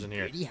locked doors in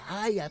here. Pretty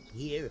high up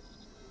here.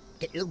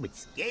 Get a little bit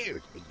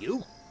scared, are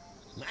you?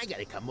 I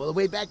gotta come all the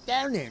way back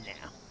down there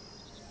now.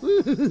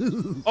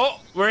 Oh,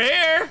 we're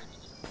here!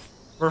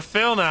 We're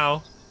Phil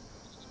now.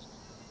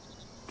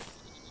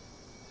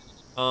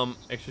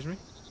 Excuse me?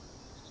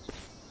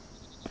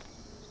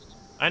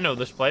 I know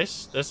this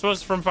place. This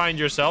was from Find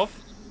Yourself.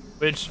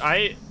 Which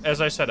as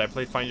I said, I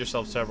played Find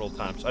Yourself several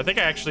times. I think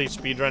I actually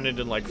speedrun it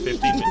in like 15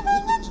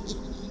 minutes.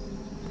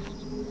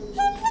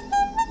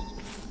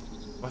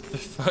 What the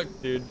fuck,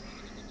 dude?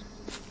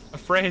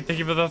 Afraid, thank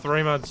you for the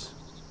 3 months.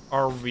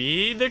 Are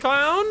we the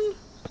clown?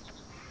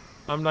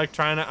 I'm like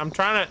trying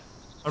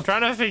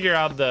to figure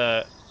out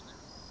the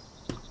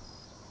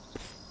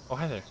Oh,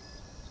 hi there.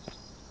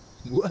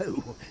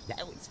 Whoa,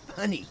 that was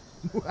funny.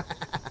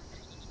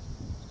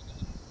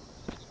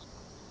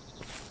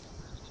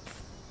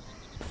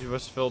 He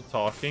was Phil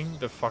talking,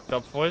 the fucked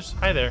up voice.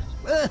 Hi there.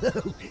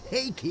 Whoa,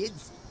 hey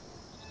kids.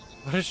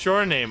 What is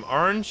your name?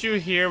 Aren't you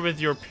here with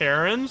your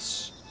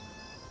parents?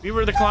 We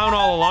were the clown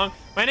all along.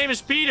 My name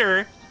is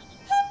Peter.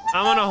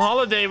 I'm on a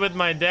holiday with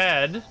my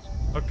dad.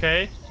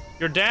 Okay.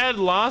 Your dad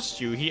lost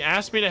you. He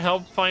asked me to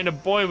help find a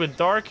boy with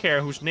dark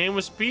hair whose name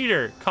was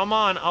Peter. Come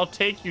on, I'll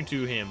take you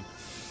to him.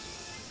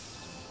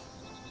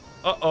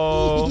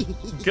 Uh-oh.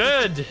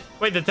 Good.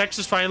 Wait, the text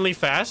is finally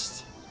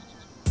fast?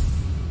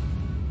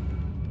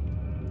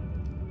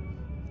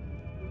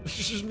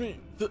 Excuse me.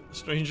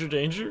 Stranger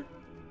danger?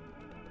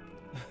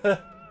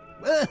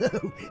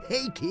 Whoa,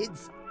 hey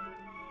kids.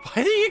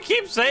 Why do you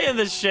keep saying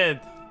this shit?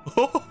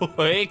 Oh,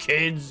 hey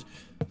kids.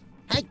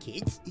 Hi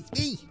kids, it's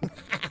me.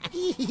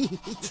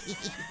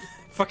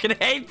 Fucking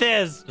hate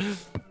this.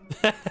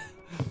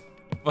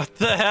 What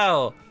the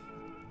hell?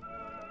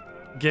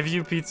 Give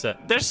you pizza.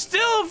 There's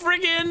still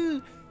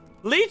friggin'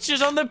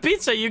 leeches on the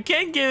pizza. You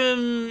can't give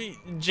him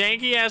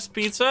janky ass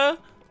pizza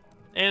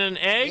and an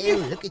egg. Oh,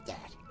 look at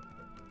that.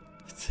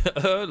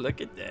 Oh,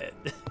 look at that.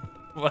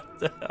 What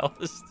the hell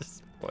is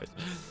this voice?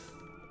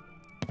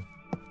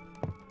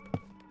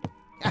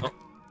 Oh.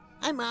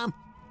 Hi, Mom.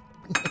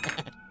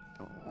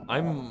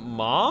 I'm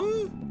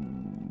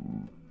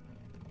mom?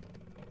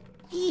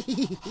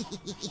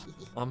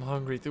 I'm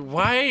hungry too.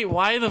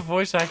 Why the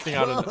voice acting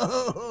out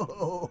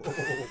of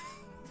it?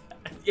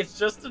 It's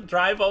just to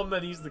drive home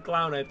that he's the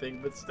clown, I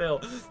think, but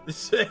still,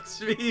 this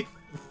makes me,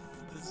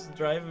 this is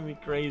driving me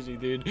crazy,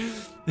 dude.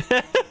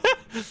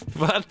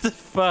 What the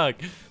fuck?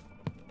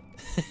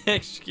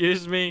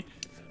 Excuse me.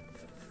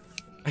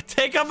 I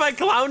take off my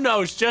clown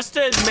nose just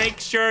to make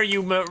sure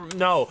you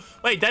know.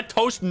 Wait, that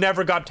toast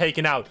never got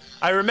taken out.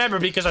 I remember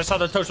because I saw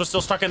the toast was still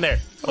stuck in there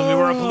when we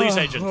were a police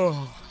agent.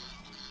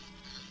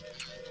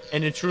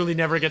 And it truly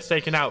never gets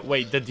taken out.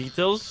 Wait, the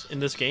details in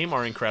this game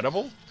are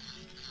incredible.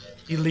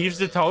 He leaves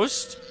the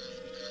toast,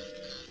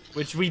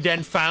 which we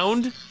then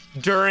found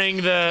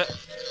during the...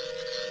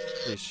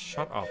 Please,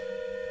 shut up.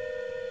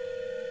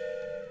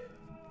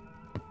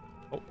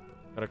 Oh,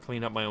 gotta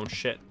clean up my own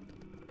shit.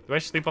 Do I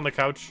sleep on the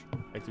couch?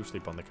 I do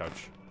sleep on the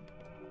couch.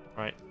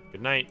 Alright,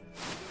 good night.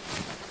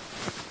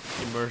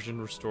 Immersion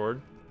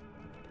restored.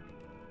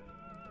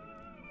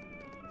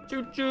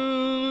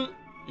 Choo-choo!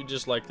 You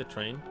just like the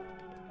train?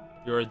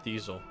 You're a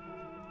diesel.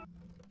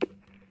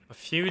 A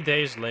few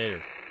days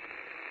later.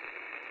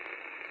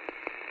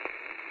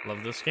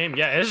 Love this game.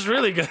 Yeah, it's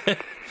really good.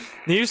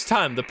 News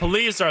time. The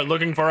police are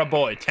looking for a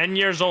boy, 10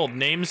 years old,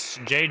 name's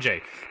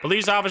JJ.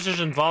 Police officers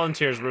and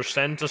volunteers were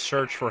sent to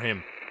search for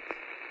him.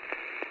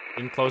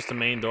 Didn't close the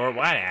main door.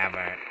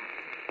 Whatever.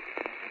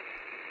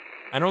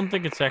 I don't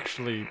think it's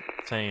actually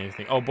saying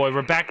anything. Oh boy,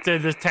 we're back to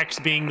the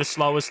text being the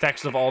slowest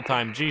text of all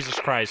time. Jesus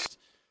Christ.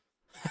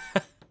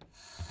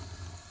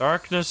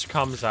 Darkness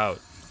comes out.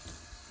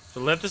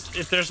 So let this,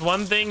 if there's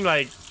one thing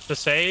like to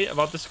say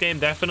about this game,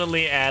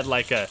 definitely add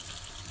like a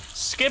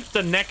skip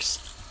the next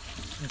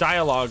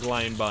dialogue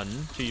line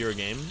button to your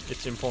game.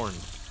 It's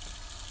important.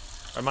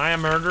 Am I a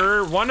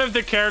murderer? One of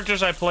the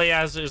characters I play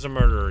as is a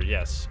murderer,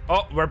 yes.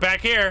 Oh, we're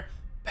back here.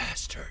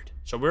 Bastard.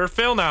 So we're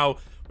Phil now,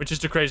 which is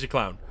the crazy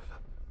clown.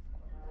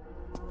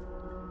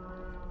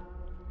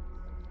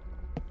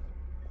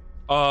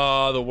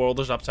 The world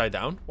is upside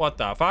down. What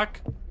the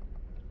fuck?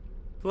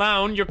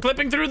 Clown, you're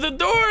clipping through the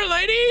door,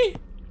 lady!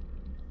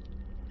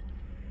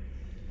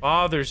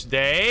 Father's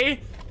Day?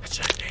 That's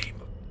the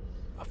name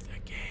of the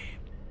game.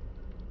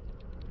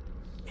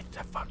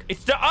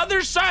 It's the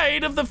other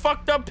side of the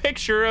fucked up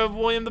picture of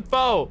William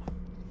Dafoe.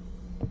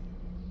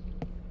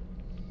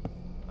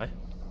 What?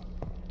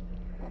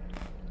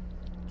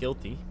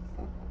 Guilty.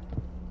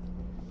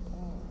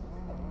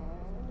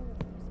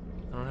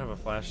 I don't have a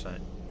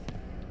flashlight.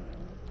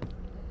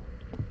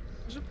 Am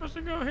I supposed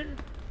to go here?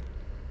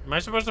 Am I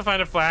supposed to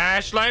find a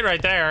flashlight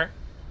right there?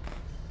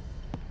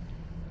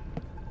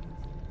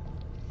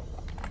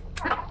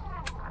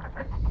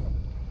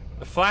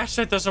 The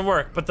flashlight doesn't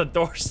work, but the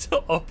door's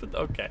still open.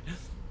 Okay.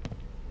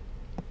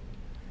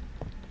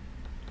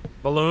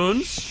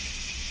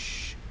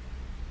 Balloons.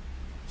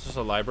 Is this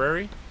a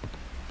library?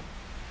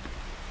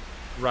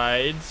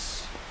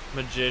 Rides.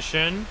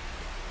 Magician.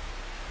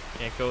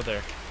 Can't go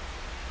there.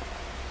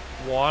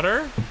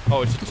 Water.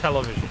 Oh, it's a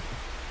television.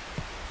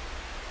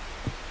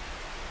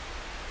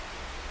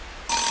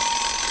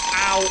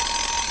 Ow.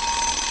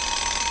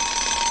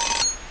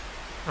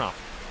 Turn off.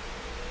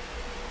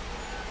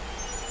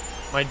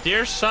 My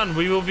dear son,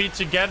 we will be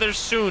together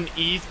soon.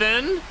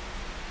 Ethan?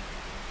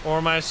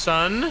 Or my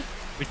son?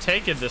 We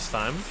take it this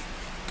time.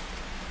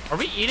 Are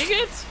we eating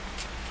it?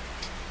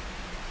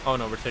 Oh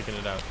no, we're taking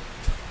it out.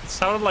 It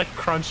sounded like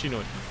crunchy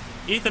noise.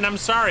 Ethan, I'm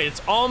sorry.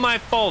 It's all my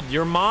fault.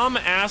 Your mom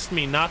asked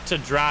me not to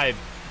drive.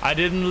 I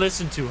didn't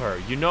listen to her.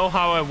 You know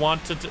how I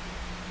want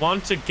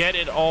to get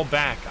it all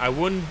back. I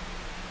wouldn't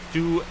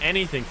do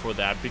anything for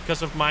that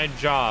because of my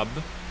job.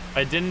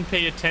 I didn't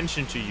pay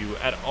attention to you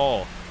at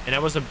all. And I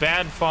was a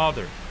bad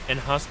father. and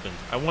husband.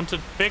 I want to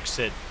fix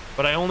it,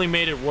 but I only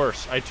made it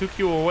worse. I took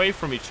you away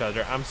from each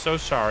other. I'm so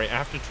sorry. I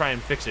have to try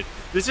and fix it.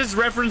 This is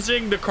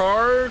referencing the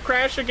car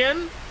crash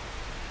again?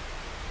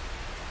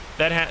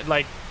 That had,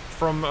 like,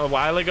 from a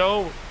while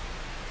ago.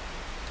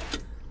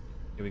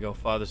 Here we go,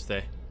 Father's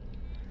Day.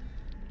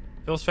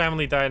 Phil's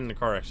family died in a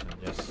car accident,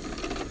 yes.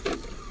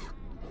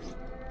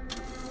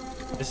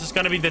 This is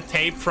gonna be the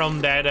tape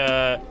from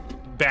that,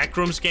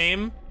 Backrooms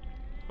game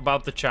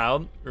about the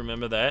child.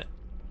 Remember that?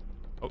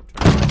 Oh,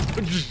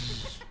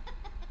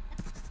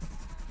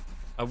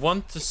 I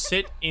want to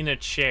sit in a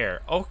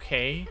chair.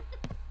 Okay.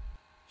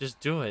 Just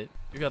do it.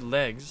 You got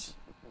legs.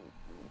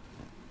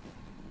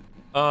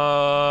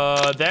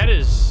 That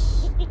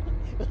is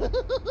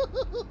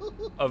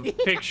a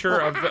picture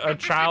of a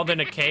child in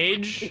a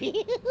cage,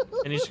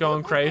 and he's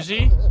going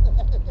crazy.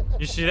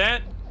 You see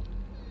that?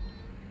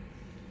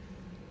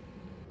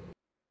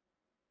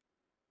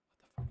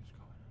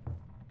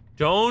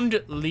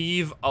 Don't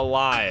leave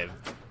alive.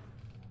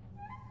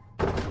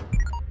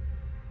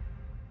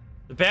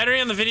 The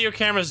battery on the video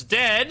camera is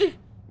dead.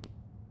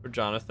 For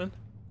Jonathan,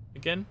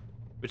 again.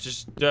 Which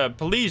is the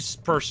police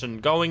person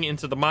going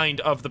into the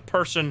mind of the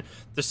person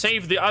to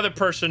save the other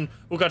person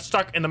who got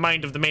stuck in the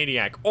mind of the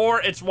maniac.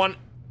 Or it's one...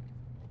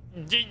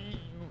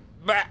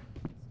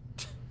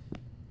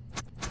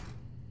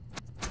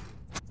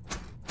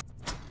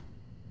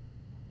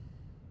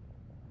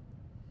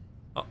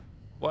 Oh,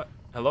 what?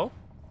 Hello?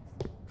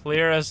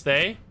 Clear as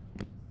day.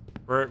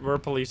 We're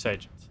police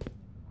agents.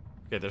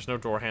 Okay, there's no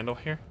door handle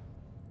here.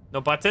 No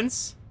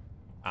buttons.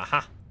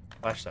 Aha.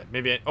 Flashlight.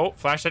 Maybe oh,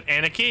 flashlight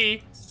and a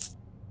key.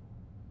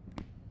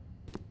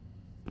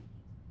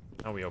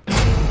 Now we open.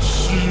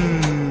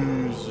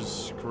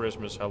 Jesus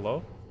Christmas,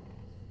 hello?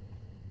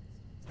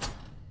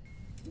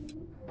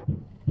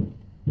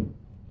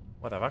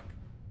 What the fuck?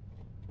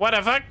 What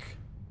the fuck?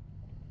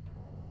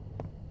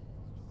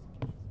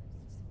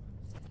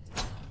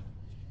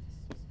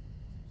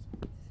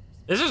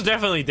 This is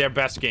definitely their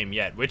best game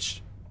yet,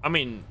 which, I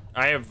mean,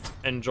 I have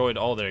enjoyed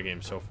all their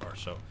games so far,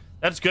 so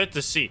that's good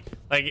to see.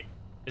 Like,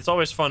 it's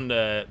always fun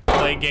to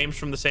play games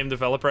from the same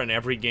developer and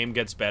every game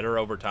gets better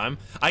over time.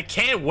 I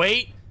can't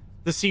wait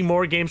to see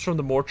more games from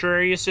the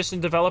Mortuary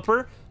Assistant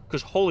developer,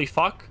 because holy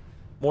fuck,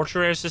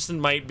 Mortuary Assistant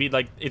might be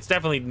like, it's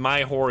definitely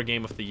my horror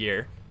game of the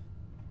year.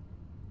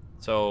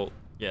 So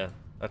yeah,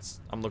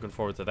 I'm looking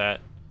forward to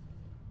that.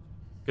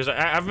 Because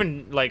I've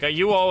been like, I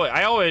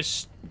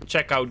always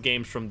check out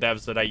games from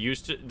devs that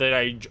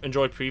I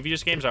enjoyed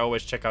previous games. I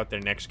always check out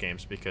their next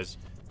games because,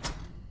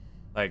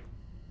 like,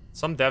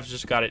 some devs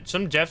just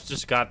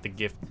got the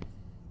gift.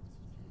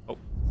 Oh,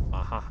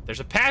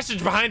 there's a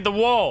passage behind the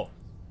wall.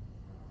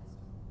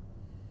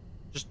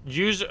 Just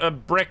use a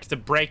brick to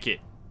break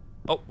it.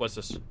 Oh, what's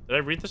this? Did I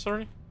read this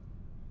already?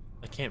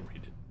 I can't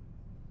read it.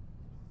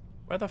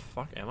 Where the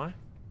fuck am I?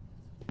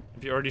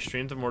 Have you already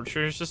streamed the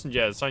Mortuary Assistant?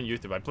 Yeah, it's on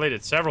YouTube. I played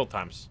it several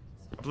times.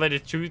 I played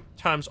it 2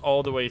 times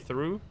all the way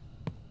through,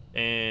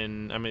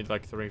 and I made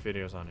like 3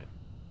 videos on it.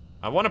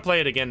 I want to play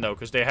it again though,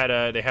 because they have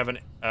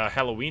a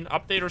Halloween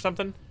update or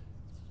something.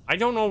 I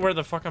don't know where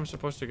the fuck I'm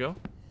supposed to go.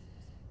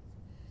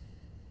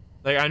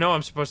 Like, I know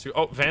I'm supposed to.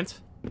 Oh, vent.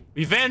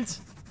 We vent.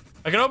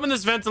 I can open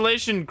this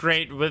ventilation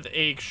grate with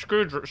a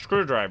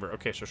screwdriver.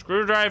 Okay, so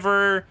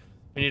screwdriver.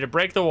 We need to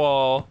break the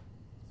wall.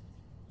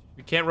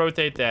 We can't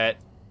rotate that.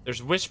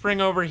 There's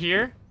whispering over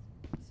here.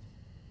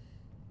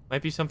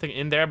 Might be something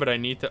in there, but I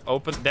need to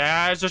open.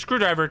 That's a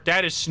screwdriver.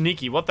 That is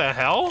sneaky. What the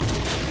hell?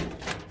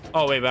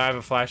 Oh, wait, but I have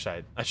a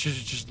flashlight. I should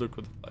just look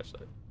with the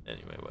flashlight.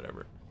 Anyway,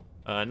 whatever.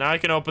 Now I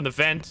can open the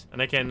vent,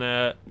 and I can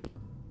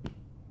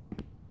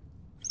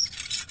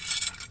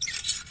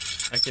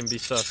be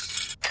sus.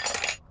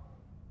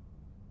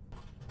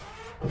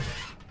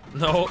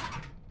 No.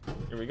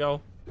 Here we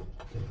go.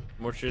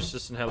 Mortuary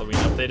Assistant Halloween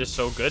update is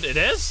so good. It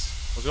is?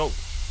 Let's go.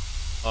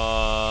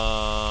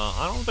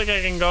 I don't think I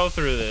can go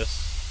through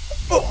this.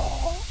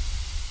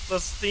 The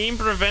steam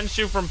prevents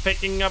you from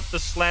picking up the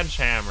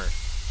sledgehammer.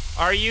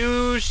 Are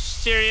you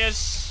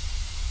serious?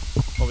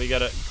 Well, we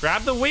gotta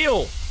grab the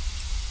wheel.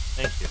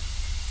 Thank you.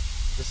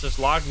 This is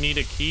locked. Need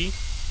a key.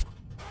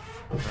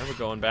 Alright, we're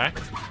going back.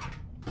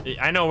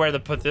 I know where to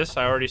put this.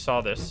 I already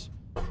saw this.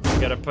 We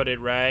gotta put it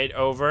right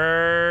over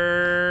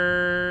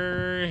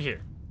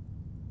here.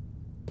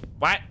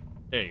 What?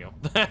 There you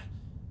go.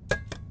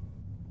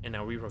 And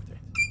now we rotate.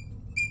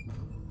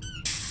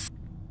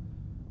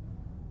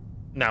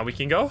 Now we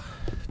can go.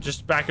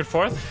 Just back and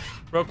forth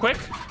real quick.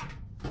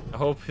 I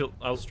hope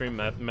I'll stream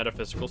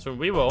Metaphysical soon.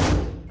 We will.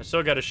 I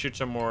still gotta shoot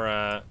some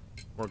more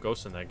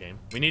ghosts in that game.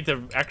 We need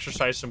to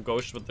exercise some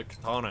ghosts with the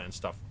katana and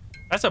stuff.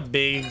 That's a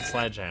big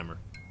sledgehammer.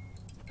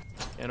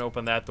 Can't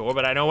open that door,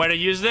 but I know where to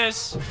use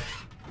this.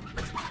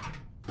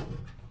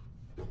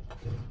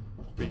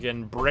 We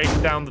can break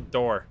down the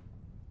door.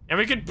 And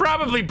we could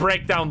probably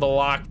break down the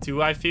lock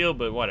too, I feel,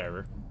 but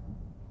whatever.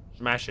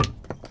 Smash it.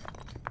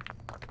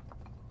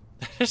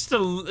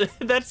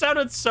 That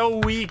sounded so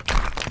weak.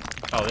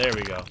 Oh, there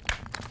we go.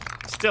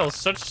 Still,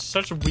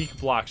 such a weak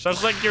block.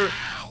 Sounds like you're...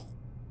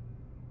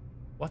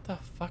 What the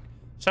fuck?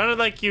 Sounded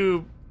like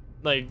you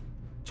like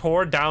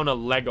tore down a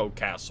Lego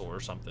castle or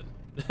something.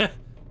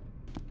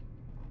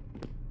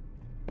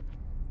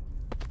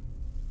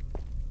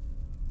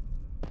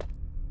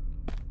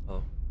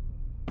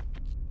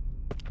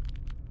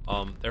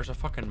 Oh. There's a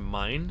fucking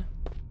mine.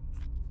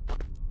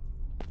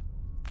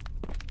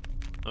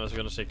 I was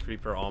gonna say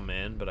creeper all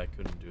man, but I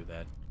couldn't do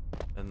that.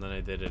 And then I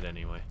did it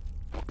anyway.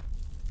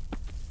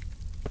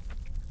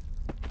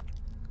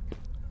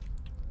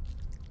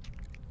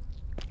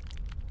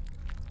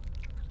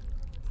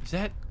 Is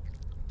that...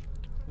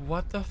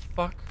 What the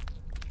fuck?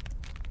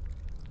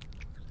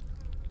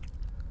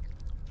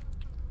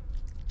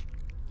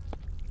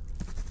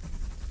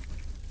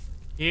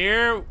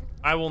 Here,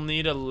 I will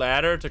need a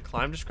ladder to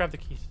climb. Just grab the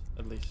keys,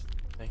 at least.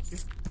 Thank you.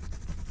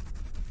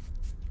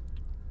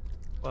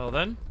 Well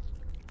then.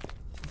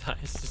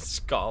 Nice,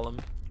 just Gollum.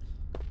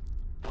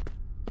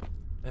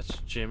 That's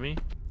Jimmy.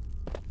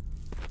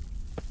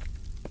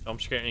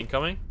 Jump scare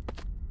incoming.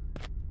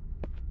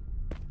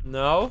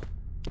 No.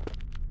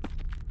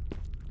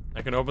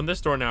 I can open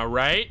this door now,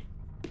 right?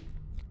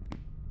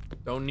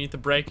 Don't need to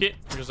break it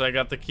because I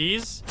got the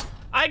keys.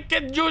 I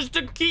can use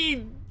the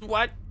key.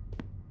 What?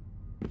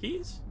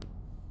 Keys?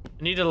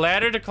 I need a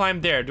ladder to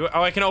climb there.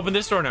 Oh, I can open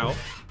this door now.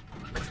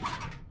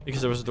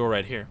 Because there was a door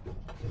right here.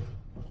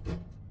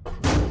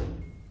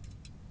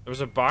 There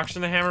was a box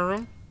in the hammer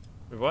room.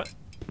 Wait, what?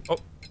 Oh.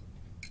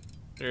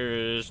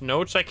 There's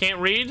notes I can't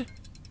read.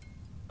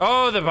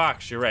 Oh, the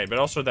box. You're right. But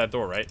also that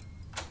door, right?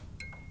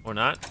 Or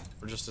not?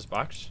 Or just this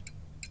box?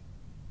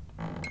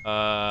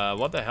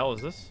 What the hell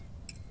is this?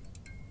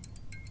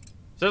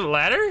 Is it a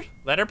ladder?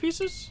 Ladder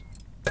pieces?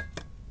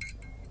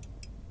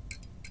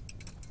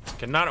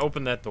 Cannot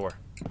open that door.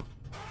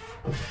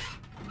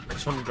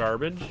 Some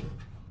garbage.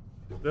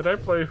 Did I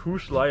play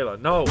Who's Lila?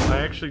 No, I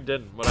actually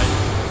didn't. But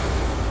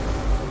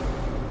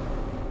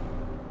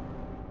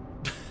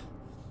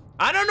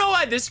I don't know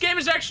why. This game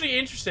is actually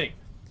interesting.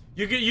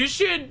 You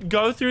should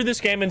go through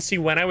this game and see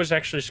when I was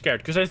actually scared.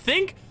 Because I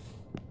think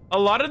a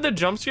lot of the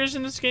jump scares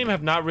in this game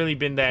have not really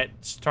been that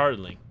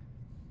startling.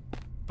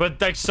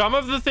 But like some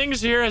of the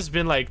things here has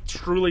been like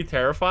truly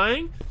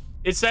terrifying.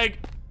 It's like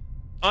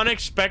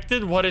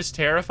unexpected what is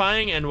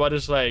terrifying and what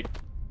is like...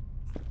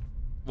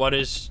 What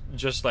is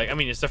just like... I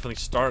mean, it's definitely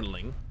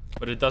startling.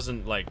 But it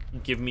doesn't like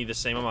give me the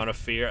same amount of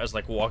fear as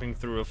like walking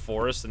through a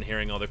forest and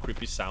hearing all the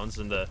creepy sounds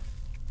in the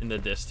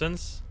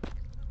distance.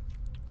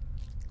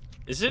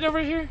 Is it over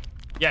here?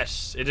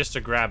 Yes, it is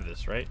to grab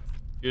this, right?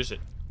 Use it.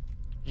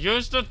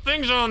 Use the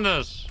things on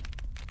this.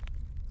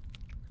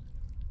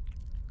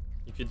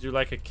 You could do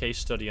like a case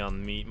study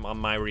on me, on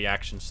my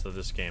reactions to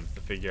this game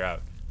to figure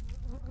out.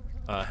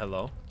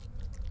 Hello.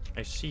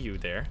 I see you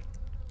there.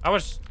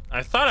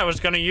 I thought I was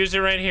gonna use it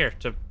right here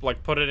to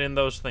like put it in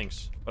those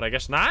things, but I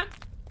guess not.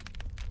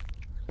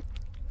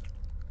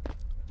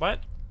 What?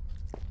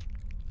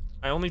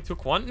 I only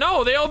took one?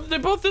 No, they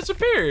both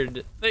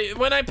disappeared.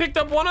 When I picked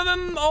up one of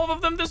them, all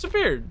of them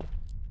disappeared.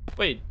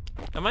 Wait,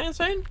 am I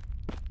insane?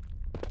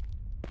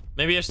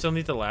 Maybe I still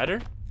need the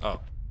ladder? Oh.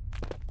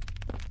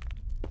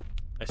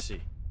 I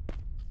see.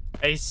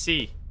 I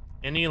see.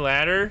 Any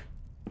ladder?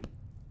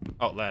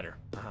 Oh, ladder.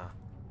 Uh-huh.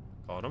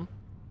 Got him.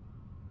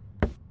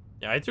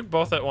 Yeah, I took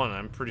both at one,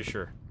 I'm pretty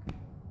sure.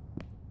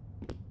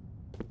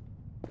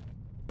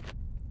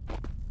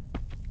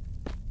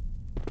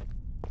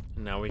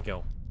 And now we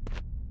go.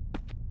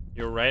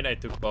 You're right, I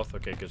took both.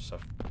 Okay, good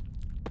stuff.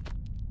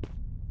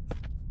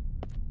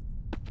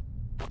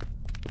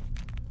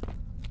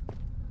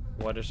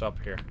 What is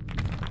up here?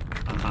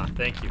 Aha,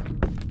 thank you.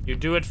 You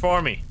do it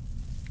for me.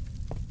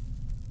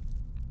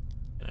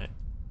 Can I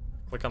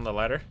click on the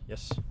ladder?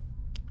 Yes.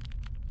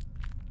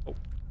 Oh.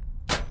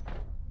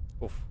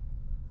 Oof.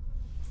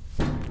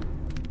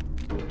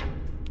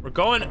 We're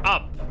going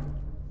up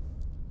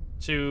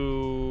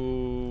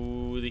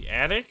to the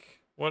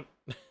attic. What?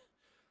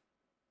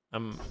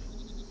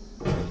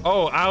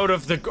 Oh, out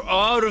of the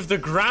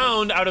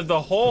ground, out of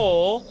the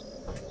hole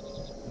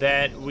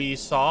that we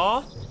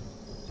saw.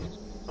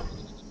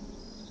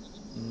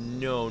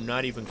 No,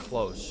 not even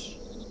close.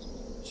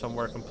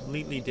 Somewhere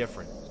completely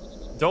different.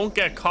 Don't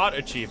get caught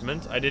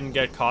achievement. I didn't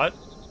get caught.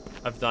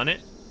 I've done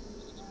it.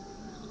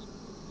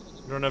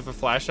 You don't have a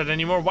flashlight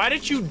anymore. Why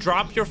did you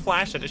drop your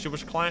flashlight as you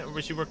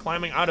were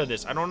climbing out of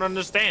this? I don't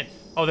understand.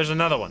 Oh, there's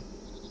another one.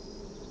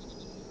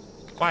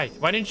 Why?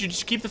 Why didn't you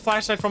just keep the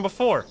flashlight from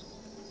before?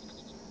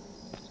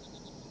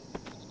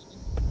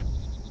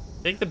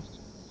 Take the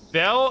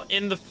bell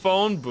in the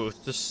phone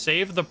booth to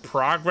save the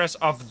progress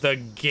of the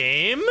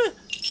game?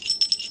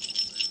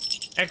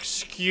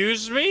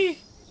 Excuse me?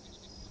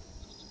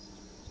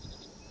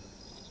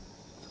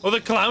 Oh,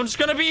 the clown's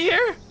gonna be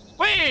here?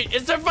 Wait,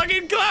 it's a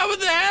fucking clown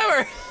with the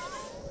hammer!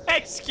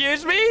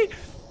 Excuse me?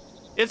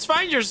 It's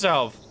find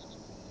yourself.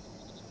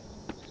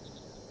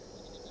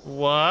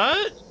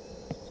 What?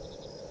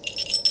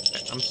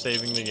 I'm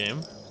saving the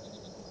game.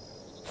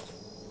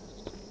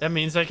 That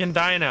means I can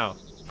die now.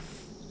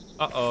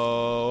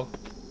 Uh-oh.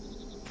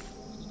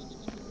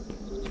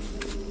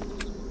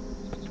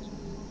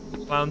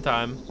 Clown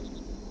time.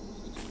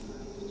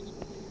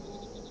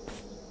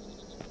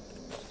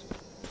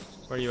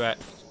 Where are you at?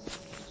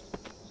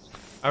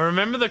 I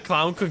remember the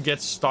clown could get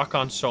stuck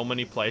on so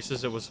many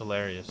places. It was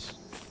hilarious.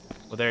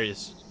 Oh, there he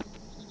is.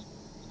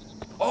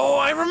 Oh,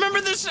 I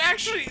remember this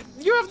actually.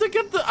 You have to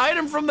get the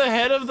item from the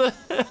head of the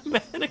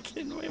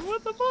mannequin. Wait,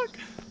 what the fuck?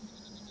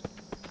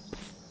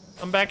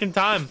 I'm back in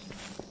time.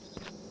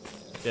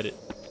 Get it.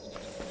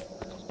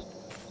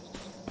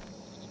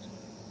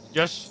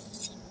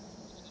 Yes.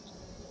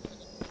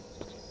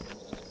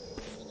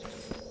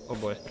 Oh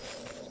boy.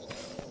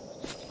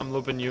 I'm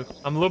looping you.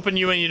 I'm looping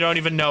you and you don't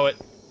even know it.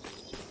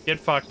 Get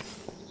fucked.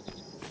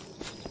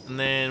 And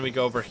then we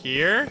go over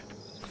here.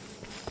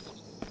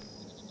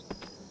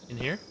 In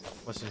here?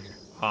 What's in here?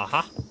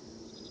 Haha.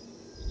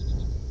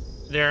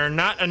 There are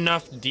not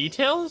enough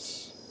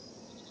details?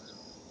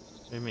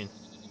 What do you mean?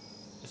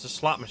 It's a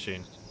slot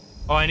machine.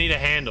 Oh, I need a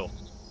handle.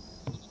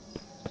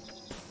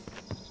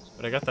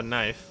 But I got the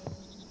knife.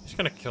 He's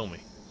gonna kill me.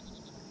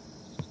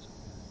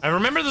 I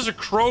remember there's a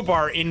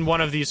crowbar in one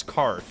of these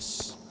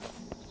carts.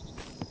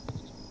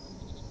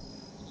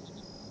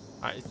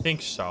 I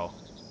think so.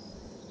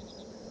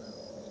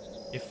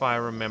 If I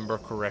remember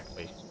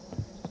correctly.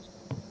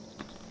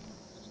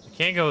 I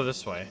can't go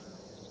this way.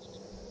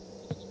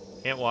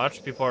 Can't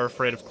watch. People are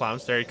afraid of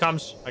clowns. There he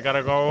comes. I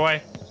gotta go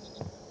away.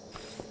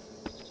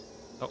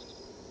 Oh.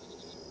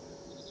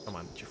 Come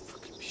on, you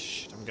fucking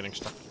shit. I'm getting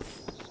stuck.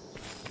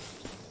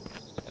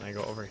 Can I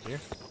go over here?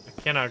 No, I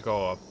cannot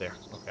go up there.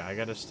 Okay, I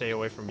gotta stay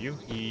away from you.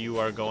 You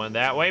are going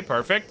that way.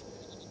 Perfect.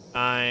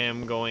 I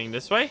am going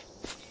this way.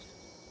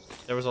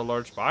 There was a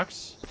large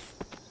box.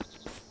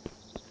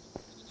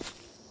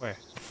 Where?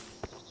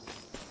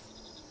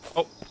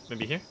 Oh,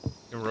 maybe here.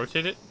 Can we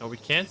rotate it? No, we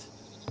can't.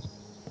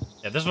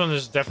 Yeah, this one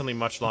is definitely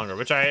much longer,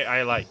 which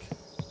I like.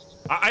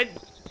 I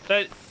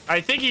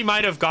think he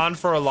might have gone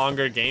for a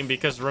longer game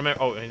because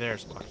remember. Oh,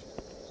 there's box.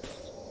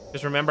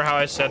 Because remember how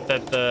I said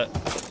that the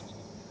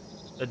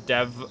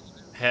dev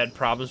had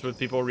problems with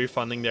people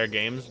refunding their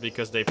games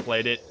because they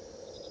played it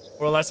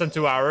for less than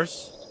 2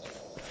 hours.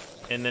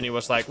 And then he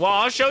was like, well,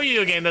 I'll show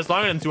you a game that's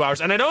longer than 2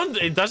 hours. And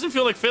it doesn't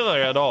feel like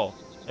filler at all.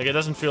 Like, it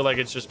doesn't feel like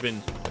it's just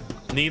been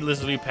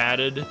needlessly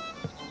padded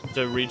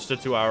to reach the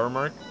 2 hour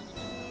mark.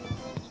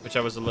 Which I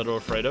was a little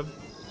afraid of.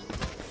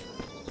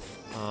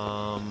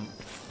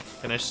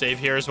 Can I save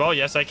here as well?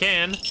 Yes, I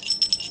can.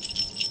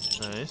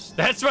 Nice.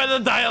 That's why the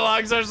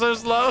dialogues are so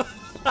slow.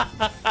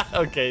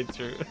 Okay,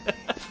 true.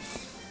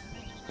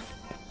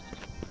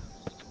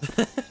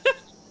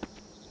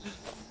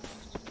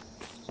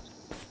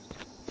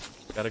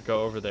 Gotta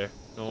go over there.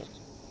 No.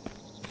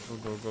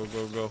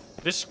 Go.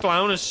 This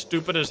clown is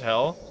stupid as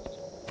hell.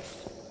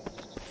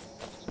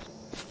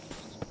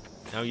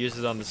 Now use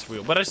it on this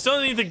wheel. But I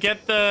still need to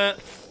get the...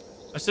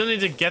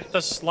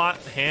 slot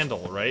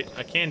handle, right?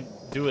 I can't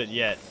do it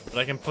yet. But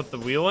I can put the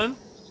wheel in.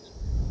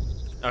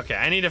 Okay,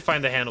 I need to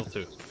find the handle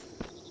too.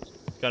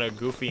 Got a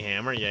goofy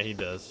hammer? Yeah, he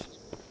does.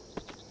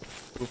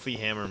 Goofy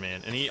hammer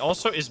man. And he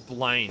also is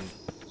blind.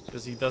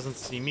 Because he doesn't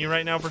see me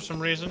right now for some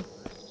reason.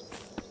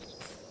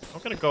 I'm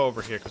gonna go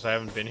over here because I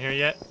haven't been here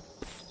yet.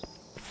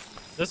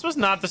 This was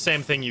not the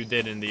same thing you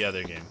did in the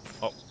other game.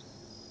 Oh.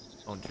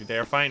 Don't you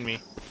dare find me.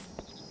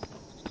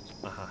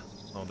 Uh-huh.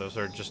 Oh, those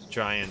are just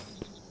giant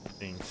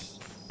things.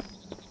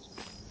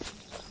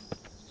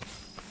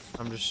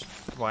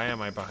 Why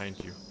am I behind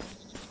you?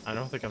 I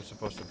don't think I'm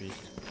supposed to be here.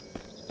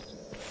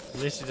 At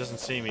least he doesn't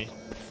see me.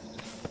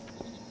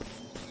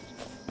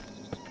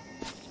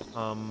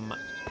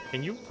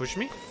 Can you push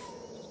me?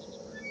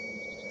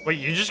 Wait,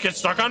 you just get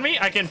stuck on me?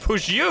 I can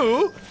push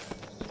you?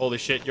 Holy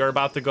shit, you're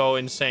about to go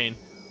insane.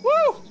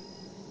 Woo!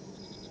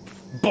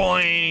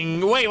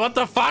 Boing! Wait, what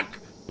the fuck?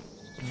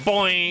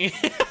 Boing!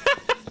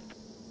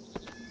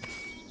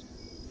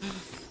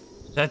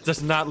 That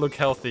does not look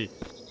healthy.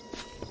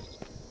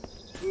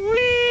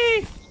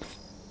 Whee!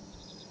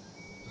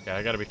 Okay,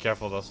 I gotta be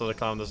careful though, so the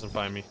clown doesn't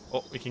find me.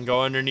 Oh, we can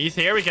go underneath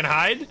here. We can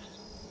hide.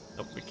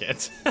 Nope, we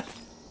can't.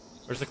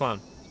 Where's the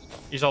clown?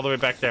 He's all the way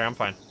back there. I'm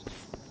fine.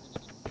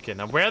 Okay,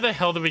 now where the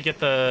hell did we get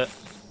the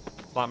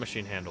slot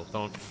machine handle?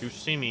 Don't you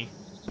see me?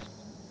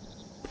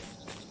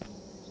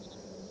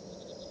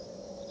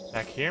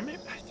 Back here,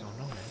 maybe? I don't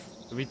know, man.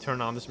 Did we turn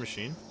on this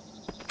machine?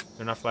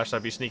 Turn off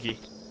flashlight, be sneaky.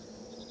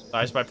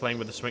 Dies by playing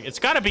with the swing. It's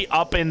gotta be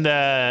up in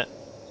the...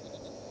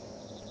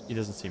 He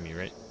doesn't see me,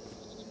 right?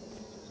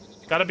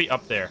 It's gotta be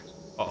up there.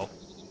 Uh-oh.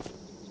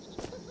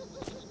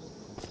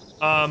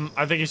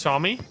 I think he saw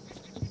me.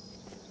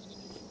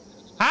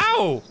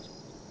 How?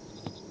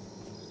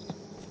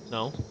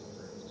 No.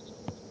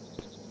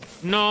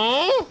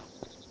 No?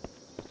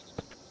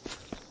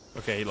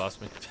 Okay, he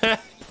lost me.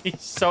 He's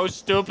so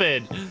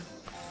stupid.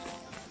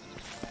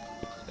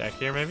 Back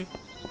here, maybe?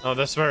 Oh,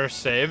 that's where it's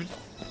saved.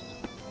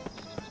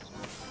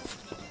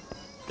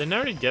 Didn't I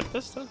already get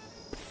this, though?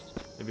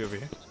 Maybe over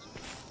here.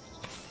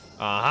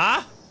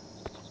 Uh-huh.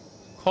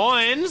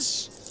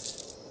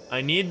 Coins.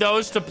 I need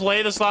those to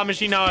play the slot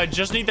machine. Now I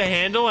just need the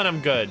handle and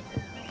I'm good.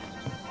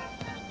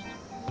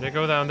 Did I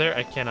go down there?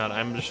 I cannot.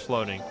 I'm just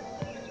floating.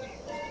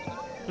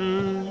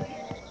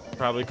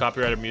 Probably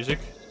copyrighted music.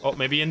 Oh,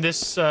 maybe in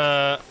this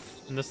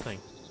thing.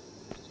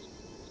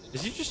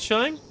 Is he just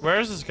chilling? Where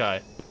is this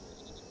guy?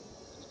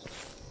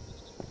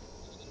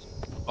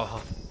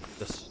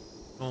 This.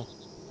 Oh.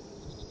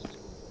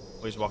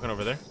 Oh, he's walking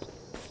over there.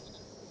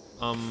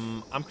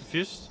 I'm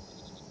confused.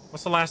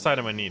 What's the last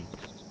item I need?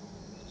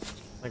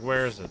 Like,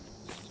 where is it?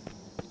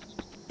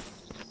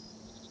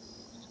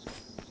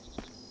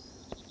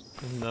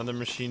 Another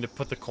machine to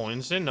put the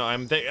coins in? No,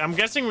 I'm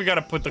guessing we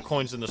gotta put the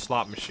coins in the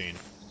slot machine.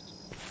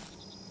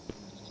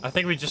 I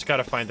think we just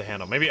gotta find the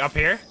handle. Maybe up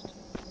here?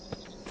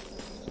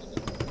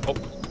 Oh,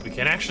 we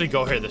can actually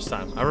go here this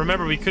time. I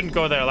remember we couldn't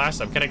go there last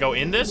time. Can I go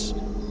in this?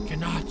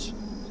 Cannot.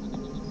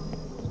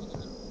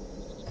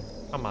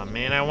 Come on,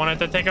 man. I wanted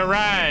to take a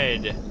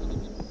ride.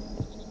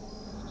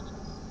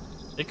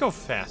 They go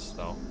fast,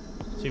 though.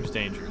 Seems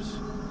dangerous.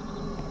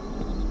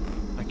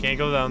 I can't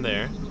go down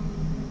there.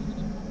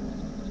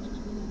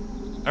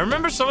 I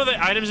remember some of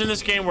the items in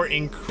this game were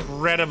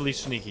incredibly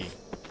sneaky.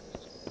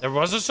 There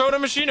was a soda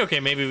machine? Okay,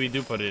 maybe we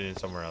do put it in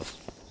somewhere else.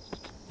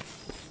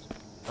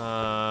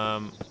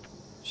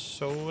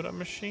 Soda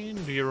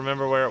machine? Do you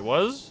remember where it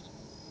was?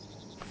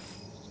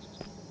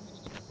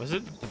 Was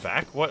it the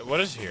back? What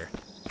is here?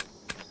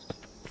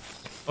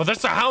 Oh,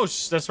 that's the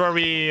house. That's where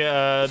we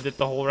did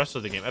the whole rest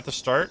of the game. At the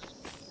start,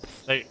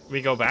 like,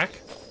 we go back.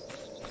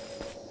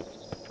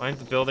 Find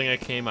the building I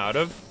came out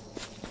of.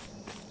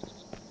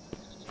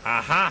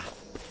 Aha!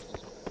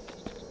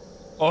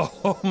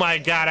 Oh my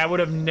god, I would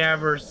have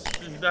never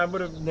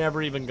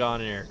even gone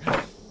here.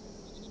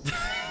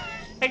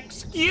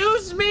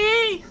 Excuse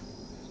me?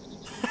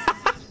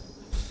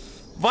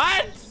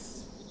 What?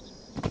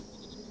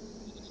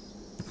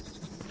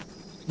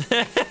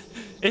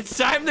 It's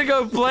time to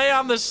go play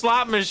on the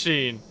slot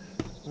machine.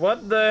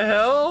 What the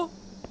hell?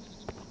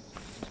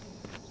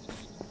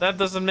 That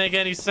doesn't make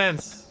any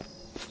sense.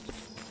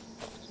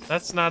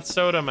 That's not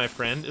soda, my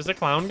friend. Is the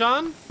clown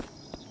gone?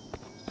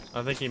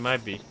 I think he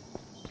might be.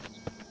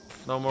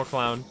 No more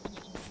clown.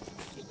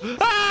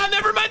 Ah,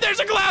 never mind, there's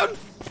a clown!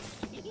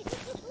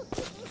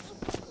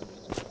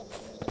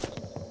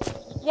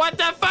 What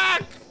the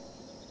fuck?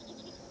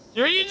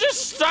 Are you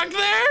just stuck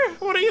there?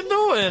 What are you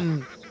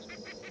doing?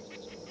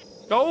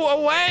 Go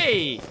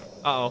away!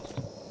 Uh-oh.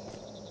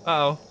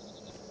 Uh-oh.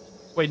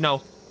 Wait,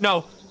 no.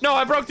 No. No,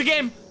 I broke the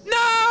game! No!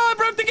 I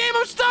broke the game!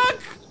 I'm stuck!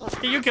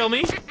 Can you kill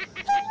me?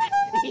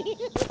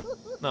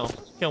 No.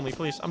 Kill me,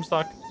 please. I'm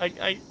stuck.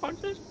 I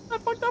fucked it. I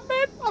fucked up,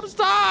 man. I'm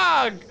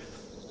stuck!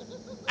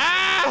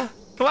 Ah!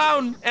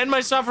 Clown! End my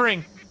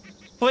suffering.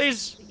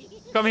 Please.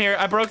 Come here.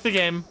 I broke the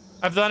game.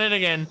 I've done it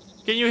again.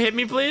 Can you hit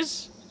me,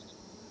 please?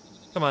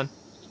 Come on.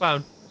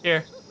 Clown.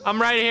 Here. I'm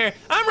right here.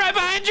 I'm right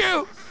behind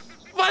you!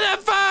 What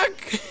the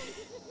fuck?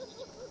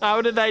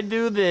 How did I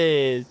do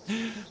this?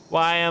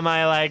 Why am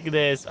I like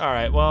this? All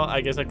right, well,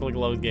 I guess I click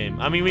load game.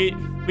 I mean,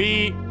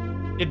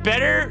 it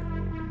better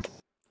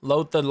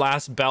load the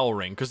last bell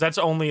ring, because that's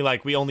only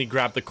like, we only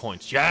grab the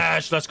coins.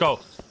 Yes, let's go.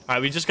 All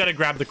right, we just got to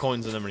grab the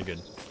coins and then we're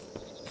good.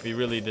 We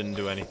really didn't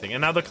do anything.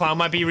 And now the clown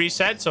might be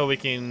reset, so we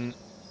can...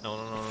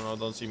 No,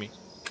 don't see me.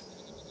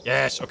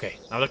 Yes, okay.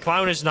 Now the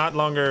clown is not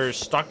longer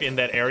stuck in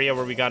that area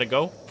where we got to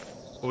go.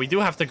 But we do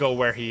have to go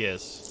where he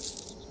is.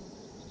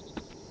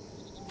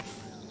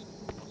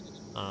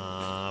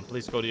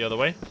 Please go the other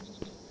way.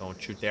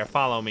 Don't you dare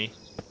follow me.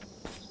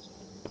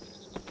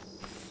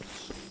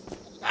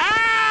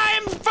 Ah,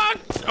 I'm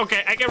fucked!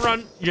 Okay, I can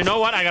run. You know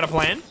what? I got a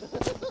plan.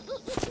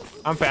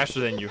 I'm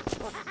faster than you.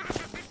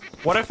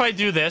 What if I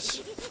do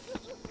this?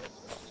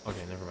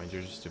 Okay, never mind.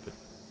 You're just stupid.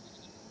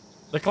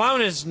 The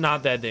clown is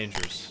not that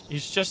dangerous.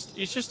 He's just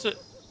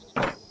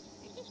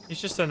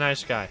a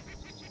nice guy.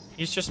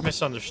 He's just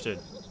misunderstood.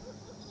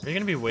 Are you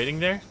gonna be waiting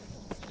there?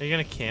 Are you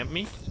gonna camp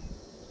me?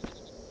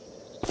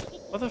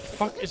 What the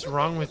fuck is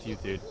wrong with you,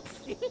 dude?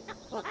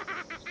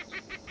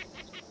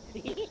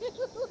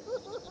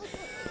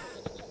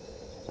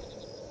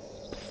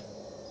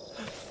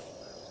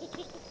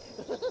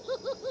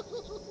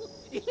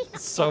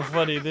 It's so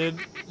funny, dude.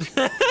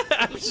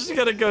 I'm just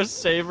gonna go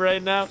save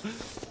right now.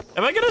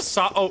 Am I gonna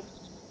soft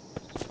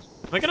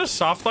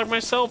lock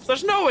myself?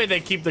 There's no way they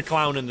keep the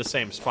clown in the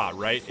same spot,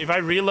 right? If I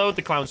reload,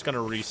 the clown's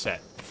gonna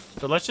reset.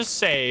 So let's just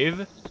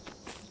save.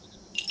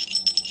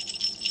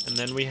 And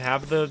then we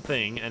have the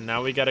thing, and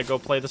now we gotta go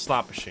play the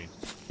slot machine.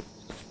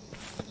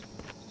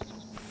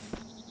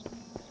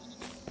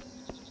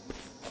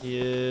 He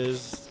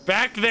is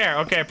back there.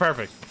 Okay,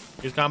 perfect.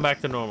 He's gone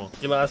back to normal.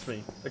 He lost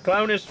me. The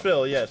clown is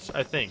Phil, yes,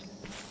 I think.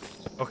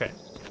 Okay.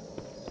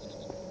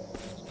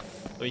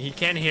 So he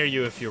can hear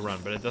you if you run,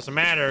 but it doesn't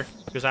matter,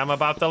 because I'm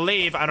about to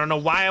leave. I don't know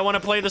why I want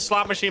to play the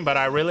slot machine, but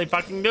I really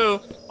fucking do.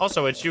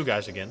 Also, it's you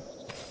guys again.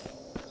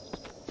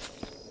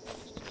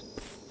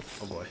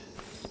 Oh boy.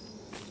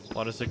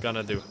 What is it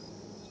gonna do?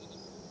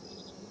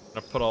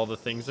 Gonna put all the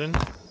things in?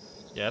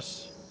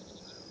 Yes.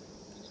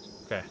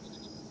 Okay.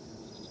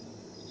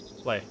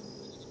 Play.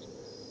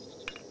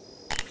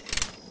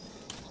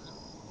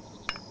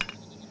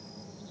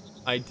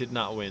 I did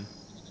not win.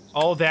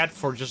 All that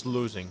for just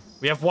losing.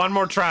 We have one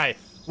more try.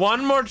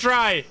 One more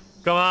try.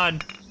 Come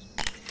on.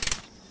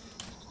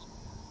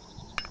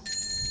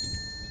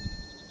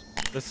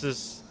 This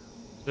is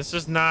This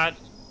is not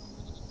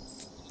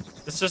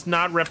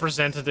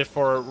representative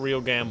for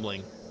real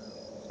gambling.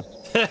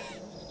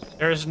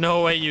 There is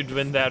no way you'd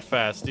win that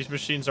fast. These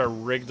machines are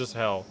rigged as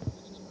hell.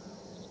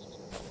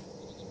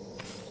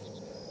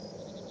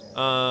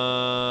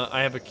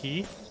 I have a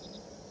key.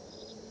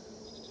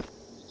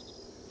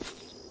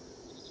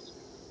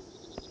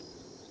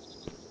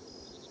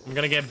 I'm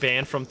gonna get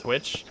banned from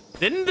Twitch.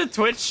 Didn't the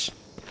Twitch...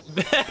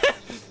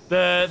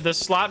 the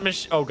slot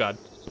machine... Oh, God.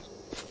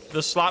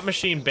 The slot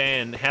machine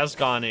ban has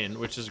gone in,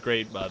 which is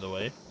great, by the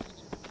way.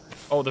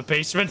 Oh, the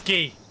basement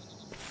key.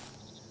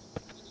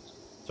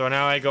 So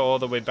now I go all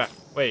the way back.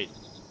 Wait.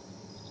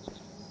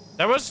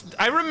 That was...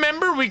 I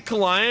remember we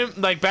climbed...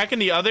 Like, back in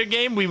the other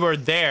game, we were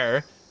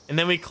there. And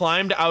then we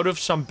climbed out of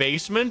some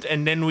basement.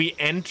 And then we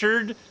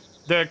entered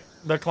the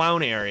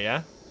clown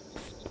area.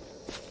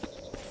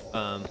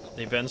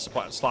 They ban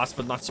slots,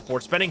 but not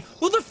sports betting.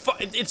 Who the fuck?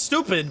 It's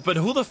stupid, but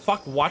who the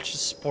fuck watches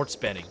sports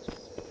betting?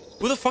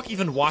 Who the fuck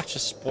even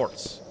watches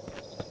sports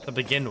to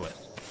begin with?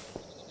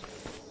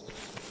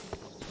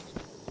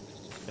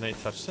 Can I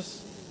touch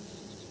this?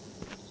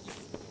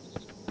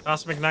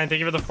 Cosmic 9, thank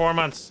you for the 4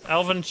 months.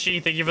 Elvin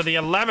Chi, thank you for the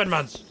 11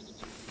 months.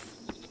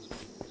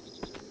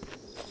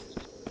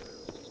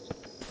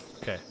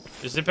 Okay.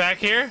 Is it back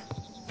here?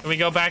 Can we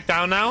go back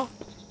down now?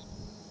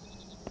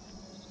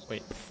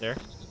 Wait, there?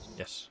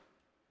 Yes.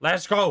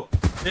 Let's go.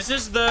 This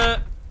is the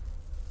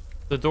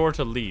door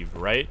to leave,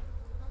 right?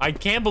 I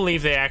can't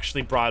believe they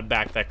actually brought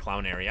back that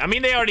clown area. I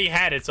mean, they already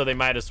had it, so they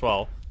might as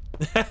well.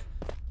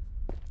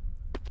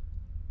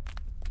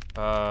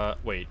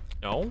 Wait.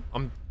 No?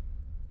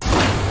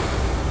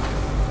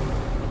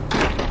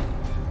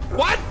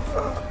 What?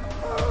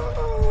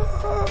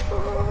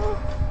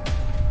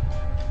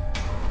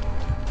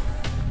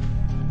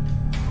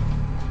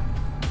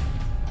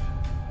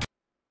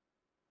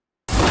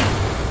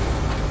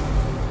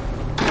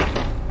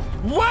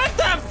 What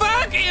the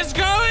fuck is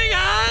going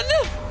on?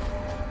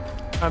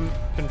 I'm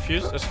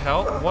confused as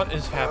hell. What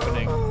is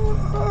happening?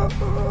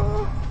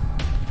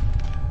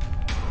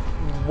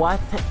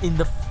 What in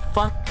the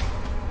fuck?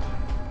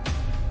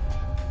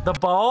 The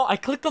ball? I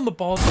clicked on the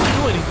ball. It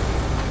didn't do anything.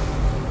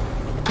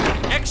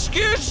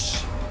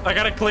 Excuse! I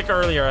gotta click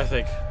earlier, I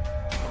think.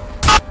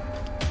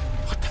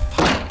 What the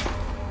fuck?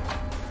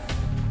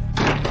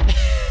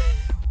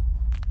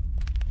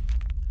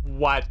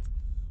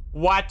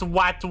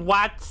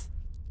 What?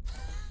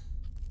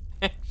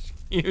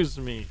 Excuse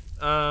me.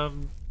 That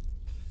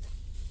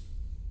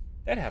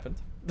happened.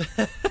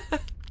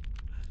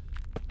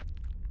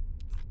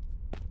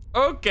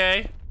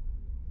 Okay.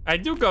 I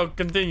do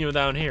continue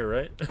down here,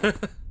 right?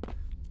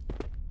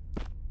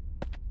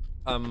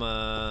 I'm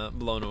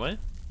blown away.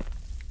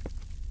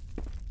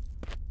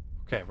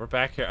 Okay, we're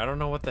back here. I don't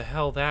know what the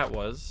hell that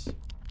was.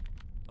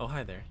 Oh,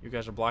 hi there. You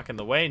guys are blocking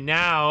the way.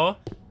 Now,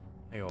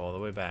 I go all the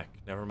way back.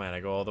 Never mind, I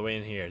go all the way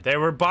in here. There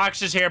were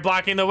boxes here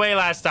blocking the way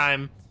last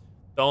time.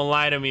 Don't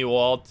lie to me,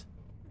 Walt.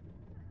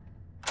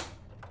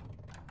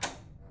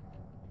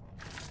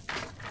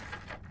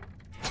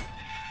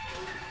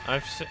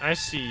 I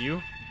see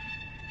you.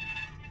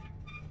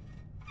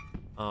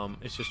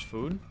 It's just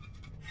food.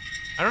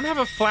 I don't have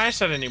a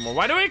flashlight anymore.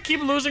 Why do I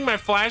keep losing my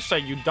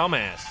flashlight, you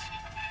dumbass?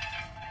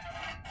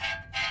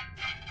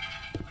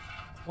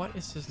 What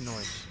is this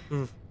noise?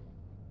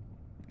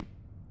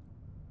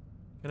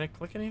 Can I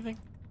click anything?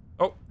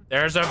 Oh,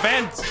 there's a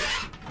vent!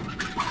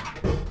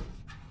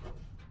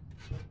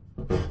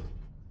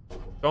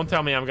 Don't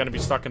tell me I'm gonna be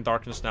stuck in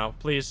darkness now,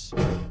 please.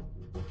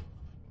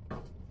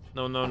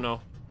 No, no,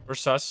 no. We're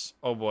sus.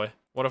 Oh boy.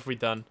 What have we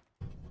done?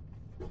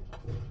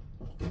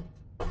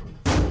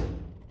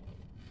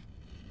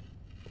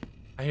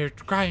 I hear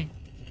crying.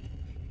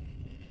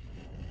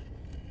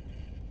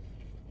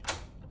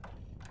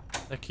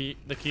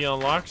 The key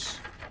unlocks.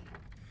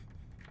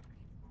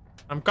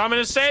 I'm coming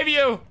to save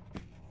you!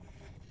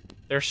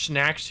 There's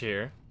snacks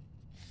here.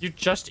 You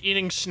just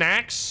eating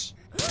snacks?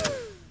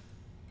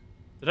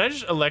 Did I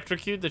just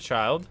electrocute the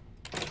child?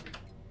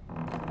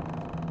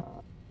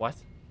 What?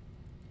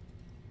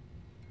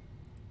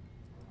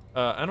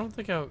 I don't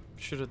think I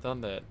should have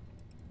done that.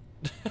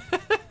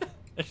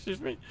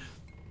 Excuse me.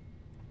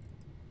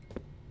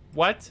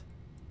 What?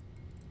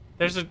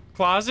 There's a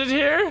closet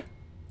here?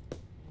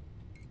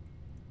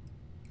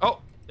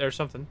 Oh, there's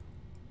something.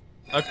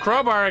 A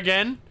crowbar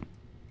again.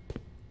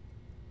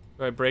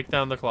 Do I break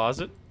down the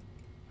closet?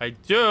 I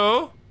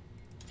do.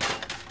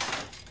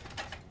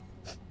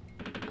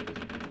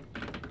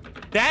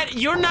 That,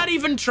 you're not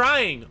even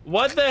trying.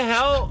 What the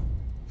hell?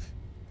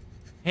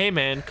 Hey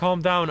man,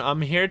 calm down.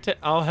 I'm here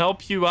I'll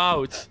help you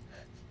out.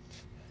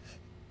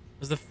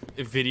 Is the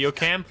video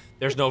cam?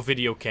 There's no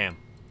video cam.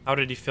 How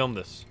did he film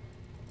this?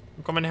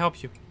 I'm coming to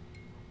help you.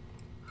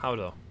 How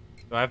though?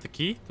 Do I have the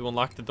key to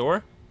unlock the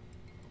door?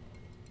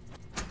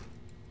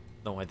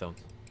 No, I don't.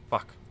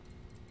 Fuck.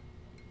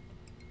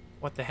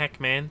 What the heck,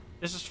 man?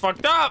 This is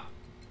fucked up!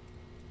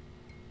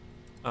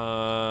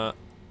 Can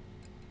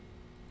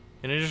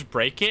I just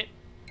break it?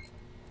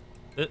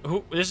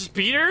 This is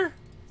Peter?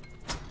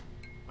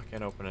 I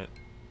can't open it.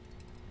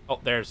 Oh,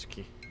 there's the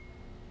key.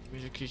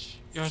 Give me the keys.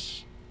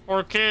 Yes.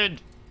 Poor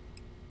kid.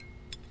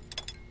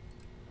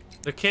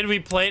 The kid we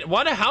played.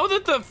 What? How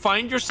did the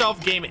find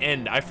yourself game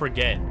end? I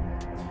forget.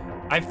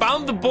 I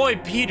found the boy,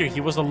 Peter.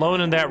 He was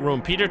alone in that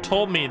room. Peter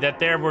told me that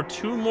there were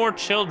 2 more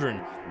children.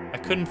 I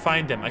couldn't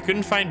find them. I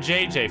couldn't find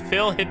JJ.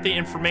 Phil hid the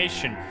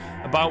information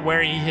about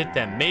where he hid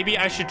them. Maybe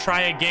I should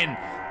try again.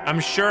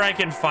 I'm sure I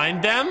can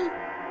find them.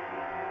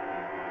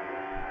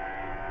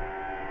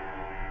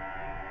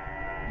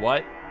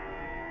 What?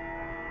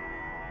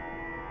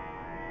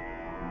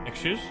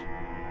 Excuse?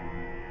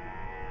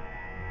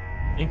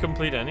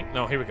 Incomplete ending?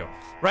 No, here we go.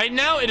 Right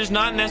now, it is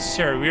not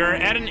necessary. We are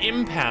at an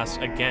impasse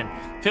again.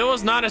 Phil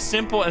is not as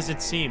simple as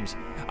it seems.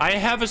 I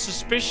have a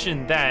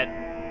suspicion that...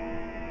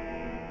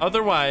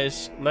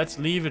 Otherwise, let's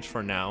leave it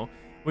for now.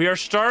 We are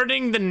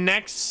starting the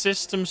next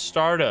system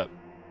startup.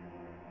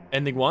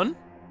 Ending 1?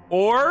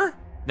 Or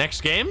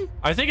next game?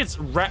 I think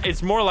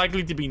it's more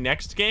likely to be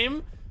next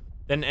game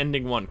than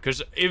ending 1.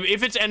 Because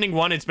if it's ending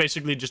 1, it's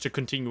basically just a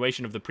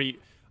continuation of the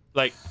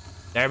like...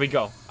 There we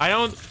go. I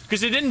don't...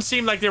 Because it didn't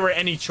seem like there were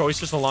any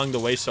choices along the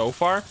way so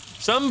far.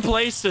 Some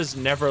places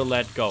never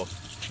let go.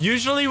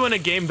 Usually when a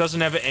game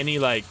doesn't have any,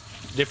 like,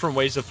 different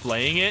ways of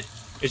playing it,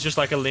 it's just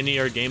like a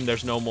linear game.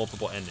 There's no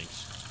multiple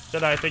endings.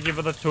 Did I thank you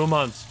for the 2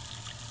 months?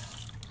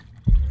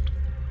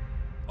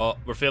 Oh,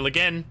 we're Phil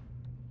again.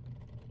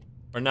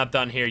 We're not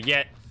done here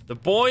yet. The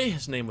boy,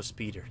 his name was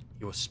Peter.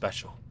 He was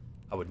special.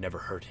 I would never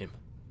hurt him.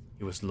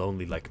 He was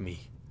lonely like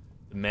me.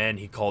 The man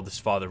he called his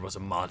father was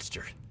a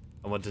monster.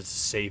 I wanted to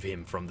save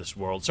him from this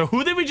world. So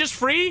who did we just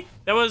free?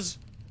 That was...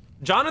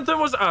 Jonathan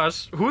was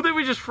us. Who did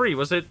we just free?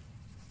 Was it...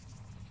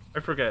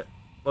 I forget.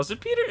 Was it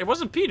Peter? It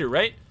wasn't Peter,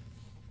 right?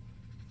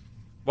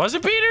 Was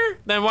it Peter?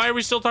 Then why are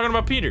we still talking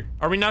about Peter?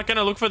 Are we not going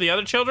to look for the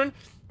other children?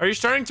 Are you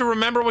starting to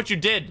remember what you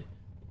did?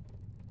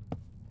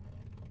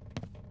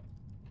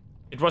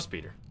 It was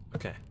Peter.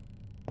 Okay.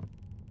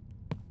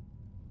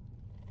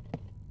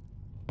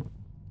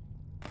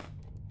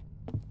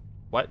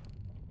 What?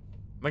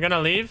 Am I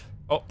gonna leave?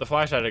 Oh, the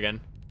flashlight again.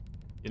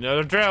 You know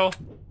the drill.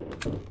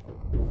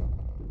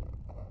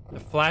 The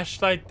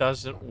flashlight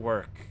doesn't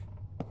work.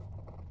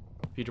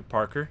 Peter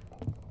Parker.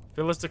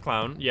 Phil is the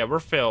clown. Yeah, we're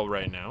Phil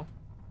right now.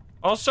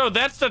 Also,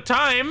 that's the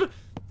time.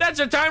 That's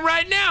the time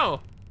right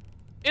now.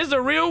 It's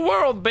the real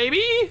world,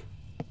 baby.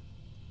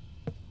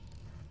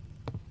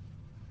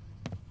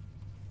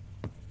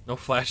 No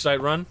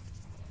flashlight run.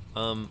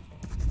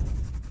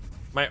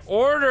 My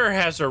order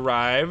has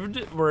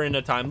arrived. We're in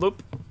a time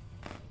loop.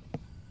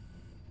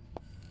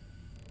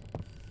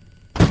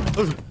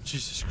 Ugh,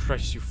 Jesus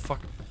Christ, you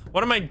fuck.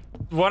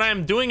 What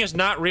I'm doing is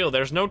not real.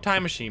 There's no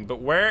time machine,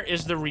 but where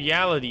is the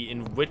reality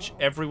in which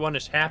everyone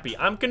is happy?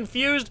 I'm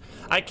confused.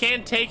 I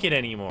can't take it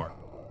anymore.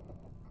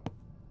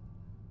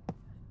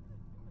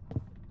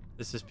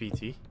 This is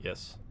PT,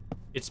 yes.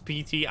 It's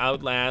PT,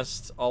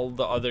 Outlast, all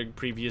the other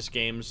previous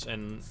games,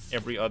 and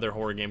every other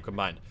horror game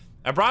combined.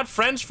 I brought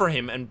friends for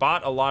him and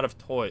brought a lot of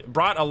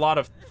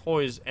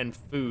toys and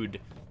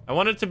food. I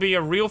wanted to be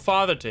a real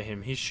father to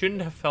him. He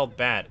shouldn't have felt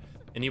bad,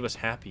 and he was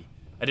happy.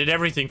 I did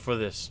everything for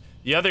this.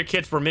 The other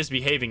kids were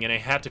misbehaving, and I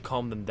had to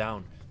calm them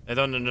down. I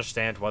don't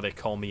understand why they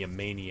call me a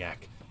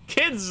maniac.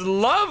 Kids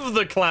love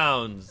the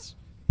clowns!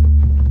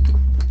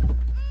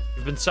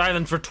 You've been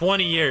silent for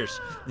 20 years,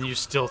 and you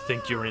still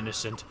think you're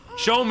innocent.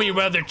 Show me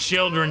where the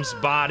children's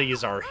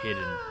bodies are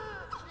hidden.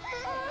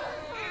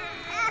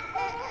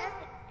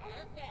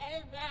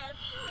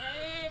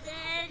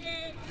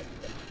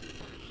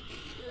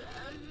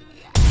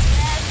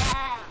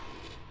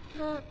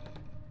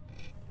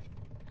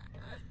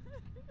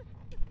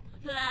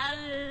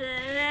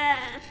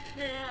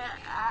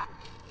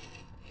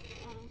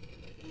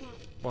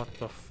 What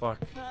the fuck?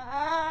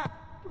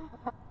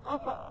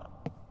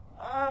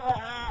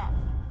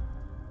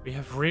 We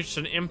have reached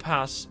an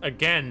impasse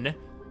again.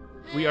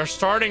 We are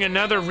starting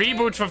another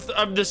reboot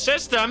of the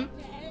system.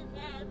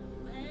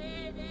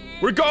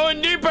 We're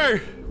going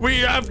deeper. We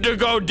have to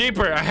go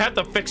deeper. I have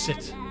to fix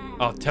it.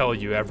 I'll tell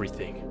you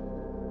everything.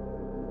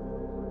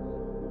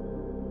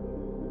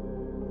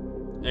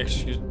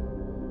 Excuse me.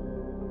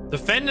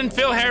 Defendant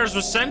Phil Harris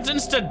was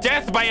sentenced to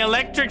death by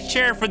electric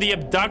chair for the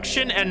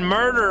abduction and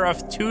murder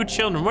of 2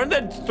 children. Weren't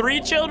there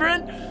 3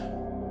 children?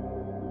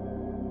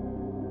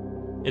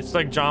 It's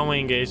like John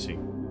Wayne Gacy.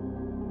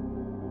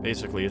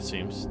 Basically, it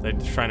seems. They're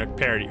trying to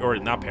parody, or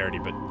not parody,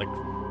 but like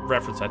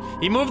reference that.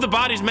 He moved the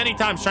bodies many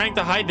times, trying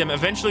to hide them.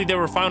 Eventually, they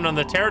were found on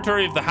the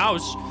territory of the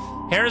house.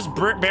 Harris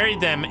buried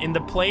them in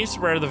the place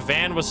where the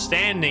van was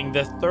standing.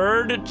 The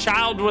 3rd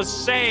child was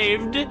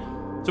saved.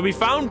 So we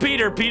found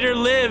Peter. Peter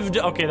lived.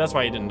 Okay, that's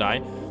why he didn't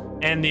die.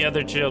 And the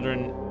other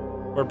children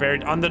were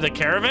buried under the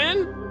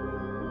caravan?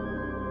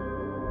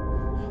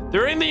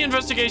 During the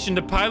investigation,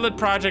 the pilot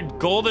project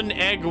Golden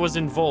Egg was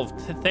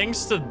involved.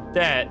 Thanks to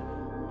that,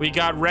 we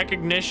got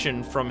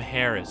recognition from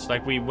Harris.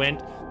 Like, we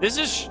went... This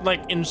is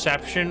like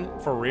Inception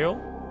for real?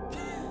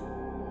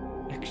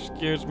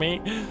 Excuse me.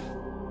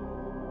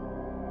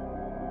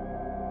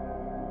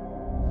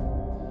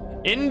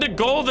 In the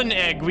golden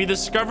egg, we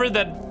discovered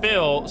that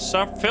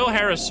Phil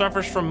Harris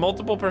suffers from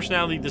multiple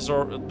personality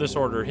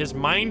disorder. His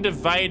mind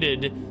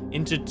divided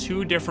into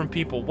two different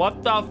people.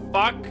 What the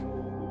fuck?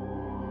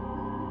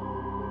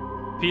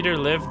 Peter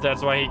lived,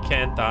 that's why he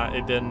can't die.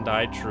 It didn't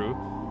die, true.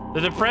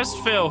 The depressed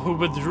Phil, who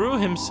withdrew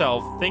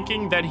himself,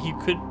 thinking that he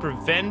could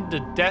prevent the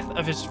death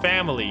of his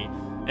family,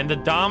 and the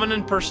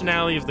dominant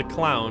personality of the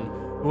clown,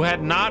 who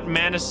had not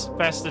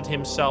manifested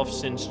himself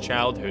since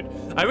childhood.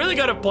 I really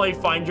gotta play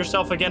Find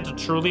Yourself again to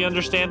truly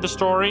understand the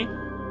story.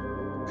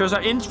 Because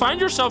in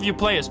Find Yourself, you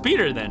play as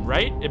Peter then,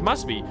 right? It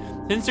must be.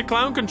 Since the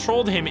clown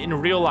controlled him in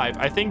real life,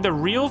 I think the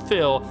real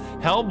Phil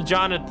helped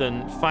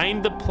Jonathan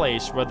find the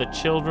place where the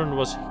children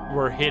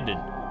were hidden.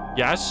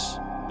 Yes?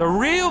 The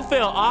real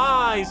Phil.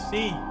 Ah, I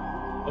see.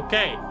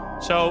 Okay,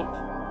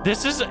 so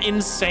this is an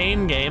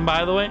insane game,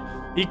 by the way.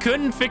 He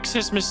couldn't fix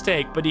his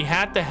mistake, but he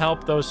had to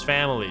help those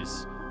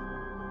families.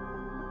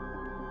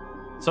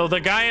 So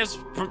the guy has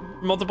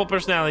multiple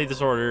personality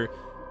disorder.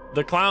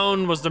 The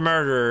clown was the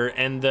murderer,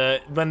 and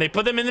when they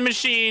put them in the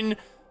machine,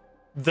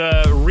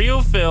 the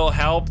real Phil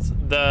helped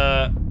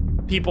the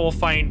people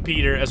find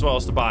Peter as well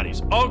as the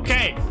bodies.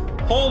 Okay,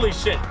 holy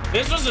shit.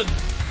 This was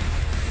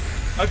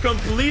a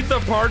complete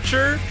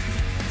departure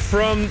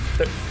from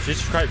the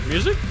Jesus Christ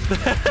music.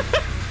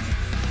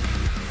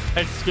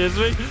 Excuse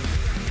me.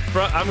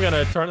 I'm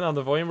gonna turn down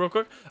the volume real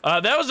quick.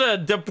 That was a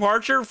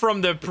departure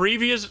from the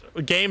previous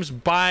games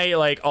by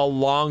like a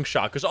long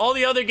shot, because all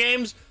the other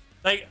games,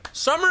 like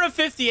Summer of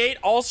 '58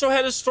 also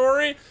had a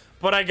story,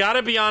 but I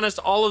gotta be honest,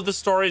 all of the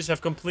stories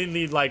have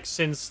completely like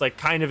since like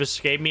kind of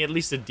escaped me, at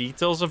least the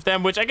details of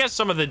them, which I guess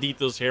some of the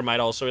details here might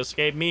also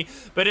escape me.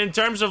 But in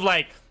terms of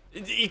like,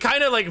 you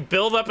kind of like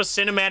build up a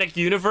cinematic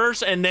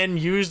universe and then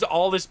used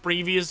all this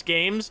previous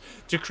games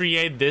to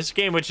create this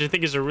game, which I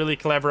think is a really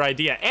clever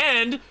idea.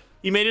 And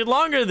he made it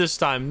longer this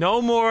time.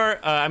 No more,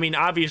 I mean,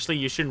 obviously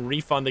you shouldn't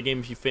refund the game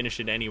if you finish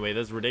it anyway.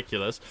 That's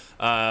ridiculous.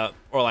 Or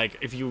like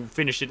if you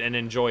finish it and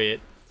enjoy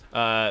it,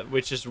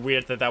 which is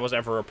weird that that was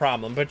ever a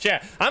problem. But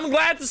yeah, I'm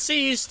glad to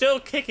see he's still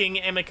kicking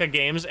Emika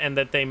Games and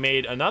that they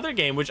made another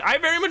game, which I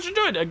very much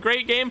enjoyed. A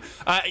great game.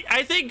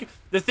 I think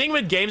the thing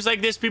with games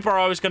like this, people are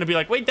always going to be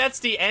like, wait, that's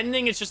the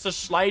ending. It's just a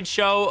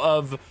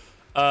slideshow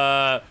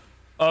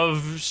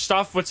of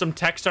stuff with some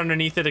text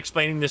underneath it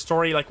explaining the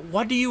story. Like,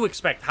 what do you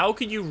expect? How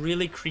could you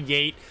really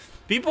create?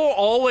 People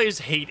always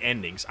hate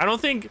endings. I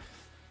don't think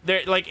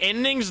they're like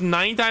endings.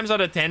 9 times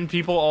out of 10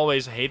 people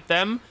always hate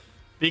them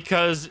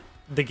because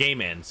the game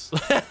ends.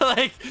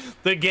 Like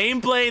the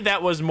gameplay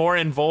that was more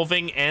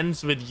involving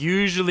ends with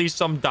usually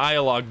some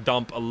dialogue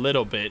dump a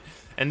little bit,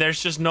 and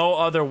there's just no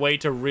other way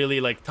to really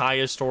like tie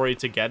a story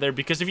together,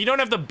 because if you don't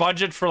have the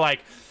budget for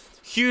like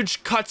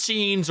huge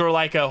cutscenes or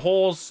like a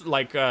whole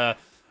like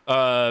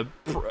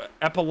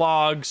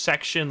epilogue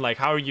section, like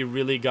how are you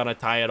really gonna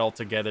tie it all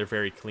together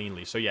very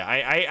cleanly? So yeah,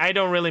 I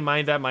don't really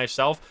mind that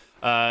myself.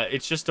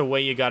 It's just a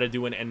way you gotta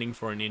do an ending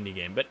for an indie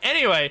game. But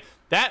anyway,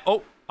 that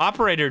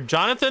operator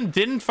Jonathan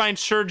didn't find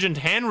Sergeant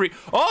Henry.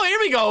 Oh, here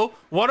we go.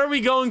 What are we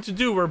going to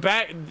do? We're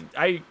back.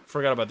 I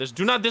forgot about this.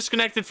 Do not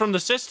disconnect it from the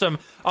system.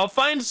 I'll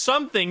find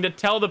something to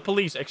tell the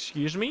police.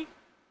 Excuse me?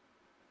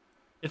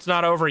 It's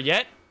not over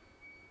yet?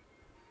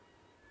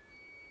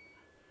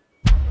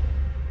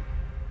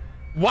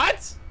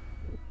 What?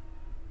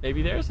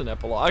 Maybe there's an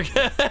epilogue.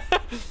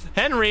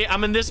 Henry,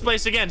 I'm in this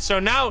place again. So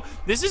now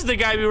this is the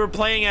guy we were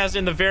playing as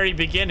in the very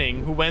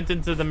beginning, who went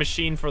into the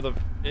machine for the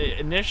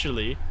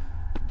initially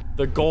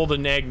the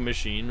golden egg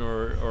machine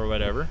or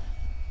whatever,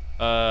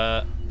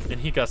 and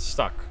he got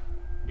stuck.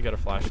 You got a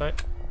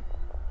flashlight?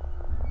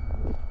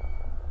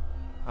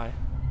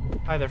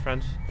 Hi there,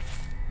 friends.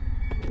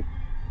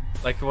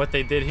 Like what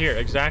they did here,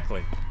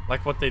 exactly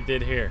like what they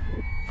did here.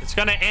 It's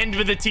gonna end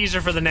with a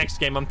teaser for the next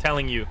game, I'm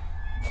telling you.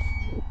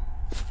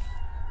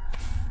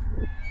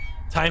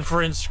 Time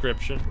for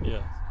inscription.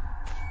 Yeah.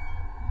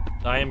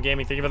 I am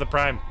gaming. Thank you for the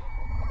prime.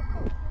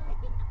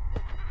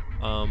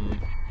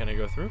 Can I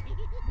go through?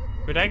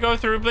 Could I go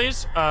through,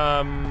 please?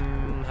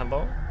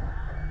 Hello?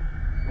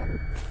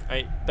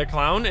 The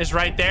clown is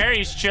right there.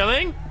 He's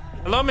chilling.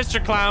 Hello,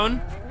 Mr.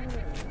 Clown.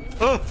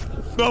 Oh,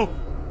 no.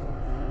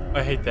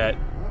 I hate that.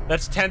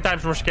 That's 10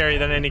 times more scary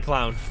than any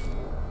clown.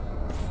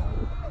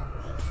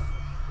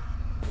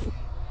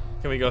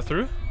 Can we go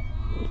through?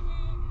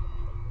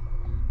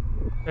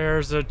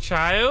 There's a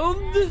child.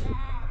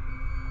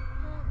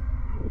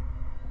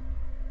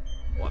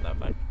 Want that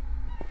back.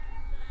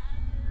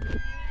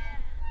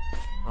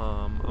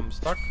 I'm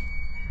stuck.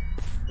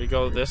 We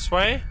go this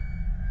way.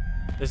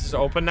 This is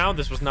open now.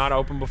 This was not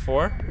open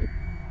before.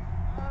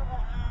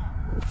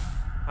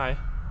 Hi.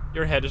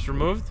 Your head is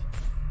removed.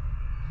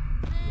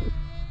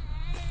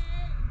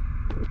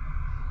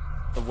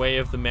 The way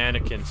of the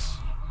mannequins.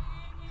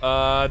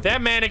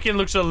 That mannequin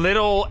looks a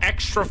little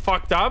extra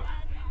fucked up.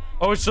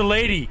 Oh, it's a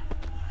lady.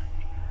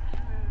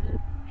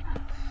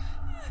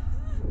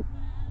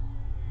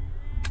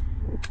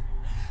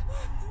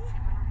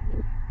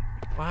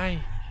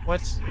 Why?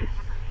 What's...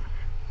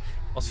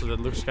 Also, that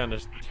looks kind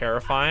of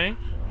terrifying.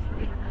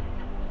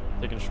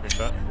 Taking a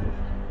screenshot.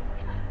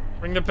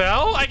 Ring the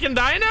bell? I can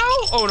die now?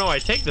 Oh no, I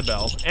take the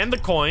bell and the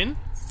coin.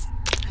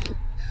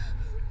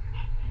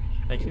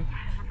 Thank you.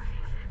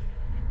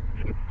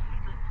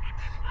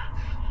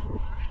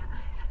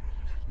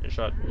 Good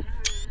shot.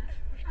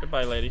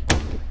 Goodbye, lady.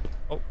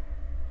 Oh.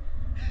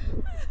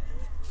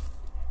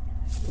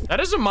 That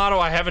is a motto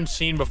I haven't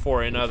seen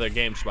before in other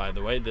games, by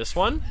the way. This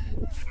one.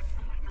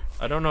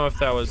 I don't know if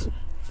that was,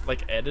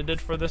 like,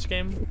 edited for this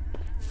game.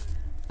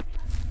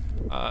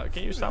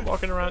 Can you stop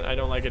walking around? I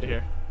don't like it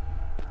here.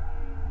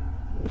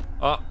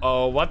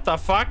 Uh-oh, what the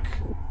fuck?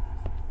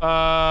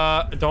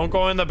 Don't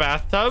go in the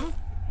bathtub.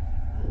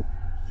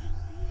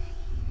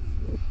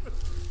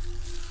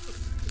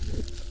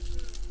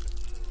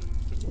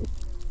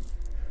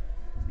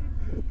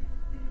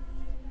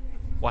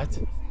 What?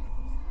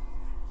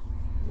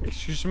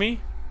 Excuse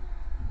me?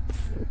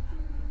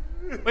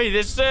 Wait,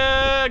 this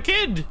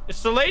kid.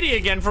 It's the lady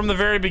again from the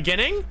very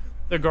beginning.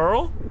 The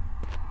girl.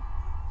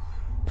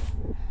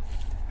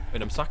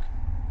 Wait, I'm stuck.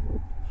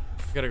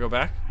 We gotta go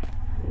back.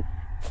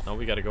 No,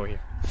 we gotta go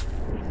here.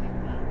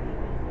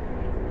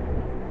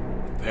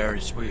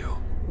 Ferris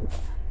wheel.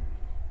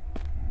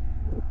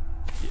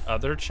 The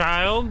other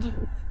child?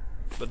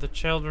 But the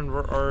children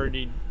were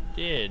already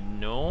dead,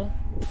 no?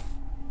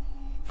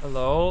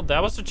 Hello?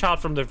 That was the child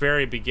from the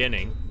very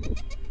beginning.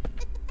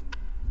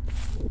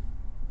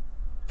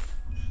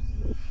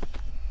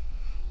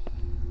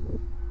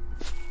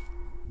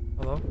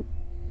 Hello?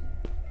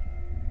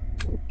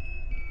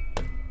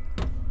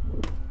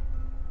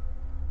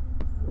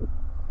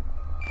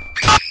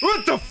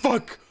 What the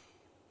fuck?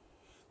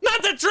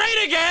 Not the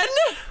train again!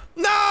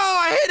 No,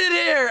 I hit it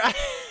here!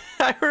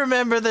 I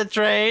remember the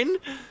train.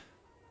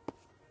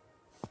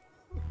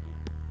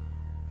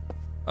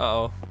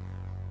 Uh-oh.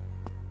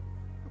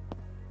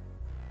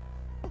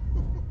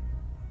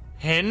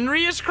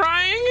 Henry is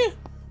crying?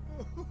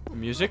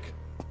 Music?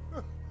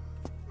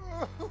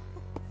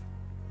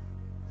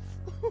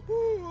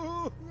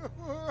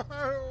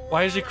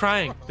 Why is he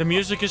crying? The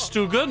music is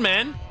too good,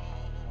 man.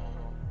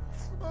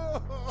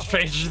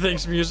 Stranger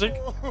Things music.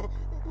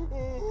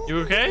 You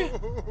okay?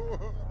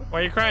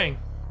 Why are you crying?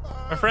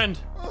 My friend.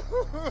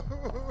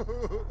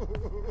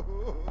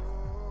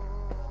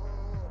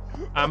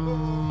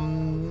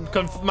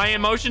 My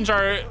emotions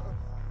are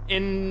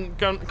in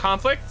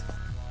conflict.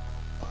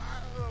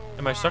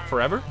 Am I stuck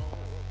forever?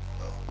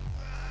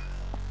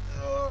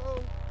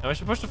 Am I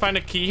supposed to find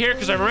a key here?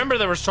 Because I remember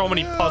there were so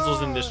many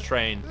puzzles in this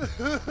train.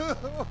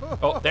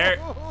 Oh, there.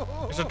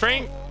 There's a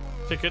train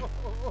ticket.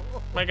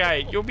 My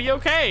guy, you'll be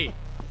okay.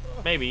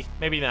 Maybe.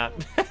 Maybe not.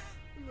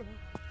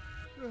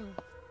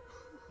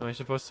 Am I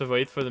supposed to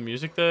wait for the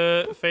music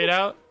to fade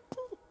out?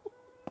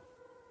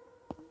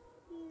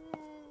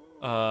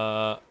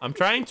 I'm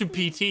trying to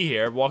PT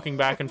here, walking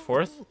back and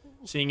forth,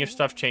 seeing if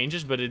stuff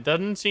changes, but it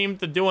doesn't seem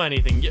to do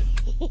anything yet.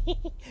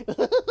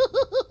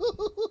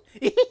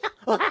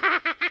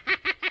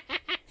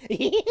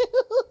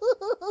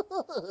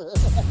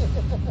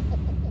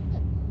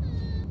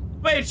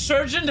 Wait,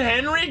 Sergeant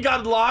Henry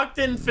got locked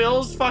in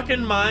Phil's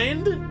fucking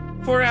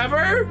mind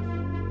forever?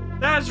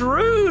 That's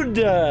rude.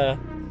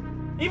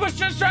 He was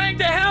just trying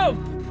to help.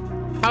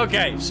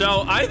 Okay,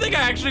 so I think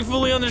I actually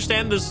fully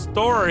understand the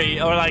story,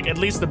 or like at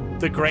least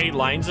the great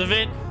lines of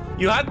it.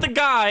 You had the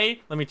guy.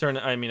 Let me turn.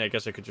 I mean, I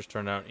guess I could just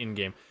turn it out in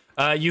game.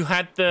 You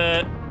had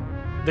the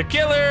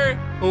killer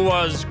who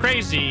was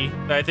crazy.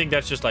 I think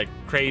that's just like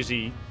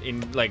crazy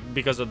in like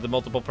because of the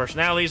multiple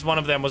personalities. One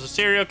of them was a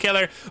serial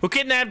killer who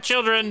kidnapped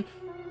children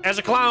as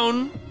a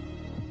clown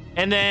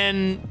and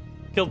then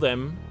killed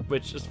them,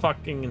 which is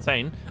fucking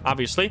insane,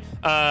 obviously.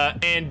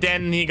 And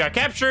then he got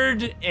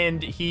captured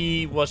and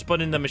he was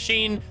put in the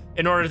machine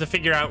in order to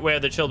figure out where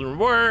the children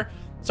were.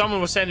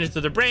 Someone was sent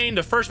into the brain.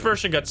 The first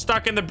person got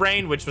stuck in the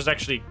brain, which was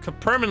actually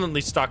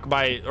permanently stuck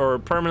by, or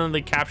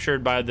permanently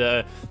captured by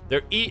the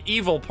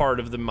evil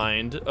part of the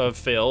mind of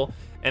Phil.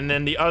 And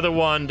then the other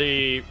one,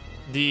 the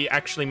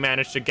actually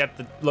managed to get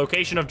the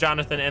location of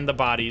Jonathan and the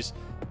bodies.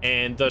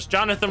 And thus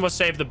Jonathan was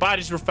saved, the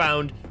bodies were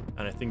found,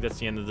 and I think that's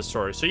the end of the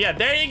story. So yeah,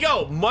 there you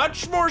go.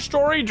 Much more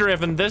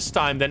story-driven this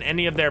time than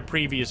any of their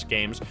previous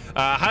games.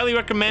 Highly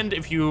recommend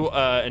if you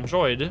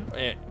enjoyed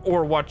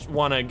or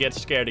want to get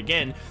scared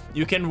again.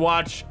 You can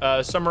watch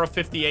Summer of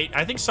 58.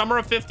 I think Summer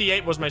of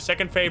 58 was my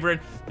second favorite.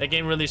 That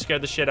game really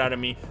scared the shit out of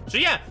me. So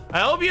yeah,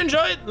 I hope you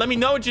enjoyed. Let me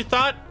know what you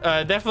thought.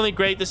 Definitely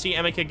great to see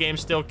Emika Games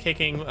still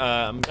kicking.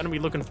 I'm going to be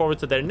looking forward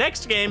to their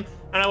next game,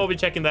 and I will be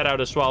checking that out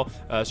as well.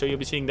 So you'll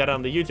be seeing that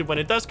on the YouTube when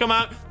it does come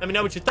out. Let me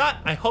know what you thought.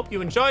 I hope you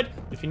enjoyed.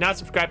 If you're not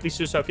subscribed, please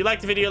do so. If you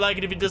liked the video, like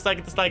it. If you dislike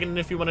it, dislike it. And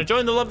if you want to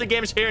join the Love the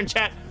Games here in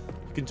chat,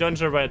 you can join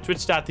us over at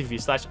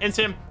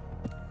twitch.tv/Insim.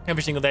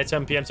 Every single day at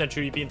 7 p.m.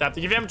 Central European Time.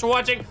 Thank you very much for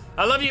watching.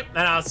 I love you,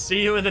 and I'll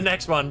see you in the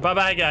next one.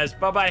 Bye-bye, guys.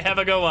 Bye-bye. Have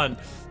a good one.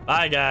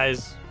 Bye,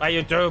 guys. Bye,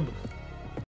 YouTube.